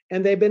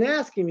 And they've been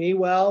asking me,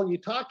 well, you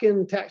talk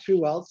in Tax-Free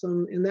Wealth,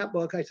 and in that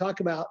book, I talk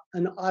about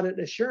an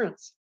audit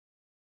assurance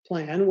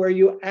plan where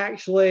you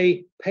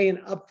actually pay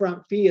an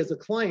upfront fee as a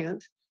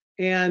client.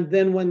 And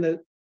then when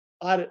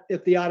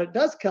if the audit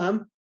does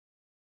come,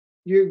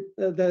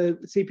 the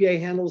CPA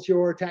handles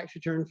your tax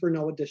return for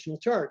no additional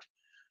charge.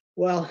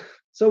 Well,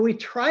 so we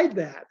tried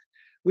that.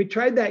 We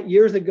tried that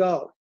years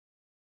ago,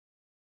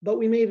 but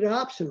we made it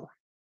optional.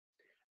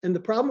 And the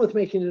problem with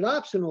making it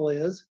optional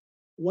is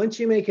once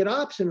you make it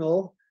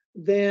optional,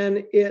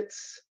 then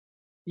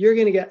you're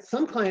going to get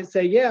some clients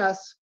say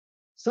yes,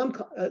 some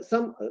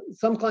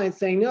clients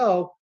say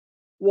no.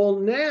 Well,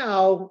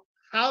 now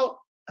how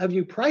have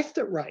you priced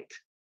it right?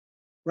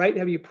 Right?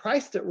 Have you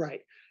priced it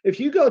right? If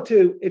you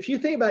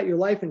think about your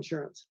life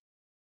insurance,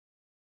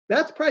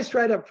 that's priced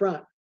right up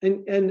front.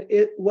 And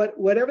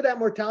whatever that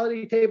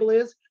mortality table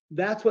is,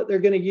 that's what they're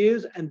going to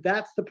use, and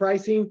that's the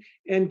pricing.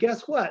 And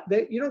guess what?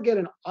 You don't get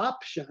an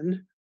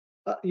option.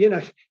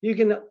 You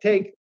can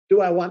take, do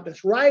I want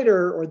this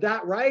rider or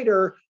that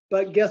rider?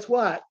 But guess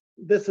what?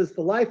 This is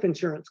the life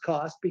insurance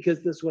cost because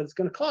this is what it's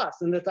going to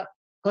cost. And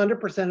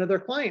 100% of their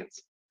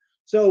clients.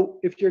 So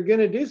if you're going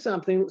to do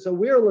something, so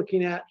we're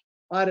looking at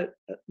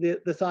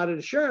this audit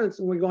assurance,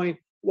 and we're going,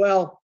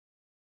 well,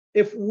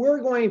 if we're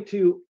going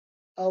to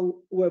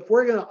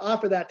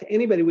offer that to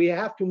anybody, we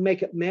have to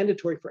make it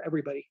mandatory for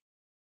everybody.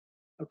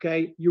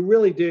 Okay, you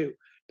really do,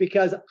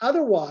 because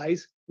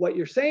otherwise, what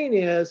you're saying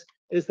is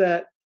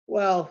that,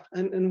 well,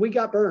 and we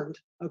got burned.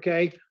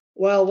 Okay,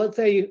 well, let's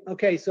say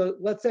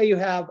you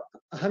have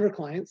 100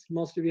 clients.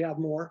 Most of you have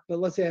more, but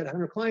let's say I had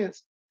 100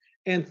 clients,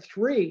 and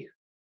 3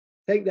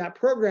 take that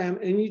program,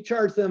 and you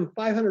charge them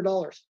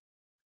 $500.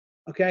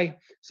 Okay,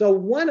 so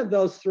one of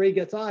those 3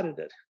 gets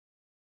audited.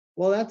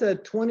 Well, that's a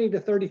 $20,000 to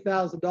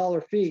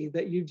 $30,000 fee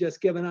that you've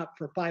just given up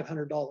for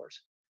 $500. All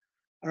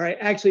right,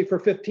 actually for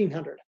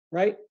 $1,500,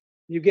 right?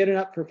 You get it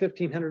up for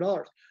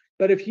 $1,500.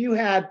 But if you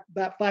had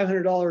that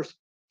 $500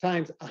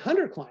 times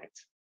 100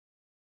 clients,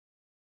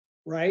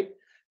 right?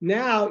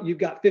 Now you've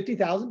got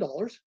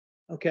 $50,000,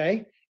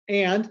 okay?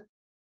 And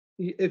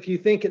if you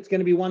think it's going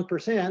to be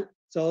 1%,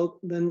 so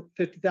then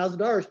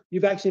 $50,000,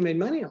 you've actually made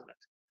money on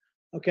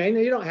it. Okay, now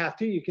you don't have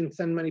to, you can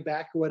send money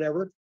back or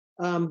whatever,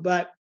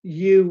 but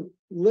you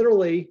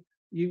really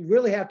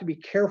have to be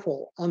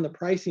careful on the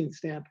pricing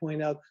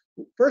standpoint of,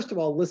 first of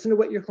all, listen to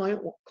what your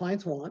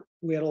clients want.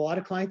 We had a lot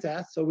of clients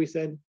ask, so we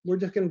said, we're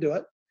just going to do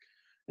it.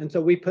 And so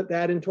we put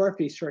that into our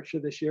fee structure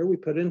this year. We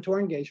put it into our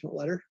engagement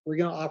letter. We're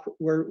going to offer,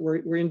 we're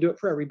going to do it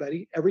for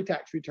everybody, every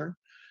tax return.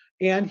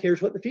 And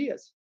here's what the fee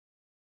is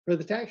for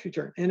the tax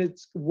return. And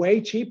it's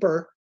way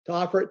cheaper to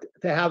offer it,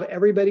 to have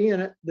everybody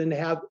in it, than to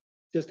have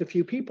just a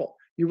few people.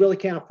 You really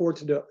can't afford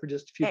to do it for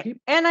just a few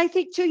people. And I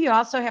think too, you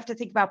also have to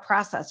think about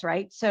process,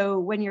 right? So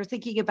when you're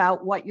thinking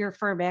about what your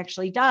firm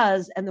actually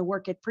does and the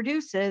work it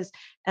produces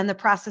and the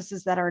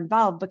processes that are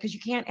involved, because you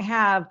can't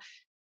have,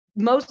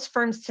 most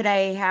firms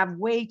today have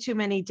way too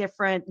many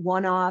different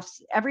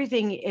one-offs.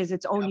 Everything is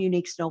its own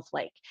unique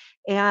snowflake.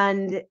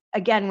 And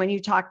again, when you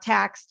talk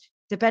tax,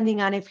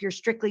 depending on if you're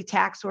strictly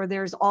tax or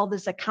there's all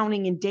this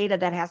accounting and data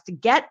that has to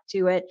get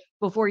to it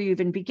before you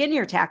even begin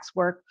your tax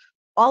work,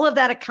 all of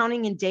that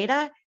accounting and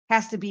data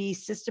has to be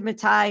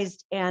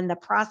systematized, and the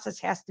process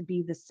has to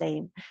be the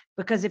same.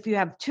 Because if you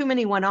have too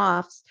many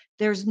one-offs,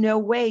 there's no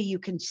way you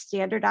can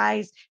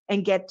standardize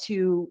and get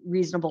to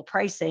reasonable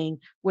pricing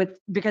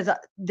because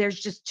there's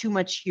just too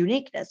much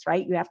uniqueness,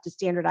 right? You have to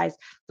standardize.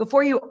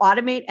 Before you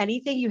automate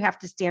anything, you have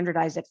to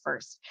standardize it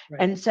first.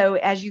 Right. And so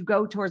as you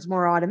go towards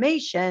more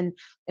automation,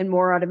 and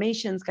more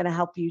automation is going to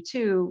help you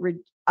to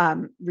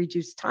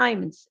reduce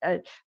time,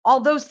 all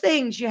those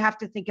things, you have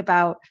to think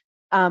about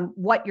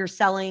what you're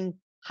selling,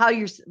 how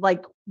you're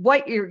like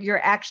what you're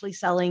actually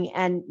selling,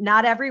 and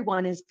not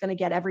everyone is going to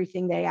get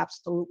everything they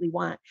absolutely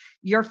want.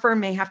 Your firm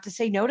may have to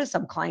say no to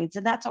some clients,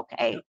 and that's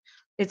okay.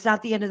 It's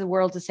not the end of the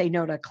world to say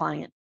no to a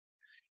client.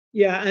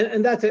 Yeah,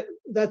 and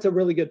that's a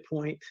really good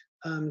point,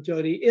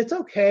 Jody. It's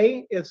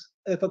okay if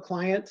a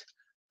client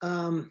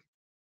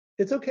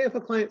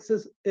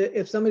says,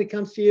 if somebody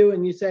comes to you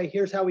and you say,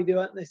 here's how we do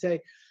it, and they say,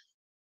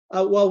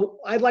 well,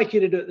 I'd like you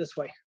to do it this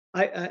way.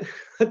 I'll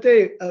tell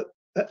you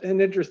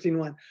an interesting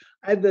one.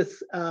 I had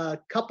this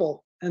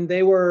couple, and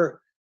they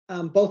were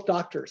both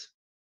doctors,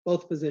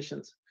 both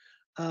physicians.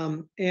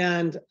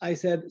 And I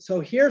said,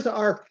 so here's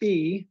our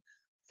fee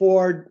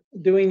for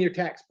doing your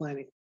tax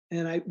planning.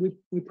 And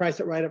we price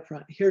it right up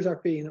front. Here's our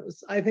fee. And it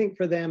was, I think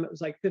for them, it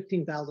was like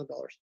 $15,000.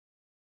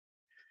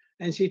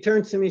 And she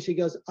turns to me, she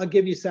goes, I'll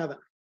give you 7.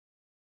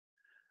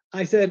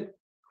 I said,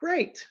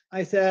 great.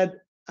 I said,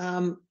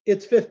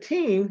 it's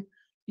 15.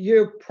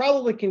 You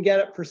probably can get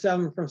it for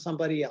 7 from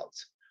somebody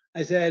else.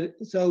 I said,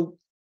 so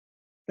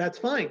that's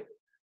fine.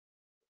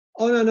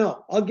 Oh,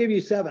 no, I'll give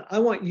you 7. I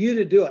want you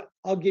to do it.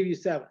 I'll give you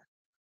 7.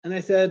 And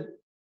I said,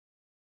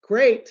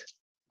 great.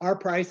 Our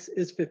price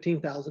is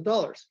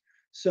 $15,000.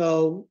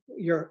 So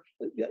you're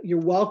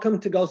welcome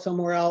to go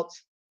somewhere else.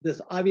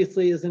 This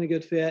obviously isn't a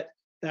good fit.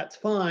 That's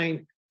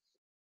fine.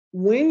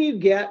 When you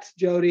get,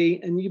 Jody,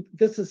 and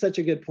this is such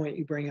a good point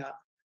you bring up.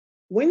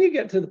 When you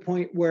get to the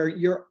point where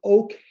you're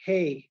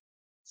okay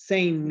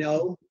saying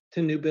no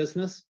to new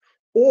business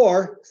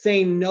or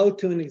saying no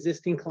to an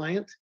existing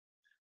client,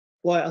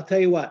 well, I'll tell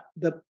you what,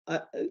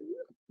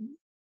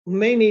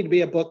 may need to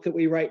be a book that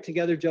we write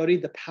together, Jody,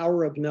 The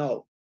Power of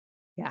No.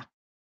 Yeah.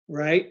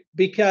 Right?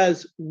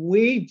 Because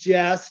we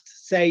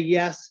just say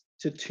yes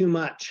to too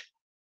much.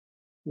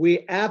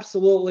 We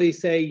absolutely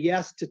say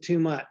yes to too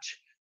much.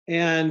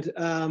 And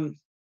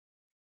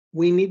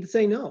we need to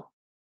say no.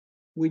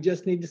 We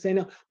just need to say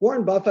no.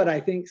 Warren Buffett, I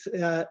think,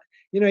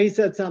 he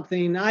said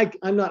something,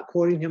 I'm not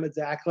quoting him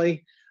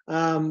exactly,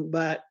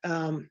 but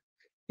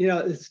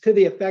it's to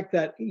the effect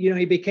that,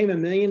 he became a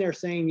millionaire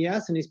saying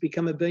yes, and he's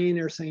become a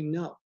billionaire saying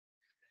no.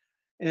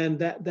 And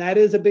that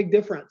is a big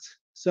difference.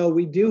 So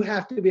we do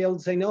have to be able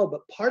to say no,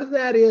 but part of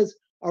that is,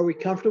 are we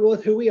comfortable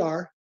with who we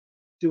are?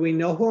 Do we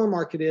know who our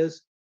market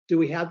is? Do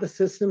we have the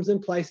systems in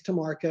place to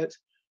market?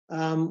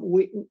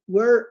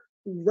 We're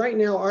right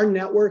now, our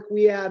network,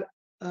 we add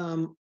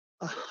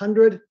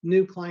 100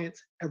 new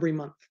clients every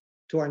month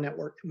to our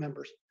network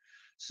members.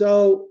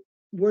 So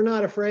we're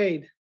not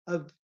afraid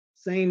of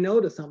saying no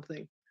to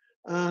something.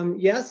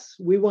 Yes,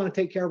 we want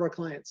to take care of our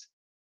clients,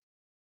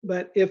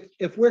 but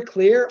if we're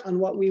clear on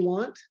what we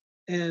want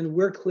and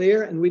we're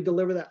clear and we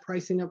deliver that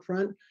pricing up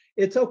front,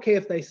 it's okay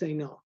if they say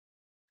no.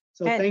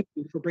 So thank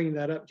you for bringing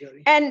that up,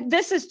 Jody. And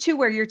this is too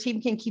where your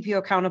team can keep you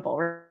accountable.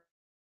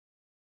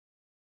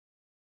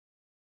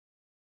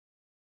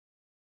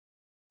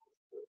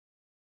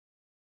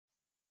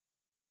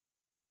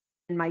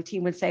 And my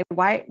team would say,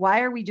 why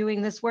are we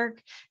doing this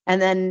work?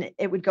 And then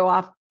it would go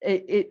off.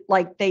 It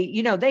like they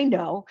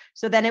know.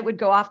 So then it would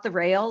go off the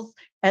rails.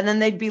 And then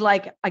they'd be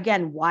like,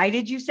 again, why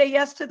did you say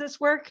yes to this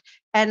work?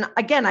 And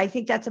again, I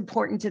think that's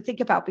important to think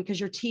about because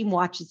your team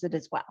watches it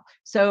as well.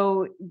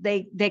 So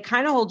they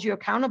kind of hold you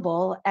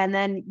accountable. And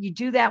then you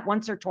do that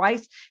once or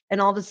twice. And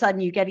all of a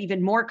sudden you get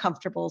even more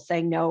comfortable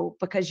saying no,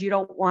 because you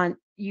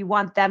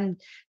want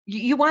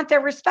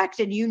their respect,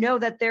 and you know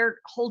that they're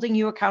holding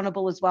you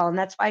accountable as well. And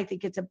that's why I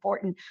think it's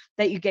important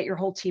that you get your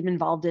whole team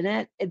involved in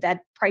it,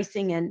 that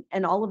pricing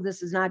and all of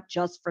this is not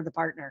just for the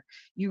partner.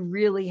 You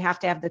really have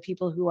to have the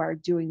people who are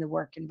doing the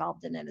work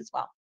involved in it as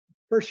well.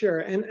 For sure.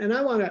 And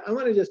I want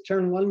to just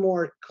turn one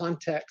more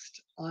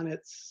context on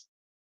its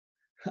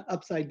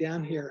upside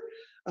down here,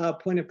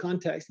 point of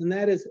context. And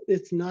that is,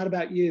 it's not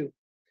about you.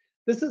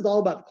 This is all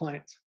about the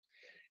clients.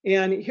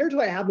 And here's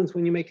what happens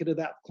when you make it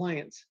about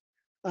clients.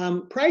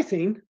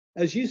 Pricing,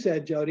 as you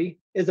said, Jody,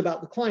 is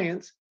about the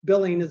clients.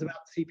 Billing is about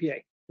the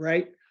CPA,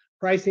 right?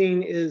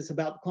 Pricing is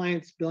about the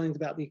clients. Billing is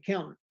about the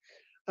accountant.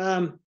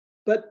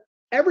 But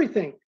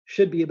everything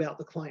should be about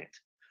the client.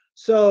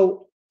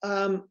 So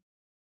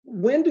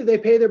when do they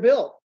pay their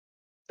bill?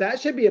 That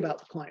should be about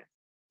the client.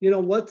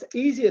 What's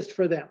easiest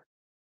for them?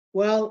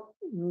 Well,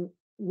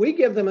 we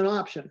give them an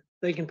option.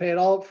 They can pay it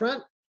all up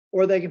front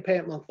or they can pay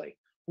it monthly.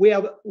 We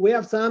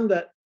have some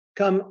that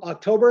come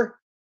October,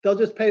 they'll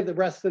just pay the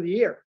rest of the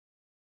year.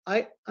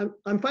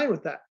 I'm fine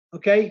with that.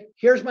 Okay.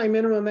 Here's my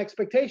minimum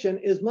expectation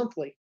is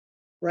monthly,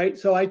 right?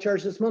 So I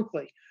charge this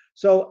monthly.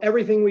 So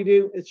everything we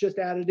do, it's just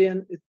added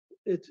in.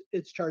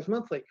 It's charged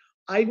monthly.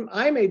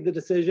 I made the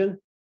decision.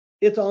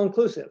 It's all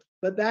inclusive,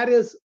 but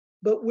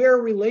we're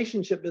a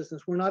relationship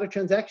business. We're not a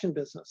transaction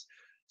business.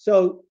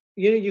 So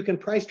you can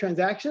price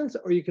transactions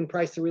or you can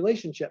price the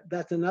relationship.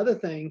 That's another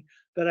thing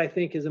that I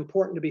think is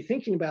important to be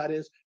thinking about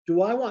is,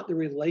 do I want the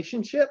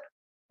relationship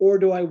or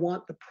do I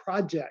want the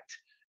project?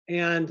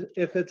 And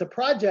if it's a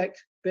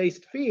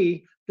project-based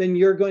fee, then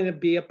you're going to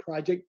be a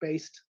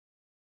project-based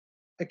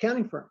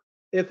accounting firm.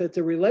 If it's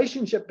a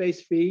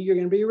relationship-based fee, you're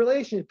going to be a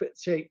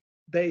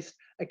relationship-based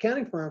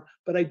accounting firm.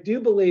 But I do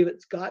believe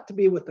it's got to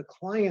be with the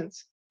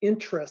client's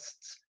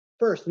interests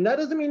first. And that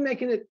doesn't mean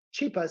making it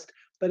cheapest,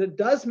 but it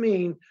does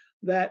mean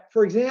that,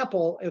 for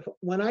example,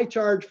 when I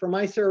charge for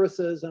my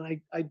services,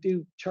 and I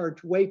do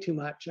charge way too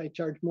much, I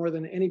charge more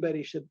than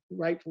anybody should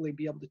rightfully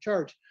be able to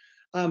charge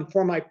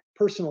for my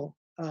personal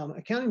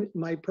accounting,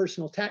 my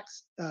personal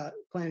tax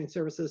planning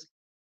services.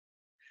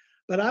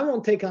 But I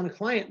won't take on a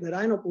client that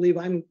I don't believe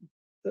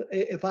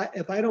if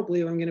I don't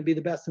believe I'm going to be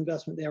the best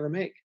investment they ever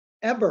make,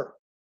 ever,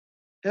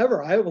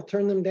 I will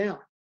turn them down.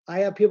 I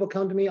have people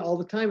come to me all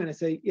the time and I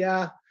say,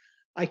 yeah,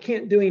 I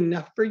can't do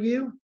enough for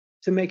you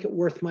to make it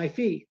worth my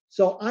fee.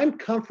 So I'm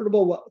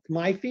comfortable what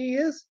my fee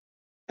is.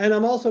 And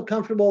I'm also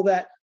comfortable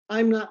that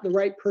I'm not the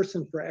right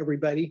person for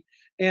everybody.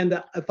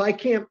 And if I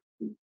can't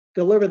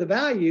deliver the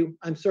value,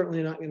 I'm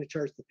certainly not going to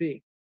charge the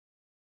fee.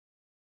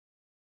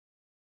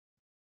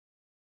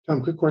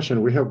 Tom, quick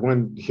question. We have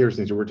one here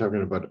since we're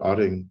talking about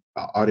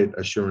audit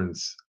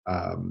assurance.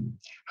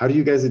 How do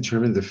you guys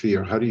determine the fee,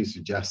 or how do you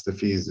suggest the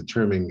fee is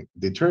determined,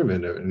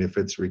 and if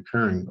it's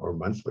recurring or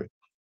monthly?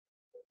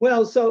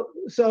 Well, so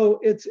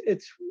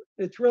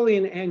it's really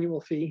an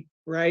annual fee,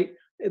 right?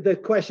 The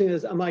question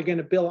is, am I going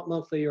to bill it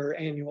monthly or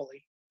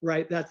annually,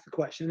 right? That's the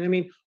question. I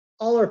mean,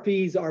 all our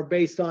fees are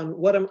based on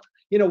what's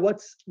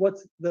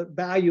the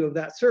value of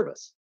that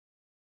service,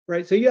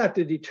 right? So you have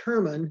to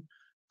determine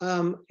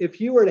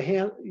if you were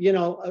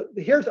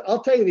to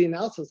I'll tell you the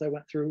analysis I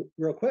went through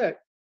real quick.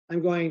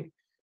 I'm going,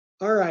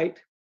 all right,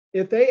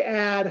 if they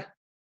add,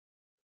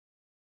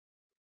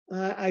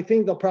 I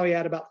think they'll probably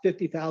add about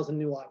 50,000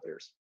 new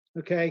auditors.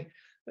 Okay.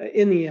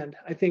 In the end,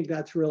 I think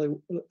that's really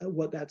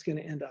what that's going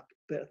to end up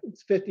with.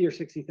 It's 50 or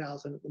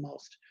 60,000 at the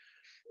most.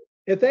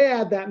 If they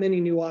add that many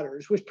new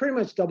auditors, which pretty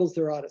much doubles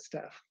their audit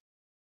staff,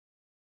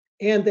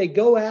 and they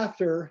go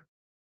after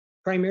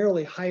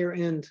primarily higher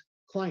end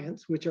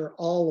clients, which are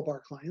all of our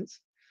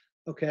clients.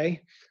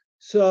 Okay.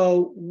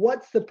 So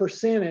what's the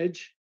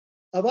percentage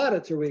of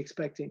audits are we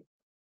expecting?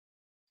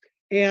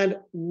 And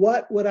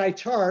what would I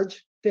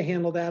charge to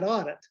handle that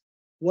audit?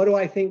 What do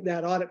I think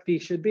that audit fee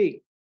should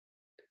be?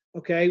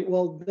 Okay,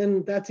 well,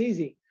 then that's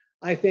easy.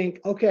 I think,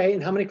 okay,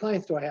 and how many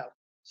clients do I have?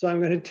 So I'm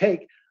going to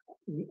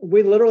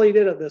we literally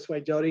did it this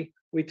way, Jody.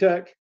 We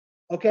took,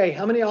 okay,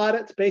 how many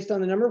audits based on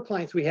the number of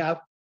clients we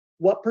have?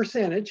 What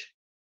percentage?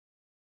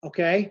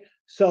 Okay,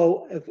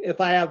 so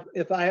if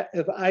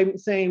I'm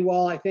saying,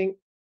 well, I think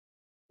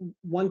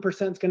 1%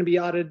 is going to be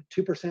audited,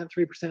 2%,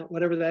 3%,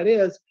 whatever that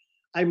is,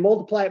 I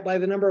multiply it by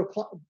the number of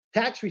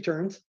tax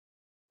returns,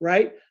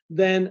 right?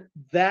 Then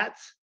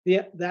that's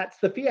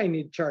the fee I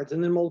need to charge,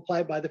 and then multiply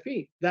it by the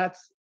fee.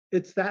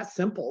 It's that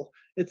simple.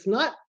 It's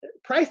not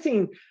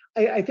pricing.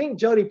 I think,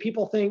 Jody,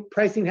 people think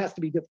pricing has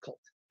to be difficult,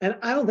 and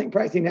I don't think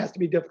pricing has to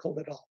be difficult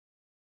at all.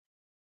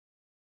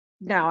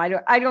 No,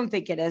 I don't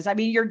think it is. I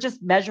mean, you're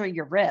just measuring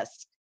your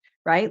risk,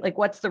 right? Like,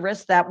 what's the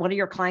risk that one of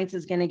your clients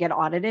is going to get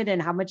audited,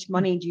 and how much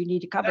money do you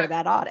need to cover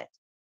that audit?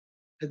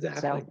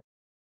 Exactly. So,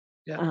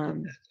 Yeah.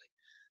 um,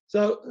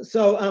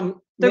 Exactly.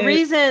 the Manny,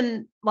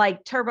 reason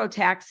like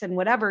TurboTax and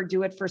whatever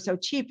do it for so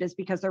cheap is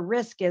because the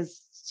risk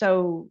is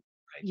so,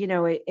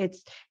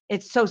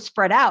 it's so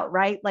spread out,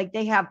 right? Like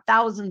they have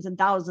thousands and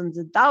thousands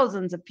and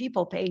thousands of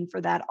people paying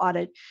for that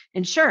audit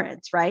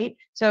insurance, right?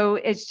 So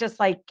it's just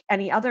like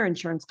any other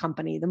insurance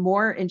company. The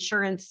more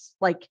insurance,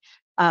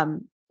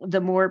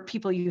 the more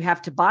people you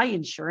have to buy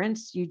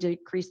insurance, you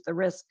decrease the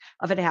risk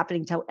of it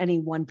happening to any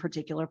one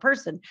particular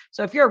person.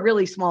 So if you're a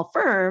really small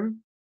firm,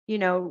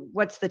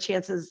 what's the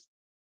chances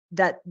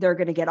that they're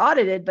going to get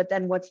audited? But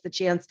then what's the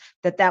chance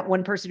that that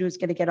one person who's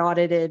going to get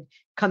audited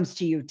comes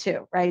to you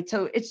too, right?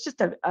 So it's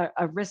just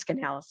a risk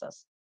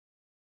analysis.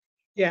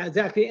 Yeah,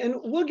 exactly. And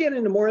we'll get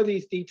into more of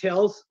these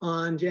details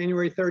on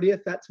January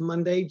 30th. That's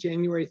Monday,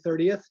 January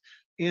 30th.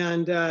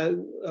 And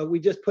we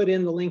just put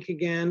in the link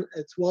again.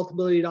 It's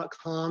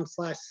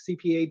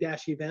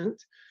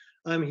wealthability.com/CPA-event.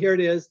 Here it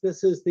is.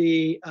 This is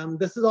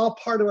all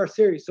part of our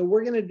series. So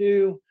we're going to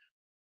do,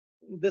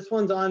 this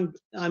one's on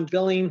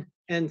billing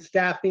and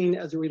staffing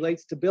as it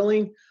relates to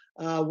billing.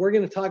 We're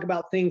going to talk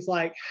about things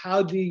like,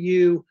 how do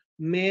you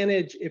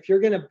manage if you're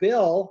going to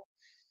bill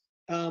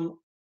on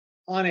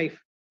a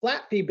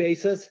flat fee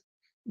basis?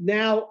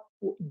 Now,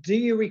 do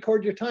you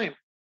record your time?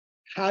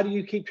 How do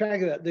you keep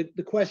track of that?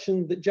 The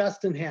question that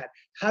Justin had,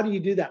 how do you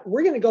do that?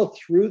 We're going to go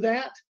through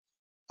that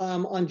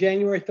on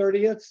January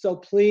 30th. So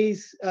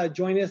please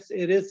join us.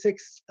 It is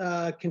 6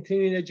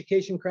 continuing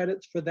education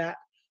credits for that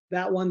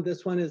one.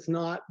 This one is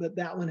not, but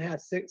that one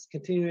has 6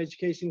 continuing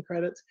education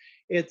credits.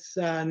 It's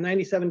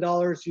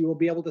 $97. You will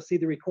be able to see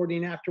the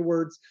recording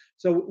afterwards.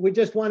 So we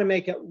just want to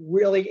make it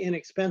really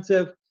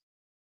inexpensive,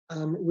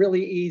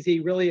 really easy,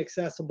 really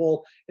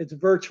accessible. It's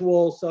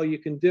virtual, so you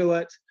can do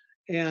it.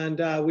 And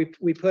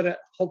we put it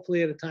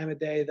hopefully at a time of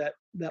day that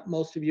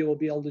most of you will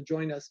be able to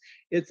join us.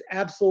 It's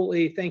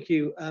absolutely, thank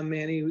you,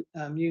 Manny.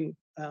 You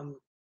turn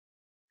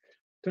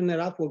that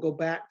up. We'll go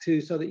back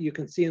to, so that you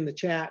can see in the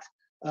chat.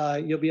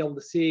 You'll be able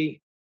to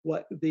see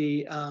what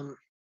the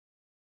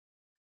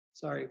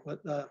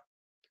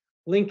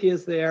link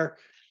is there.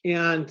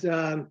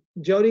 And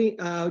Jody,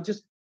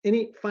 just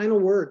any final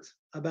words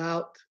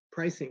about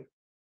pricing?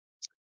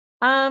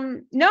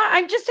 No,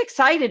 I'm just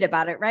excited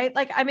about it, right?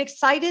 Like, I'm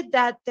excited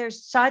that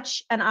there's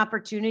such an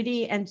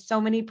opportunity and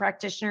so many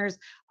practitioners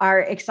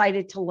are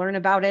excited to learn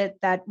about it,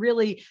 that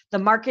really the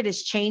market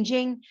is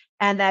changing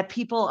and that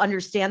people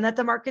understand that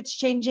the market's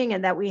changing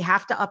and that we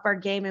have to up our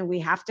game and we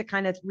have to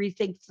kind of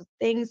rethink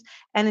things.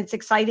 And it's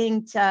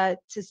exciting to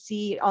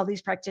see all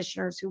these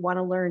practitioners who want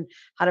to learn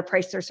how to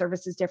price their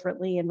services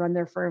differently and run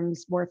their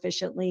firms more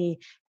efficiently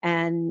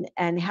and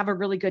have a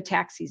really good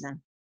tax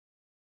season.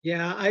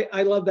 Yeah,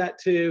 I love that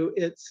too.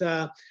 It's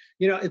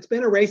it's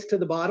been a race to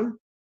the bottom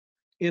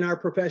in our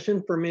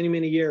profession for many,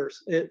 many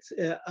years. It's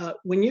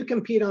when you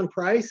compete on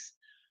price,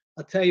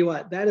 I'll tell you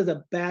what, that is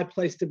a bad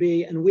place to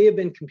be. And we have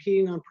been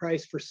competing on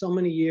price for so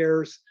many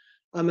years.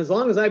 As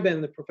long as I've been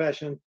in the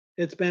profession,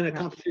 it's been a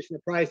competition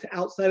of price.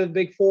 Outside of the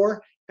Big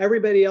Four,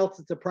 everybody else,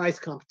 it's a price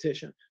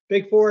competition.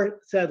 Big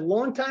Four said a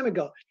long time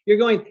ago, you're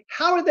going,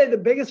 how are they the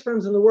biggest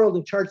firms in the world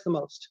and charge the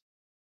most?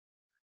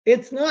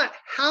 It's not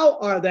how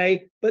are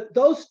they, but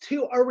those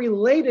two are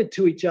related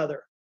to each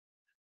other.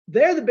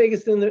 They're the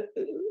biggest they're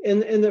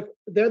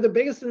the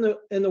biggest in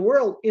the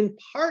world, in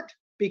part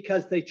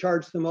because they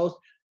charge the most,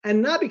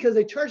 and not because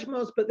they charge the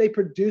most, but they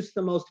produce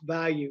the most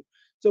value.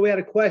 So we had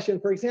a question,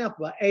 for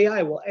example, about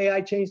AI. Will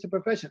AI change the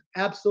profession?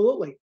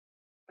 Absolutely.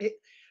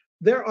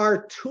 There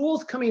are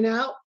tools coming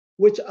out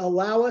which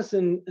allow us,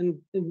 and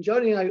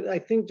Jody, I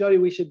think, Jody,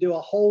 we should do a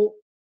whole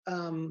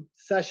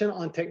session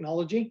on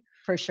technology.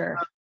 For sure.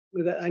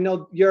 I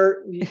know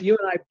you and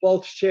I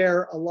both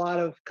share a lot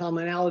of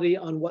commonality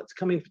on what's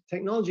coming from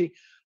technology,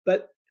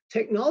 but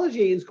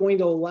technology is going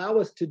to allow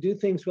us to do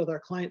things with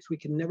our clients we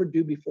can never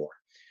do before.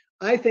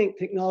 I think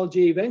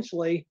technology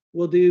eventually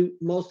will do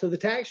most of the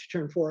tax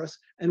return for us,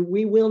 and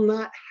we will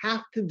not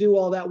have to do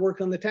all that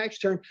work on the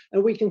tax return,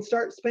 and we can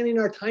start spending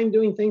our time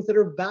doing things that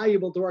are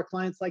valuable to our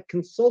clients, like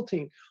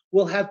consulting.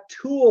 We'll have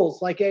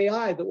tools like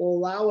AI that will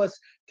allow us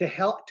to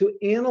help to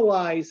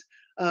analyze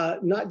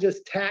not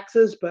just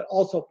taxes, but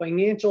also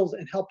financials,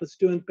 and help us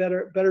do a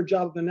better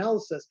job of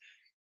analysis.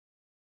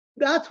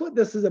 That's what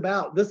this is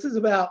about. This is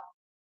about,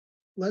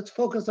 let's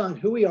focus on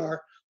who we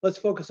are. Let's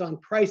focus on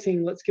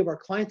pricing. Let's give our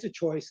clients a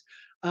choice.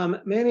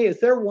 Manny,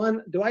 is there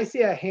one? Do I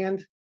see a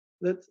hand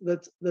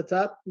that's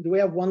up? Do we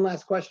have one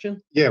last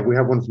question? Yeah, we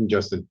have one from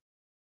Justin.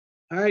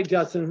 All right,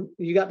 Justin,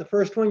 you got the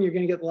first one. You're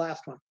going to get the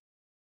last one.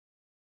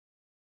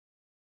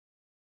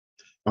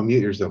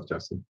 Unmute yourself,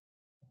 Justin.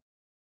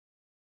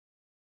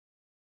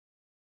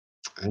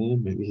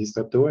 and maybe he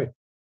stepped away.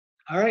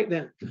 All right,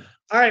 then.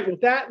 All right,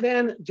 with that,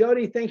 then,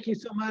 Jody, thank you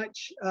so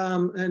much.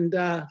 And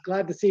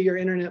glad to see your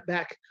internet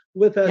back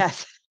with us.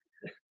 Yes.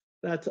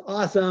 That's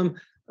awesome.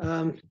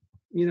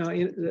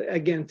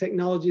 Again,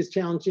 technology is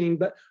challenging,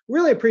 but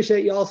really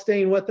appreciate you all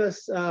staying with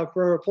us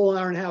for a full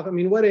hour and a half. I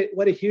mean, what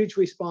a huge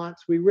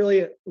response. We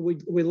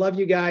love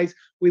you guys.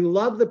 We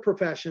love the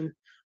profession.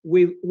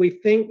 We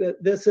think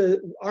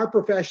that our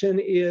profession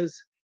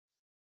is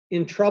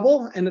in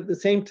trouble, and at the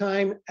same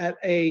time at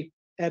a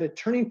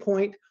turning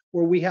point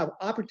where we have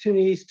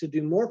opportunities to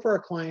do more for our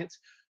clients,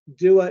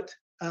 do it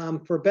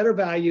for better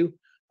value,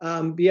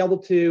 be able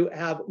to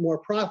have more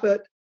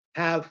profit,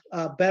 have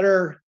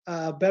better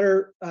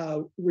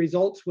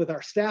results with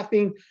our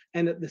staffing,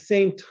 and at the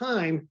same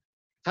time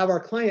have our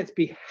clients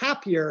be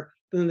happier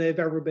than they've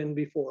ever been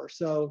before.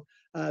 So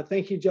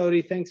thank you,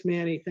 Jody. Thanks,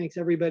 Manny. Thanks,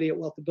 everybody at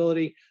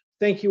Wealthability.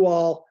 Thank you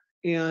all,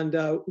 and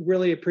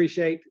really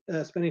appreciate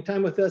spending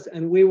time with us.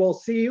 And we will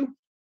see you.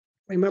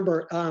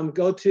 Remember,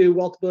 go to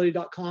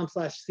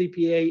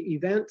wealthability.com/CPA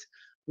event,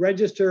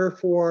 register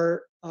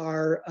for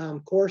our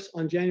course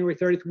on January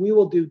 30th. We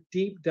will do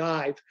deep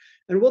dive,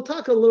 and we'll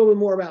talk a little bit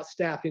more about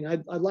staffing.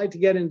 I'd like to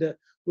get into,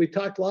 we've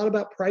talked a lot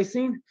about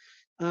pricing.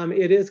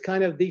 It is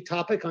kind of the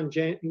topic on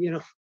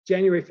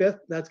January 5th.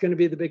 That's going to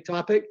be the big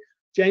topic.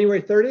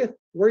 January 30th,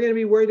 we're going to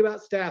be worried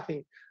about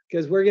staffing,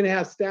 because we're going to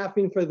have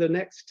staffing for the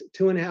next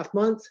 2.5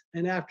 months.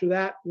 And after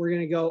that, we're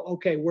going to go,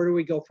 okay, where do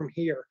we go from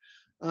here?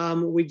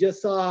 We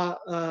just saw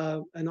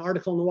an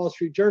article in the Wall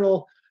Street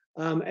Journal.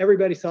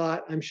 Everybody saw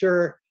it, I'm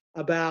sure,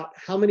 about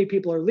how many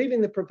people are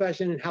leaving the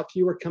profession and how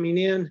few are coming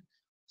in.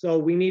 So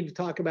we need to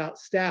talk about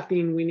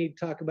staffing. We need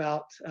to talk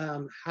about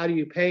how do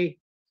you pay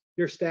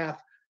your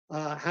staff?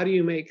 How do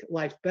you make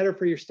life better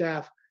for your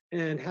staff?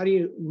 And how do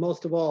you,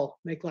 most of all,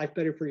 make life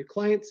better for your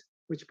clients,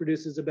 which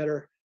produces a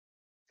better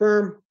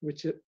firm,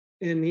 which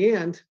in the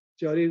end,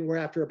 Jody, we're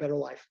after a better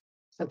life.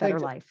 So A better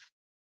life.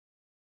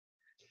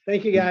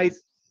 Thank you,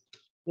 guys.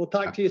 We'll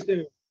talk to you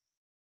soon.